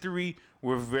our history,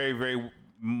 we're very, very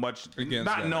much Against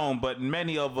not that. known, but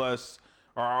many of us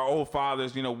or our old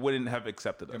fathers, wouldn't have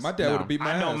accepted us. And my dad would have beat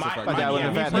my I know ass. my if I My dad could.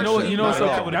 wouldn't have had You know what? You know Not so at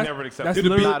all. I would have never accepted. that's it.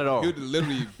 Dude, literally not at all. He would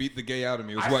literally beat the gay out of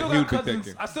me. It was I what still he would got be cousins.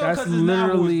 thinking. I still That's got cousins now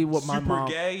literally who's what my super mom-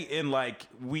 gay and like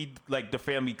the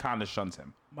family kind of shuns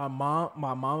him. my mom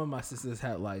and my sisters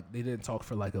had like they didn't talk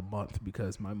for like a month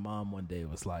because my mom one day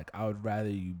was like, I would rather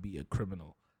you be a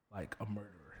criminal, like a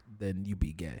murderer, than you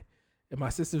be gay. And my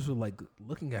sisters were like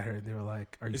looking at her and they were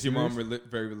like, are you Is your serious? mom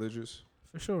very religious?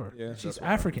 For sure. Yeah, She's that's what-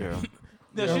 African. Yeah.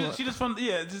 Yeah, she just from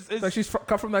it's Like she's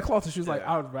cut from that cloth, and she was like,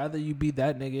 Yeah. "I would rather you be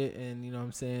that nigga." And you know what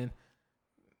I'm saying?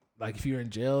 Like if you're in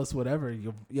jail, it's whatever.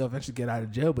 You'll eventually get out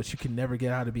of jail, but you can never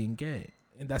get out of being gay.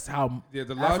 And that's how. Yeah,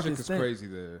 the logic Africans is think. crazy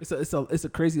there. It's a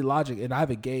crazy logic. And I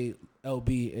have a gay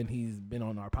LB, and he's been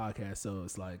on our podcast, so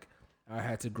it's like I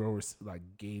had to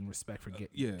gain respect for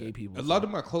gay people. A lot of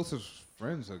my closest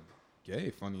friends are gay.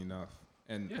 Funny enough,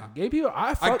 and gay people.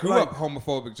 I grew up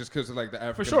homophobic just because of like the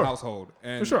African sure. household.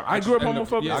 And For sure. I grew up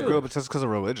homophobic, yeah, I too. grew up just because of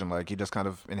religion. Like you just kind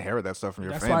of inherit that stuff from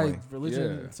your That's family. why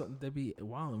religion. Yeah. So they be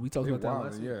wilding. We talked They about that wild,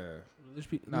 last week. yeah. There's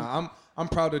people, Nah, I'm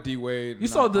proud of D Wade. you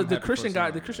saw the Christian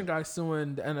guy. The Christian guy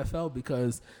suing the NFL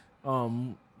because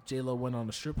J-Lo went on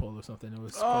a strip pole or something. It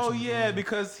was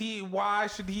because why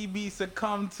should he be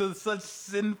succumb to such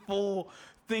sinful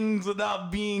things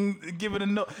without being given a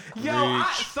no? Yo,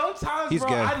 sometimes, He's bro,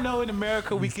 gay. I know in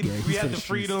America we gay. He's have for the the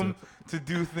streets, freedom to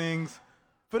do things,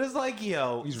 but it's like,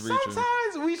 yo, He's reaching.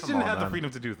 sometimes we shouldn't on, have the man.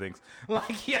 freedom to do things.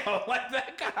 Like, yo, like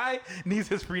that guy needs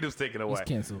his freedoms taken away. He's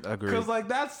canceled. Agreed. Because, like,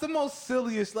 that's the most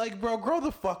silliest. Like, bro, grow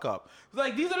the fuck up.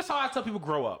 Like, these are the how I tell people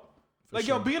grow up. Like,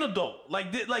 yo, be an adult.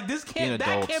 Like, this can't. That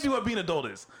adults. can't be what being an adult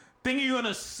is. Thinking you're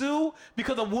gonna sue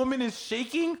because a woman is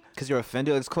shaking. Because you're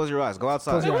offended, just close your eyes. Go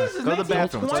outside. Close your Like, eyes. what is this, Go to the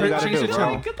bathroom. That's all you gotta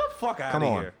 1920? do, bro. Get the fuck out Come of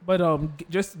on. here. But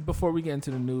just before we get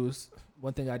into the news,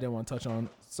 one thing I didn't want to touch on.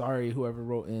 Sorry, whoever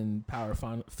wrote in Power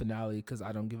finale, because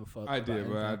I don't give a fuck. I about did,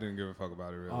 but I anything. didn't give a fuck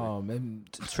about it really. And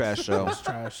It's a trash show. it's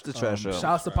trash. It's a trash show.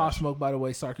 Shouts to Pop Smoke, by the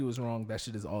way. Sarky was wrong. That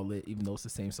shit is all lit, even though it's the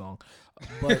same song.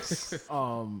 But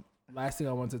last thing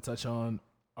I wanted to touch on: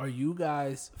 are you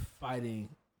guys fighting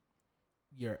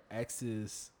your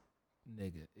ex's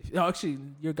nigga? No, actually,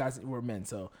 your guys were men.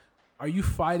 So, are you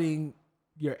fighting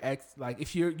your ex? Like,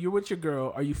 if you're with your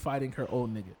girl, are you fighting her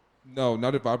old nigga? No,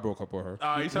 not if I broke up with her.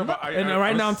 You talking about? And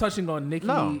right now, I'm touching on Nikki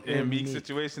No. in and Meek's Meek.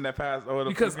 situation that passed.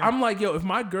 Because I'm like, yo, if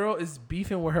my girl is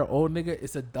beefing with her old nigga,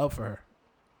 it's a dub for her.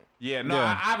 yeah, no, Yeah.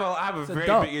 I have a a very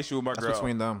dub. big issue with my That's girl.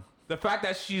 between them. The fact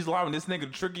that she's allowing this nigga to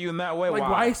trick you in that way. Like,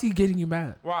 why is he getting you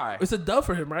mad? Why? It's a dub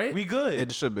for him, right? We good.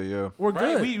 It should be, yeah. We're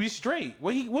right? good. We straight.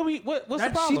 What's the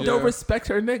That problem? she don't Yeah. respect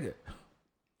her nigga.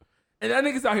 And that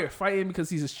nigga's out here fighting because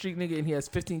he's a street nigga and he has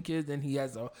 15 kids and he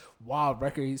has a wild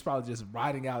record. He's probably just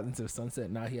riding out into the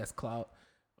sunset. Now he has clout.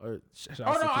 Or shout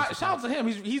Shout out to him.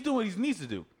 He's doing what he needs to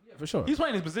do. Yeah, for sure. He's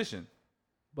playing his position.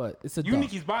 But it's a You dub.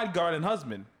 Nicki's bodyguard and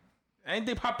husband. Ain't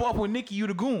they pop off with Nicki? You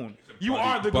the goon. You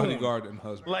are the goon. Bodyguard and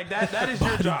husband. Like that is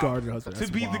your job. Bodyguard and husband. To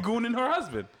That's be the wild. goon and her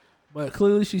husband. But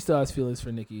clearly she still has feelings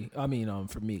for Nicki. I mean,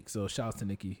 for Meek. So shouts to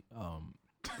Nicki.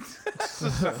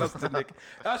 Shout out to Nicki.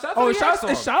 Shout out to Oh, the Yak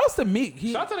shouts song. to Meek.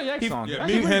 Shout out to the Yak song. Yeah, That's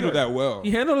Meek really handled good. that well,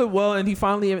 He handled it well, and he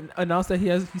finally announced that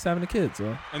he's having a kid.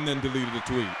 So and then deleted the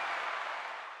tweet.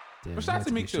 damn, But shout out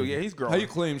to Meek too. Yeah, he's growing. How you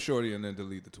claim shorty and then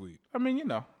delete the tweet? I mean, you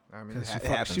know. I mean,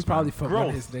 she probably fucked one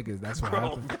of Growth. his niggas. That's what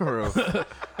Growth. happened. Bro.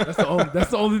 That's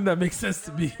the only thing that makes sense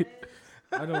to me.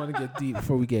 I don't want to get deep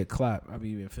before we get clapped. I'll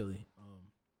be in Philly.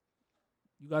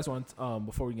 You guys want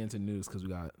before we get into news because we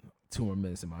got 2 more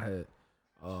minutes in my head.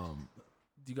 Do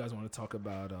you guys want to talk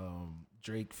about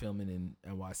Drake filming in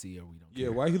NYC or we don't? Yeah,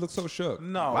 care? why he look so shook?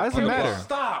 No. Why does it matter?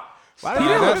 Stop. Why Stop.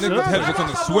 does it That matter? nigga's head was on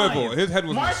the Stop swivel. lying. His head was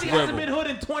on the Marcy hasn't been swivel. hood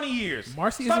in 20 years.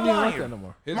 Marcy Stop isn't even like lying. that no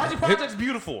more. Marcy Project's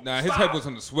beautiful. Nah, his Stop. head was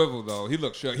on the swivel though. He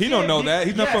looked shook. He don't know that.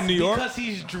 He's not Yes, from New York. Because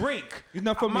he's Drake. He's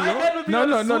not from New My York. head would be No, on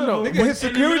no, the no, no. swivel. Nigga, his In the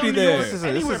security middle of New York, there. This is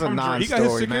anywhere a from Drake. He got his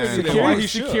non-story, security man. there. Why he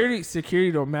shook?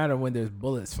 Security don't matter when there's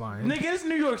bullets flying. Nigga, it's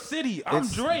New York City. I'm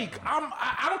Drake.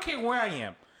 I don't care where I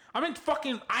am. I'm in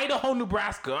fucking Idaho,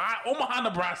 Nebraska, Omaha,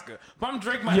 Nebraska. If I'm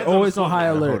Drake, my You're head's always the on high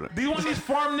swivel. alert. These one of these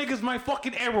farm niggas might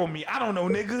fucking arrow me. I don't know,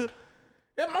 nigga.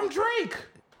 I'm Drake.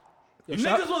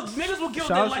 Niggas will give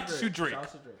their life to shoot Drake.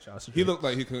 He looked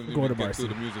like he couldn't Go to even get Marcy.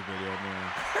 through the music video,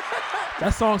 man.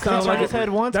 That song sounded like his head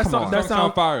once? That Come song, on. that Song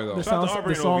sound fire, though. The, Shout out to sound,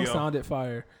 Aubrey the song OVO. sounded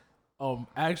fire.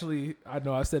 Actually, I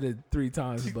know I said it 3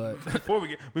 times, but Before we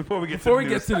get before we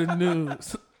get to the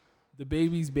news, the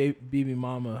baby's baby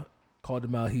mama called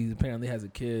him out. He apparently has a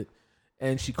kid,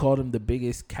 and she called him the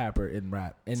biggest capper in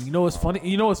rap. And you know what's funny?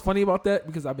 You know what's funny about that?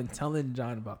 Because I've been telling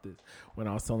John about this. When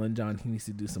I was telling John he needs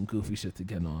to do some goofy shit to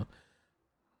get on.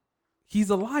 He's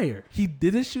a liar. He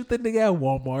didn't shoot the nigga at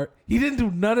Walmart. He didn't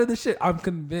do none of the shit. I'm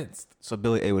convinced. So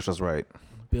Billie Eilish was right.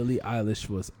 Billie Eilish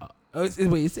was. Wait,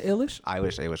 is it Eilish?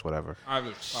 Eilish, whatever.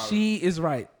 She is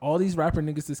right. All these rapper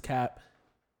niggas is cap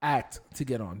act to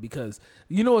get on because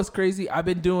you know what's crazy? I've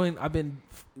been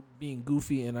being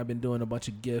goofy and I've been doing a bunch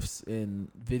of GIFs and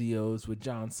videos with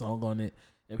John's song on it,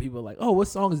 and people are like, "Oh, what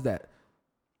song is that?"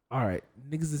 All right,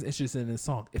 niggas is interested in this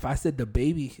song. If I said The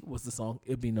Baby was the song,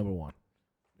 it'd be number 1.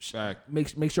 Fact.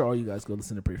 Make sure all you guys go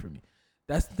listen to Pray For Me.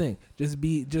 That's the thing. This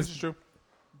is true.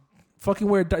 Fucking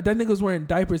wear that nigga was wearing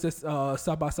diapers at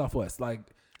South by Southwest. Like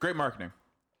Great marketing.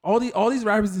 all these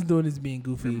rappers is doing is being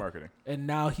goofy. Great marketing. And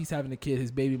now he's having a kid. His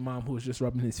baby mom who was just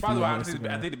rubbing his feet By the way, on I think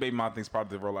Instagram. the baby mom thing's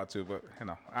probably the rollout too, but you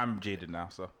know, I'm jaded now,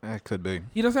 so It could be.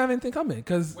 He doesn't have anything coming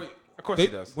because of course he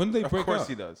does. When did they break Of course up?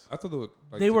 he does. I thought they were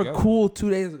like, they were together. cool 2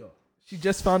 days ago. She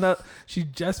just found out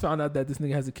that this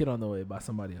nigga has a kid on the way by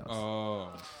somebody else.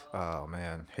 Oh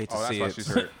man, hate to Oh, that's see why it. she's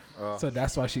hurt. So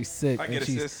that's why she's sick. I and get it,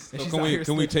 she's, sis. and So she's can out we here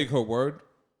can we slipping. take her word?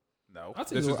 No. I'll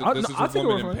take This her is word. this is I'll a take her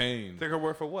woman word in for it. pain. Take her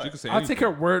word for what? You can say I'll take her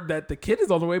anything. word that the kid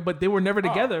is on the way, but they were never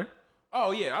together.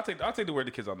 Oh yeah, I'll take the word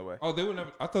the kid's on the way. Oh, they were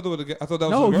never. I thought they were. I thought that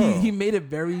was No, a girl. he made it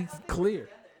very clear.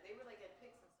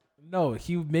 No,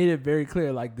 he made it very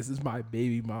clear. Like, this is my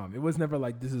baby mom. It was never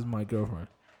like, this is my girlfriend.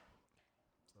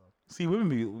 See,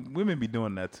 women be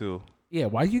doing that too. Yeah,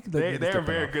 why you? They're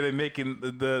very good at making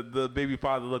the baby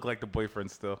father look like the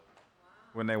boyfriend still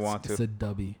when they want It's to. a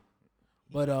dubby.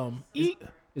 But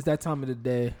it's that time of the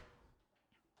day.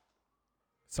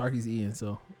 Sarky's eating,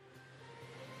 so.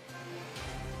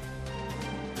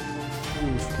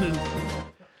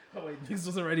 Oh wait, niggas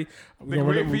wasn't ready. Nigga,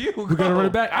 wait for you. We're gonna run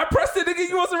it back. I pressed it, nigga.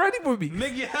 You wasn't ready for me.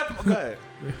 Nigga, you have go ahead.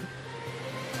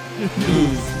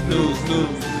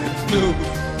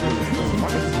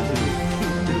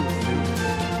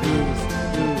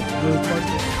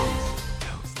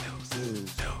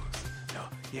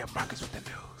 Yeah, Marcus with the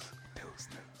news.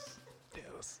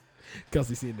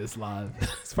 Kelsey seeing this live.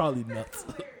 It's probably nuts.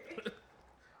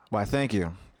 Why, thank you.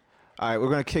 All right, we're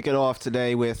going to kick it off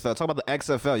today with talk about the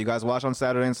XFL. You guys watch on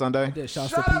Saturday and Sunday? Yeah, shouts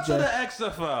Shout to out to the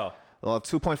PJ. XFL. Well,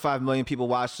 2.5 million people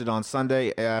watched it on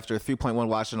Sunday after 3.1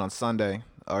 watched it on Sunday.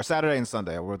 Or Saturday and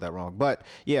Sunday. I wrote that wrong. But,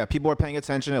 yeah, people are paying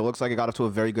attention. It looks like it got off to a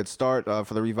very good start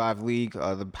for the Revived League.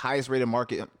 The highest rated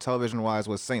market television-wise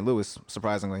was St. Louis,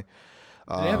 surprisingly.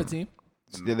 Do they have a team?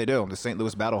 Yeah, they do. The St.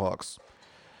 Louis Battlehawks.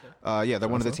 Yeah, they're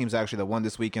one of the teams actually that won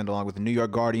this weekend, along with the New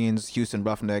York Guardians, Houston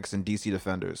Roughnecks, and DC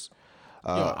Defenders.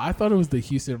 Yo, I thought it was the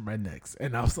Houston Rednecks,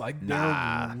 and I was like, they're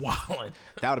Nah. wilding.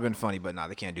 That would have been funny, but nah,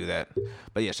 they can't do that.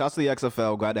 But yeah, shouts to the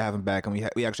XFL. Glad to have them back, and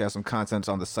we actually have some content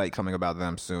on the site coming about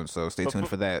them soon, so stay tuned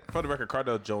for that. For the record,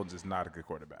 Cardell Jones is not a good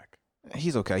quarterback.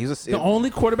 He's okay. He's The only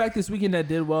quarterback this weekend that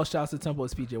did well, shouts to Temple,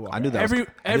 is PJ Walker. I knew that. I knew that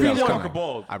was everyone, coming.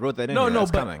 Bald. I wrote that in. no, here. no,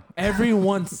 That's but coming.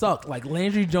 everyone sucked. Like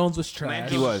Landry Jones was trash.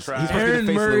 He was. trash. He's supposed to be Aaron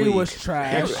the face of the Murray league. was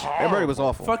trash. Everybody was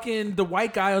awful. Fucking the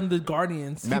white guy on the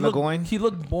Guardians. Matt he looked, McGloin? He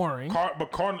looked boring.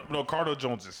 Cardell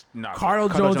Jones is not. Cardell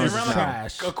Cardell Jones Jones is is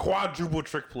trash. A quadruple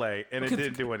trick play, and it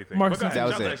didn't do anything. Marcus, But go ahead, That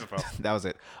was shout it. out to XFL. That was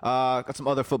it. Got some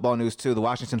other football news too. The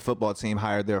Washington football team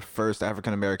hired their first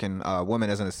African American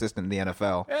woman as an assistant in the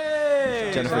NFL.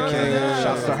 Hey, Jennifer King.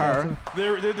 Shouts to her.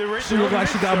 She looked like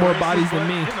she got more bodies than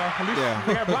me. Yeah.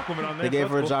 We got black women on there. They gave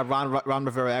so her a that's job. Ron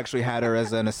Rivera actually had her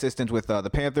as an assistant with the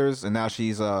Panthers, and now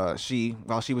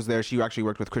while she was there, she actually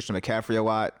worked with Christian McCaffrey a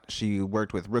lot. She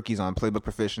worked with rookies on playbook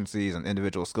proficiencies and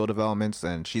individual skill developments,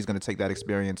 and she's going to take that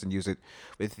experience and use it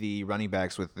with the running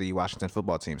backs with the Washington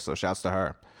football team. So shouts to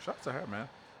her. Shout out to her,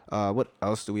 man. What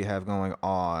else do we have going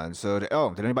on? So, did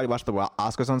anybody watch the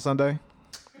Oscars on Sunday?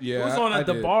 Yeah, It was on I at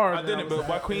the did. bar. I didn't, but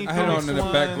Joaquin I had it Phoenix on in the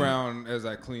won. background as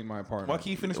I cleaned my apartment.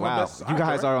 Joaquin Phoenix won Wow, best you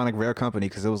guys actor, are on like rare company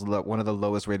because it was one of the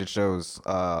lowest rated shows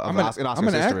in I'm Oscars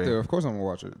an history. actor. Of course, I'm gonna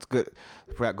watch it. It's good.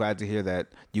 Glad to hear that.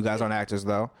 You guys aren't actors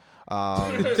though.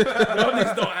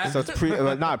 So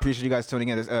it's not appreciate you guys tuning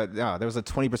in. There was a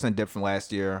 20% dip from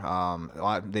last year.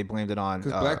 They blamed it on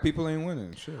Because black people ain't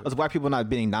winning. Shit. it was black people not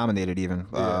being nominated even.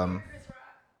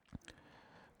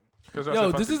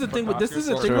 Yo, this is the thing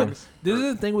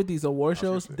with these award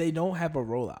shows. They don't have a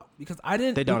rollout because I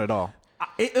didn't. They don't at all.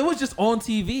 It was just on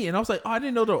TV, and I was like, oh, I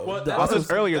didn't know the Oscars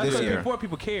Oscars. earlier That's this because year. Before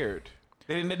people cared,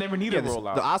 they never needed Yeah, a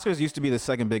rollout. the Oscars used to be the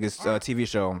second biggest TV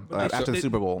show after the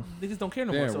Super Bowl. Niggas don't care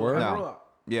no Yeah, more. So word. I have a No. rollout.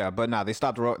 Yeah, but no, they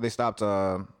stopped.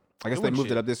 I guess they win moved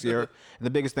shit. it up this year. And the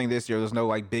biggest thing this year, there's no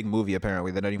like big movie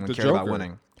apparently. They don't even The care about Joker.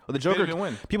 winning. Well, the Joker, didn't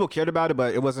win. people cared about it,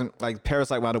 but it wasn't like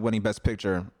Parasite wound up winning Best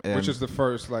Picture, and, Which is the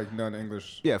first like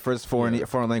non-English. yeah, first foreign language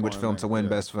foreign film to win yeah.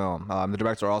 Best Film. The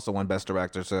director also won Best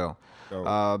Director too.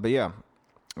 Dope. But yeah,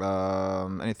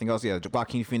 anything else? Yeah,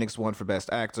 Joaquin Phoenix won for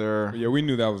Best Actor. Yeah, we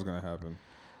knew that was gonna happen.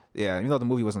 Yeah, even though the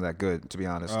movie wasn't that good, to be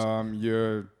honest.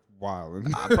 You're wild.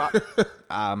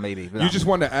 Maybe. But You just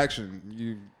wanted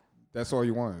action. That's all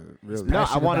you wanted, really. no. I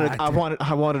passionate wanted. about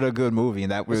I wanted a good movie,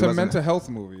 and that It's really a wasn't. mental health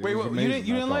movie. It Wait, was you amazing,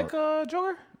 didn't I like thought.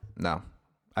 Joker? No,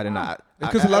 I did not.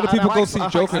 Because a lot of people go see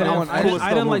Joker. I No one-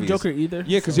 didn't like Joker either.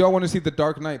 Yeah, because y'all want to see The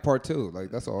Dark Knight Part 2.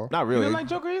 Like that's all. Not You really. didn't like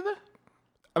Joker either?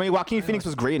 I mean, Joaquin Phoenix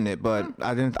was great in it, but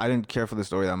I didn't care for the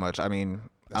story that much. I mean,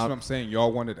 That's what I'm saying.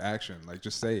 Y'all wanted action. Like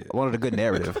just say it. I wanted a good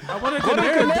narrative. I wanted a good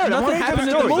narrative. Nothing happened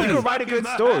in the You movie. can write a good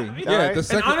story. Yeah, the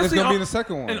second. honestly, it's gonna be I'm- in the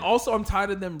second one. And also, I'm tired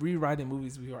of them rewriting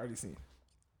movies we've already seen.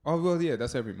 Oh well, yeah,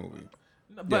 that's every movie.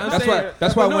 But Yeah, I'm that's saying- why.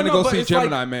 That's why I but wanted to no, go but see it's like-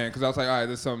 Gemini Man because I was like, all right,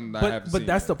 there's something I haven't But seen.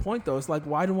 that's yet. the point, though. It's like,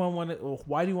 why do I want to?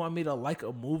 Why do you want me to like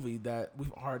a movie that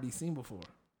we've already seen before?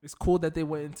 It's cool that they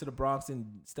went into the Bronx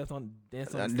and danced on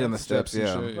Doing the steps, and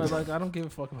yeah. shit. But like, I don't give a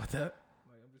fuck about that.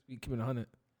 Like, I'm just be keeping 100.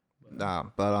 Nah,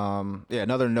 but yeah,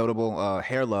 another notable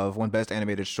Hair Love won Best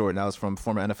Animated Short, and that was from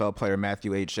former NFL player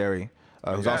Matthew H. Sherry.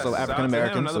 who's Yes, also shout out to African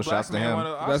American. him, So another shouts to black man him. won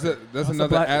an That's Oscar. that's Also another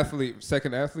black- athlete,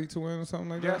 second athlete to win or something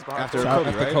like Yes, that. behind After Kobe. Kobe,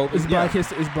 After right? Kobe. It's Black Yeah.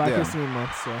 History. It's Black Yeah. History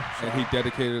Month. So And he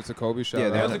dedicated it to Kobe. Shout Yeah, out.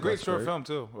 that That was a That's great short great. film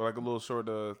too, or like a little short,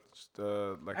 like actually,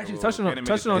 a little touching on animated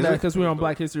that short. because we're on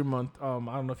Black History Month. I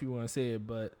don't know if you want to say it,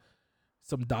 but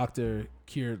some doctor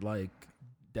cured like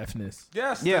deafness.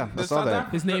 Yes, Yeah, the I saw that.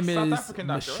 His name South is African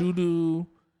doctor, right? Mashudu.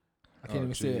 I can't Oh,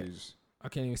 even say it. jeez. I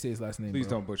can't even say his last name. Please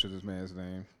bro. don't butcher this man's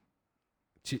name.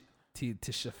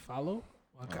 Tishafalo.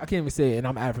 I can't even say it, and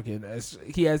I'm African.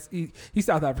 He's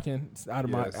South African. It's out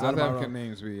of Yeah, my out South of my African realm.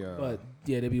 names be. But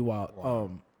yeah, they be wild. Wow.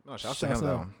 No, shouts to Shouts him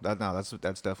to though. him.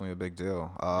 That's definitely a big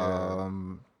deal.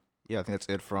 Yeah, I think that's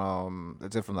it from the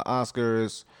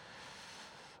Oscars.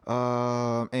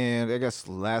 And I guess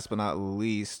last but not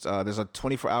least, there's a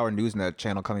 24-hour Newsnet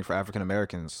channel coming for African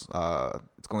Americans.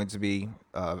 It's going to be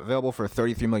available for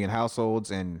 33 million households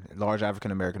in large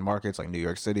African American markets like New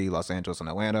York City, Los Angeles, and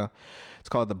Atlanta. It's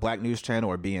called the Black News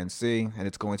Channel, or BNC, and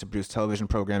it's going to produce television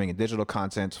programming and digital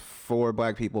content for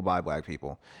Black people by Black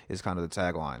people, is kind of the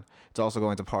tagline. It's also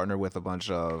going to partner with a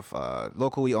bunch of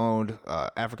locally owned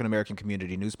African American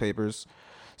community newspapers.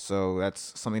 So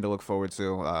that's something to look forward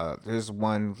to. There's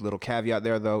one little caveat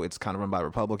there, though. It's kind of run by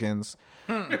Republicans.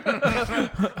 A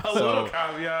little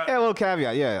caveat. Yeah, a little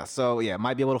caveat, yeah. So, yeah, it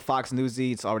might be a little Fox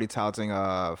Newsy. It's already touting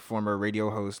former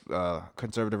radio host,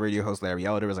 conservative radio host Larry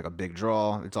Elder as like a big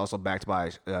draw. It's also backed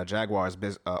by Jaguars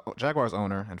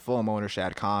owner and Fulham owner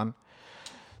Shad Khan.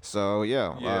 So,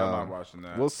 yeah. Yeah, I'm not watching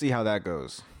that. We'll see how that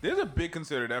goes. There's a big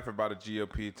considered effort by the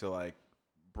GOP to like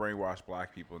brainwash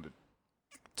black people into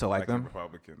To like liking them.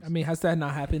 Republicans. I mean, has that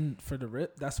not happened for the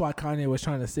rip? That's why Kanye was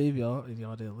trying to save y'all, and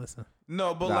y'all didn't listen.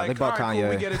 No, but Nah, like, they bought all right, cool, Kanye.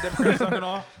 we get it, Democrats sucking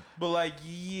off. But like,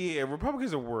 yeah,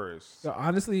 Republicans are worse. So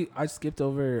honestly, I skipped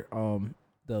over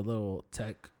the little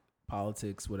tech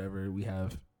politics, whatever we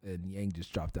have, and Yang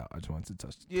just dropped out. I just wanted to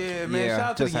touch. Yeah, man. Yeah, shout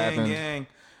out to just the Yang happened. Gang.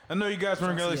 I know you guys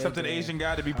weren't going to accept an Asian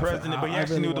guy to be president, but you I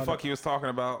actually really knew what the wanna- fuck he was talking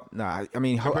about. Nah, I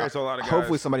mean, Compared to a lot of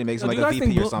hopefully guys. somebody makes So him do like you a guys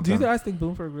VP or think? Do something. you guys think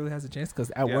Bloomberg really has a chance?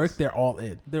 Because at Yes. work they're all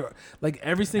in. They're like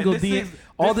every single And D, this is-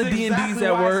 all the this is D and Ds exactly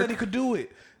at why I work, said he could do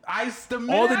it.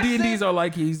 all the D and Ds are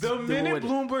like he's The doing minute it.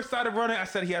 Bloomberg started running, I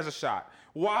said he has a shot.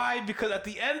 Why? Because at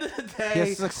the end of the day, He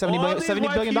has like $70 all billion- these $70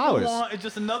 white billion people dollars. want is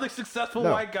just another successful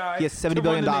No, white guy. he has $70 to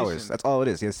billion. run the nation. That's all it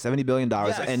is. He has $70 billion,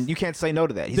 Yes. and you can't say no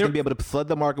to that. He's They're- going to be able to flood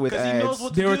the market with 'Cause he ads. knows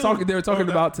what to They were do. talking. They were talking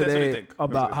Oh, about that's what they today think. That's what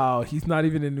about they how he's not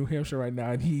even in New Hampshire right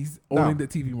now, and he's owning the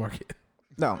TV market.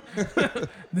 No, The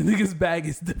nigga's bag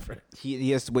is different.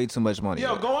 he has way too much money.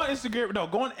 Yo, go on Instagram. No,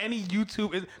 go on any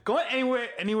YouTube. Go on anywhere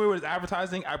where there's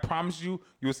advertising. I promise you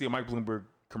will see a Mike Bloomberg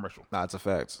commercial. Nah, it's a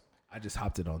fact. I just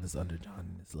hopped it on this Underjohn,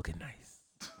 and it's looking nice.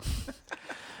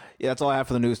 Yeah, that's all I have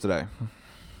for the news today.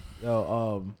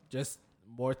 Yo, just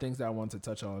more things that I wanted to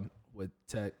touch on with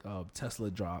tech. Tesla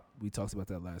dropped. We talked about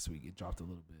that last week. It dropped a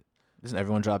little bit. Isn't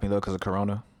everyone dropping though because of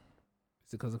Corona?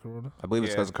 Is it because of Corona? I believe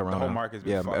it's Yeah, because of the Corona. whole market's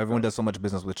been yeah, fucked everyone up. does so much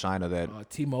business with China that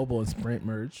T-Mobile and Sprint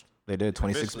merged. they did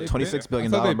Officially. $26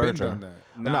 billion I thought they'd been merger. done that.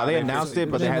 No, they announced it,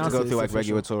 but they had to announced go it, through like it's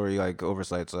official. regulatory like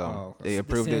oversight. So Oh, okay. they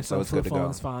approved it, so Samsung it's good to flip go.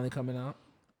 phone's finally coming out.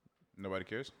 Nobody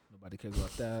cares. Nobody cares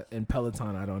about that. And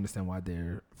Peloton, I don't understand why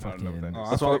they're I don't know what fucking. that is.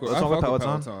 That's why- that's why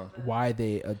Peloton. Why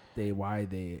they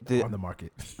The- on the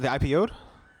market? They IPO'd?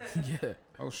 Yeah.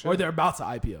 Oh shit. Or they're about to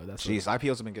IPO. That's Jeez,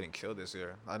 IPOs have been getting killed this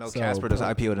year. I know So, Casper does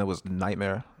Pel- IPO and it was a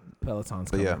nightmare. what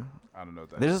Peloton's But coming. yeah, I don't know what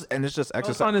that. there's just, and it's just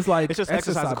exercise. Peloton is like It's just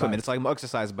exercise exercise equipment. bike. It's like an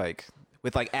exercise bike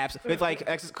with like apps, with like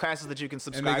classes that you can And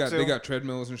subscribe they to. got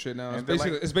treadmills and shit now. It's And they're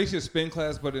basically, like- it's basically a spin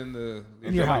class, but in the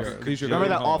In your house. leisure Remember going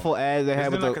that home. awful ad they had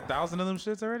Isn't with there the like 1,000 of them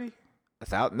shits already?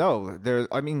 No, there.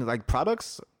 I mean, like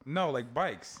products. No, like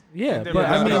bikes. Yeah, They're but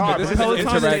like- I mean, There are, but but it's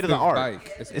Peloton, state of the art.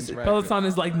 Bike. It's It's- interactive. Peloton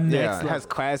is like next. Yeah, it level. has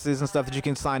classes and stuff that you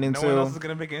can sign No into. one else is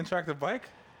gonna make an interactive bike.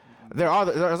 There are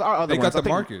other They got ones. the I think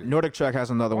market. Nordic Trek has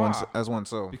another one Wow. as one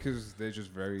too. because they're just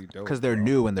very dope. Because they're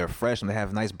new and they're fresh and they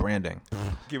have nice branding.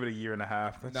 Give it a year and a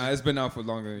half. Nah, it's been out for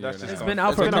longer than a year. That's and just a been half.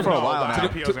 out for been out for a while The now.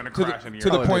 IPO's gonna crash in a year. To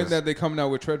the Oh, it point is. that they're coming out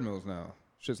with treadmills now.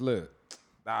 Shit's lit.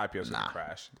 The IPO's gonna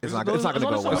crash. It's not going to go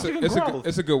only so well. much you can It's grow.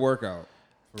 a good workout.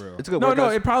 For real. It's a good No, workout.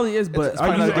 no, it probably is. But it's are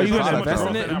probably you not are you good going to product, invest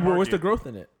in though. it? In that What's the market. growth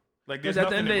in it? Like Because there's at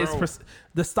the end nothing of to the day, grow. it's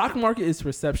the stock market is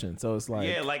perception. So it's like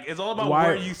Yeah, like it's all about Why-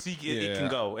 where you see it Yeah. can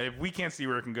go. And if we can't see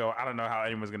where it can go, I don't know how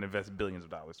anyone's gonna invest billions of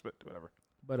dollars. But whatever.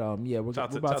 But yeah, we're Shout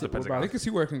out to- about shout out to to we're Pentagon. about They can see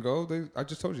where it can go. I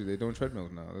just told you they're doing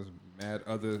treadmills now. There's mad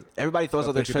other. Everybody throws Stuff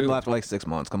out their they could treadmill do. after like 6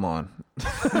 months. Come on.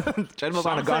 Treadmills So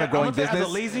aren't I'm a saying- growing I'm saying as a business.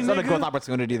 lazy It's not a nigga- growth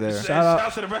opportunity there. Shout out-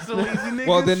 out to the rest of the lazy niggas.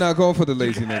 Well, they're not going for the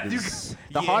lazy You niggas.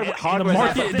 The yeah, hardware- the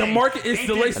market. that's The thing. market is Ain't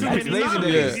the there lazy too It's many niggas. lazy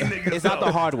non-lazy niggas. niggas, It's not the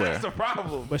though? hardware. That's the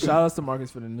problem. But shout outs to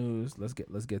Marcus for the news. Let's get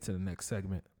to the next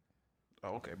segment.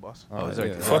 Oh, okay, boss. Oh, is there-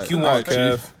 yeah. Fuck you, All want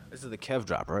right, Chief. Kev. This is the Kev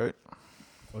drop, right?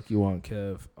 Fuck you on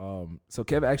Kev. So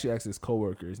Kev actually asked his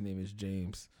coworker. His name is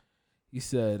James. He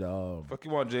said, Fuck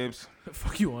you, want James.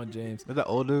 "Fuck you on James." Is that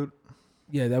old dude?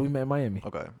 Yeah, that we met in Miami.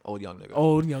 Okay, old young nigga.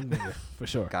 Old young nigga for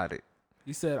sure. Got it.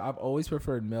 He said, "I've always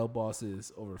preferred male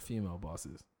bosses over female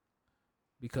bosses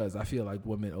because I feel like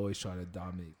women always try to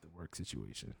dominate the work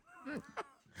situation."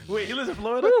 Wait, you live in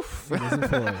Florida? He lives in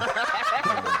Florida.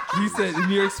 He said, "In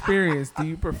your experience, do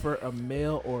you prefer a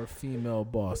male or a female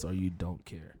boss, or you don't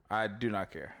care?" I do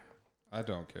not care. I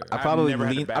don't care. I I've probably never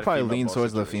had a lean. bad I probably female lean boss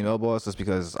towards the situation. female boss just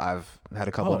because I've had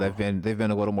a couple Oh. they've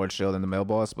been a little more chill than the male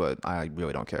boss, but I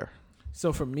really don't care.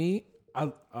 So for me,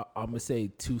 I'm gonna say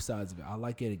two sides of it. I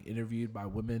like getting interviewed by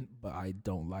women, but I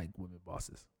don't like women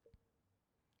bosses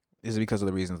Is it because of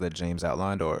the reasons that James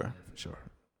outlined, or for sure.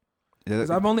 is Because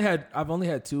it- I've only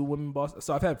had two women bosses.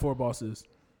 So I've had 4 bosses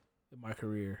in my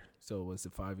career. So was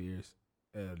it 5 years?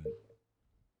 And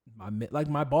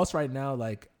my boss right now,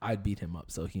 like I'd beat him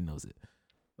up, so he knows it.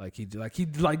 He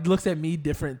looks at me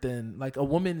different than like a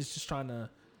woman is just trying to.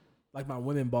 Like my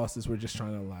women bosses were just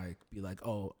trying to like be like,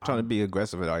 oh, trying to be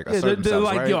aggressive at like yeah, assert they're themselves,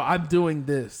 like, right? yo, I'm doing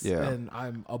this, Yeah. and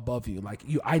I'm above you. Like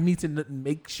I need to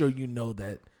make sure you know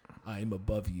that I'm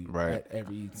above you Right. at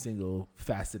every single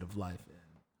facet of life. And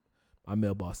my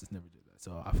male bosses never did that,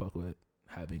 so I fuck with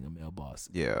having a male boss,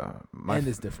 Yeah, and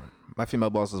it's different. my female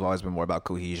boss has always been more about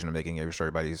cohesion and making sure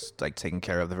everybody's like taken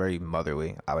care of. They're very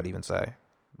motherly, I would even say,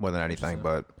 more than anything.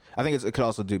 But I think it could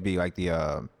also be like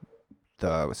the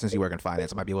since you work in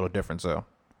finance, it might be a little different. So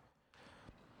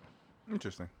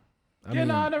Interesting. I Yeah, mean,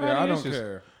 no, I never Yeah, had I any don't issues.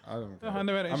 care. I don't care. I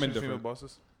never had any I'm issues with female indifferent.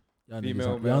 bosses. y'all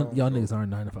female, niggas, male, y'all niggas aren't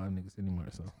 9 to 5 niggas anymore,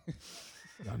 so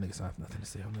y'all niggas have nothing to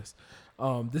say on this.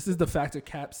 This is the factor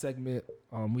cap segment.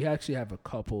 We actually have a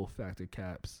couple factor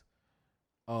caps.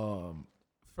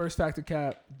 First factor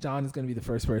cap, John is gonna be the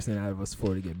first person out of us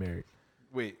 4 to get married.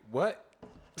 Wait, what?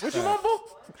 What you mumble?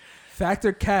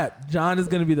 Factor cap, John is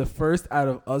gonna be the first out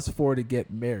of us 4 to get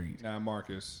married. Nah,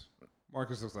 Marcus.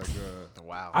 Marcus looks like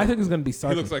wow, I think it's gonna be he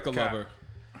Sarky. looks like a Cap. lover.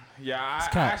 Yeah, It's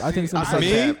cap. I think it's gonna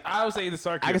be Me? I would say the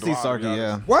Sarky. I can see Sarky.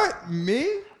 Yeah, What? Me?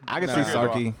 I can Nah. see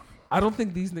Sarky. I don't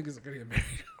think these niggas are gonna get married.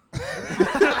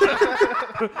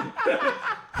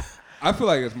 I feel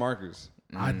like it's Marcus.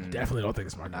 I definitely don't think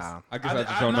it's Marcus. Nah, I guess I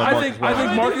just don't know I Marcus think- well. I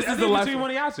think Marcus is the last between one.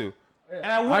 one of y'all two. And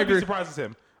I wouldn't agree. be surprised as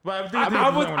him. But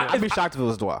I'd be shocked if it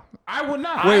was Dwa. I would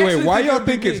not. Wait, actually why think y'all it'd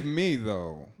be think me. it's me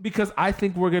though? Because I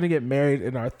think we're gonna get married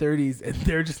in our 30s, and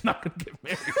they're just not gonna get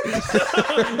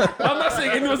married. I'm not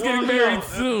saying anyone's getting married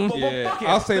soon. Yeah, fuck it.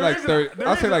 I'll say The like reason- 30. the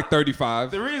I'll say reason- like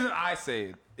 35. The reason I say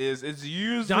it is it's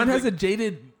usually John has a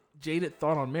jaded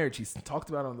thought on marriage. He's talked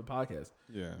about it on the podcast.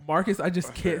 Yeah. Marcus, I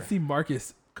just can't see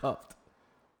Marcus cuffed.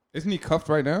 Isn't he cuffed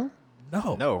right now?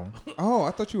 No. No, Oh,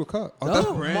 I thought you were cuffed. Oh, No. that's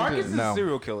Brandon. Marcus is No. a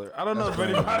serial killer. I don't know if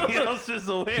anybody else is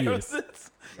aware He of is.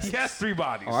 this. He has 3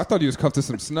 bodies. Oh, I thought he was cuffed to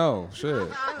some snow. Shit.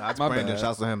 that's My Brandon. bad.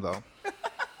 Shouts to him though.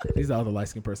 He's the other light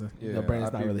skinned person. Yeah, no, Brandon's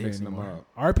I not be really here mixing them anymore.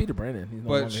 up. RP to Brandon. He's no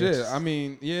longer But here. shit, I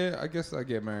mean, yeah, I guess I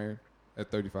get married at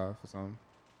 35 or something.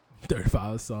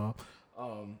 35 song.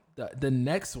 The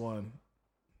next one,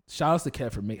 shout outs to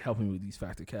Kev for helping me with these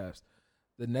factor caps.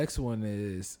 The next one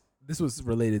is, this was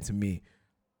related to me.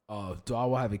 Do I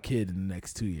will have a kid in the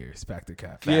next 2 years? Factor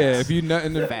cap. Yeah, if you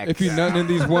nothing, Facts. if you nothing in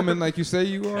these women like you say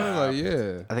you are, like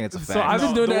yeah. I think it's a So fact. I've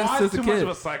been doing Dwight's that since a too much kid. of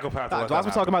a psychopath. to let Dw's that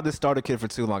been talking about this starter kid for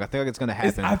too long. I think it's gonna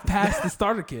happen. I've passed the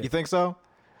starter You kid. think so?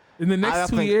 In the I next don't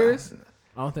 2 think- years,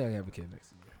 I don't think I can have a kid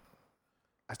next year.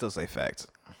 I still say facts.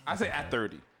 I say at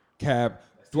 30. Cap.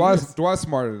 Dwight's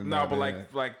smarter than No, that. but man.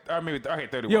 or maybe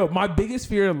 31. Yo, my biggest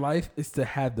fear in life is to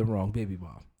have the wrong baby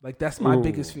mom. Like, that's my Ooh.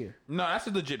 biggest fear. No, that's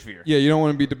a legit fear. Yeah, you don't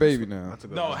want to be the baby now.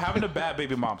 No, having a bad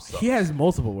baby mom sucks. He has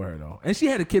multiple with her, though. And she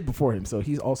had a kid before him, so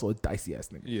he's also a dicey ass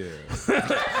nigga. Yeah.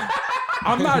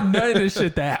 I'm not none of this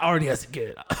shit that already has a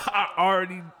kid.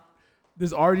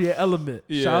 There's already an element.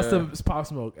 Yeah. Shout out to Pop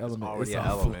Smoke element. already It's an on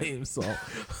element. Flame,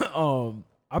 so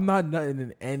I'm not nutting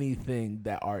in anything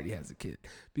that already has a kid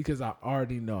because I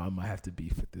already know I might have to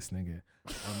beef with this nigga.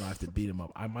 I might have to beat him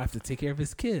up. I might have to take care of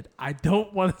his kid. I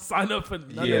don't want to sign up for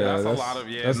none Yeah, of that. that's a that's- lot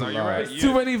of that's no, a you're lot. right. It's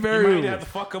too many You might variables. have to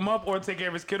fuck him up or take care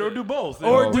of his kid or do both.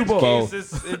 Or In do which both.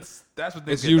 case, it's that's what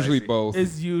things It's get usually dicey. both.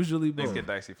 It's usually Things both. get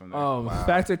dicey from there.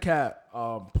 Factor Cap,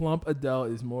 plump Adele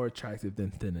is more attractive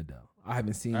than thin Adele. I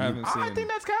haven't seen. I haven't seen. I think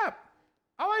that's cap.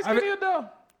 I like I skinny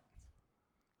Adele.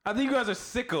 I think you guys are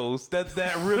sickos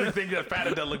that really think that fat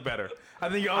Adele look better. I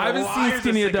think y'all I haven't are seen liars and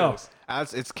skinny Adele.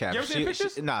 sickos. It's cap. You ever seen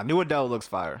pictures? Nah, new Adele looks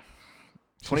fire.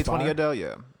 2020 fire? Adele,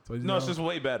 yeah, No, it's just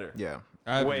way better. yeah.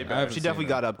 Way better. She definitely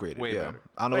got upgraded. Way yeah, better.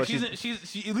 I don't know Like what she's.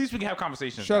 she at least we can have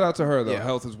conversations. Shout now. out to her though. Yeah.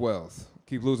 Health is wealth.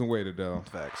 Keep losing weight, Adele.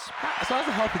 Facts. So as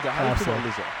a healthy guy, how do you feel about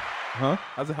Lizzo? Huh?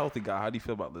 As a healthy guy, how do you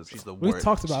feel about Lizzo? She's the We worst.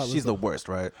 talked about She's Lizzo. the worst,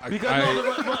 right?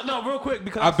 Because no, real quick,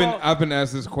 because I've been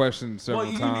asked this question several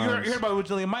you times. heard about what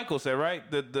Jillian Michael said, right?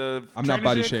 I'm not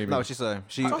body shaming. No, she said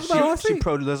she Talked about it last she week.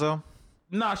 pro Lizzo.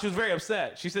 Nah, she was very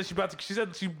upset. She said she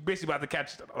basically about to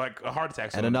catch like a heart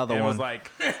attack. And another and one. was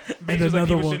like, basically like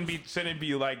another people one. shouldn't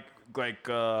be like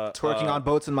Twerking on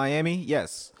boats in Miami.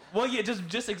 Yes. Well, yeah,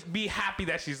 just be happy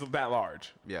that she's that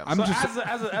large. Yeah. I'm So just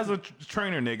as a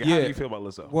trainer nigga, how Yeah. do you feel about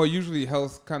Lizzo? well, usually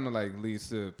health kind of like leads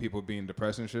to people being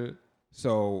depressed and shit.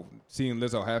 So seeing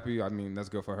Lizzo happy, I mean, that's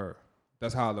good for her.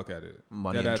 That's how I look at it.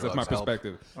 Money and That's my drugs help.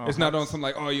 perspective. It's not on some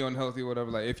like, oh, you're unhealthy or whatever.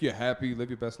 Like, if you're happy, live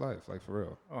your best life. Like, for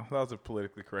real. Oh, that was a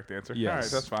politically correct answer. Yes. All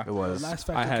right, that's fine. It was. Last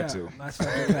factor I had cap. to. Last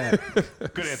factor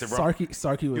cap. Good answer, bro.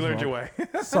 Sarky was You learned wrong. your way.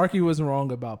 Sarky was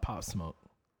wrong about Pop Smoke.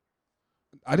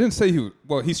 I didn't say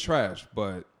he's trash,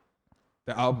 but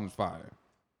the album's fire.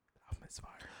 It's fire.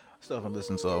 Still haven't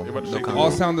listened, so about to no say comment.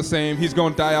 All sound the same. He's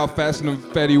going to die out faster than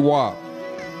Fetty Wap.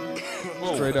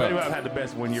 Straight Fetty up. Wap had the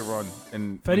best 1 year run.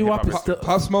 Fetty Wap is still.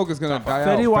 Pop Smoke is going to die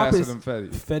Fetty out Wap faster is than Fetty.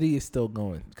 Fetty is still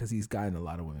going because he's gotten a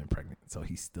lot of women pregnant, so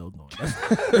he's still going.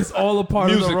 It's all a part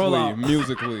of the rollout.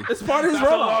 Musically. It's part of his That's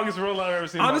the rollout. longest rollout I've ever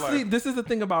seen. Honestly, in my life. this is the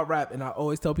thing about rap, and I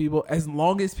always tell people: as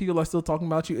long as people are still talking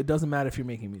about you, it doesn't matter if you're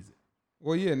making music.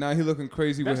 Well, yeah, now he looking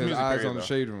crazy That's with his music eyes period, on the though.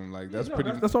 shade room. Like, that's no,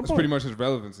 pretty that's my that's pretty point. much his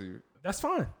relevancy. That's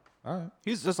fine. All right.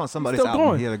 He's just on somebody's Still album.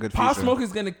 going. He had a good Pop feature. Smoke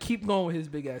is gonna keep going with his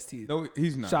big ass teeth. No,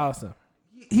 he's not. Shout out to him.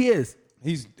 He is.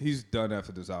 He's done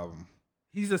after this album.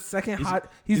 He's the second He's- hot.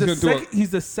 he's He's the gonna do second. He's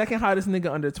the second hottest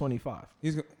nigga under 25.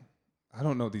 I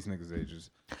don't know these niggas' ages.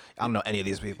 I don't know any of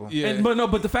these people. Yeah. And,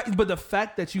 but the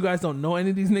fact that you guys don't know any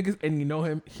of these niggas and you know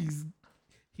him,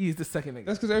 he's the second nigga.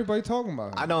 That's because everybody talking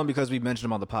about him. I know him because we mentioned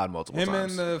him on the pod multiple Him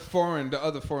times. and the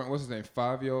other foreign, what's his name?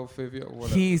 Fivio,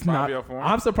 whatever. He's not. Fabio Foreign?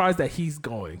 I'm surprised that he's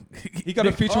going. He got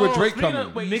a feature with Drake speaking coming.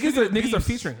 of- wait, Niggas speaking are- of niggas are beefs,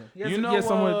 featuring him. He has- You he know, has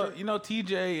someone-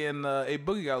 TJ and A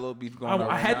Boogie got a little beef going on. I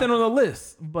right had now. that on the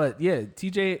list, but yeah,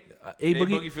 TJ, A A Boogie.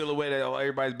 Boogie feel the way that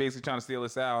everybody's basically trying to steal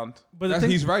his sound. But the thing,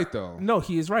 He's right though. no,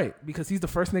 he is right because he's the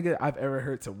first nigga I've ever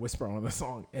heard to whisper on a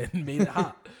song and made it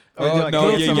hot. Oh, you do like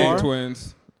No, ASMR? Yang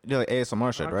Twins. You like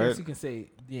ASMR shit, I right? guess you can say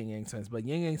Yang Yang Twins, but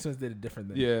Yang Yang Twins did it different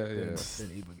than Yeah, than yeah. A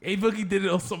Boogie. A Boogie did it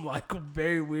on some like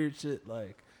very weird shit.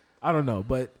 Like I don't know,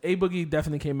 but A Boogie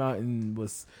definitely came out and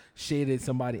was shaded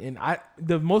somebody. And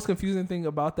the most confusing thing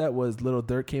about that was Lil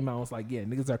Durk came out and was like, "Yeah,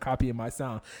 niggas are copying my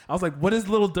sound." I was like, "What is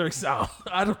Lil Durk sound?"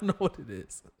 I don't know what it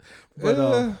is.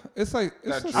 But It's like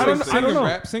That it's drill I don't singing know.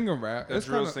 rap, singing rap. That That's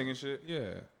drill kinda- singing shit.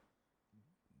 Yeah,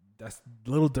 that's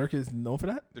Lil Durk is known for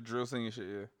that. The drill singing shit,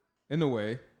 yeah. in a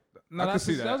way. No, I can that's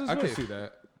see his- that. was his I can wave. see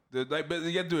that. But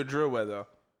you have to do a drill way though.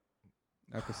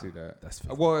 I can see that. That's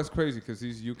Well, it's crazy because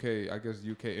these UK, I guess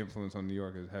UK influence on New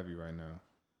York is heavy right now.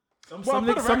 Well, some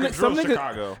for the niggas- record, some drill niggas-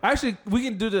 Chicago. Actually, we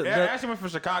can do the. Yeah, I the actually went from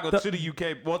Chicago the- to the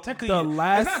UK. Well, technically, the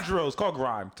last- it's not drill. It's called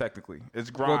grime. Technically, it's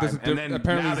grime. Well, there's and then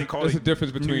apparently now they call there's it a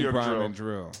difference New between York grime drill. and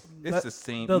drill. It's the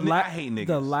same. I hate niggas.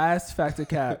 The last factor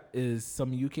cap is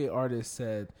some UK artist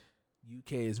said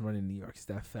UK is running New York. It's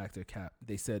that factor cap.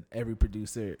 They said every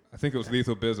producer, I think it was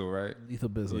Lethal Bizzle, right? Lethal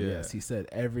Bizzle, Yeah. yes. He said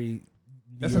every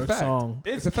New That's a York fact. song.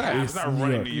 it's a fact. It's not It's New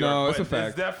running York. New York. No, it's but a fact.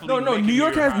 It's definitely No, making New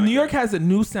York has hot New York again. has a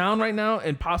new sound right now,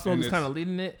 and Pop Smoke And is it's- kind of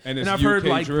leading it. and And it's I've heard UK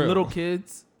like drill. little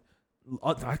kids.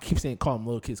 I keep call them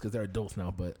little kids because they're adults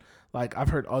now, but like I've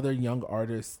heard other young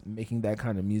artists making that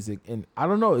kind of music, and I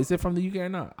don't know, is it from the UK or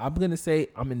not? I'm gonna say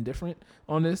I'm indifferent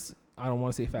on this. I don't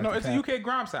want to say factor. No, it's cap. a UK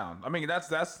grime sound. I mean,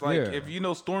 that's like Yeah. if you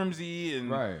know Stormzy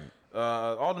and Right.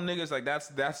 all the niggas like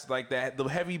that's like that the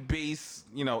heavy bass,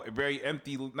 you know, very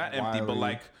empty, not empty, but Wiley.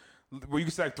 like where you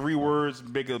can say like 3 words,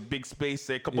 make a big space,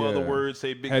 say a couple Yeah. other words,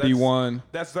 say big. Heady that's- one.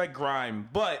 That's like grime,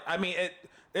 but I mean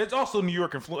it's also New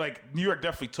York like New York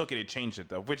definitely took it and changed it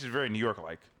though, which is very New York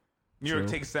like. New York True.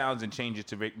 takes sounds and changes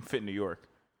to fit New York.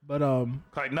 But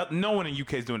Like no one in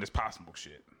UK is doing this possible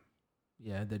shit.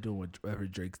 yeah, they're doing whatever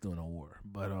Drake's doing on War.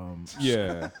 But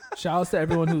Yeah. shout outs to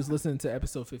everyone who's listening to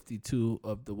episode 52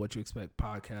 of the What You Expect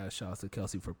podcast. Shout outs to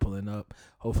Kelsey for pulling up.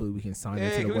 Hopefully we can sign Hey,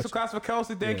 into give the me What some class for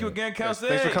Kelsey. Thank you Yeah. again, Kelsey.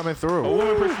 Thanks for coming A through.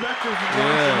 woman perspective.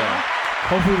 Yeah.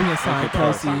 Hopefully we can sign Okay,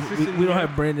 Kelsey. toxicity, We don't yeah.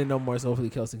 have Brandon no more, so hopefully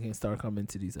Kelsey can start coming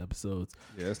to these episodes.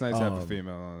 Yeah, it's nice to have a Um,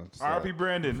 female on. So. R.I.P.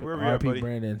 Brandon. Wherever you're at, RP buddy.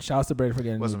 Brandon. Shout outs to Brandon for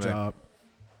getting a What's new up, man?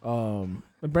 job.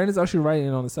 And Brandon's actually writing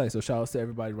on the site, so shout outs to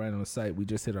everybody writing on the site. We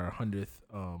just hit our 100th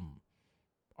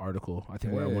article. I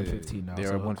think we're at Hey. 115 now. They're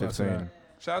so at 115.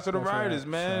 Shout out to the That's right. writers,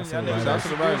 man. Shout out Y'all to niggas the out to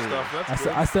the writers. stuff. That's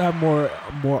I good. still have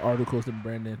more articles than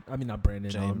Brandon. I mean, not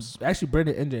Brandon. James. Actually,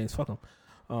 Brandon and James. Fuck them.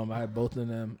 I had both of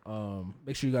them.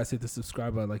 Make sure you guys hit the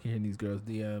subscribe button. Like you're hearing these girls'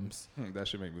 DMs. That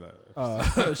should make me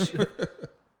laugh.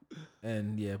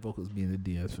 And yeah, vocals be in the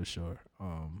DMs for sure.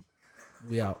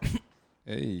 We out.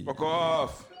 Hey. Fuck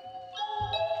off.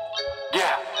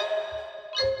 Yeah.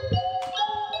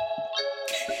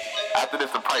 After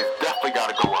this, the price definitely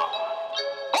gotta go up.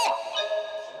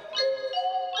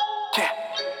 Yeah.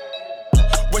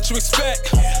 What you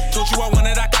expect? Told you I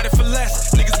wanted, I got it for less.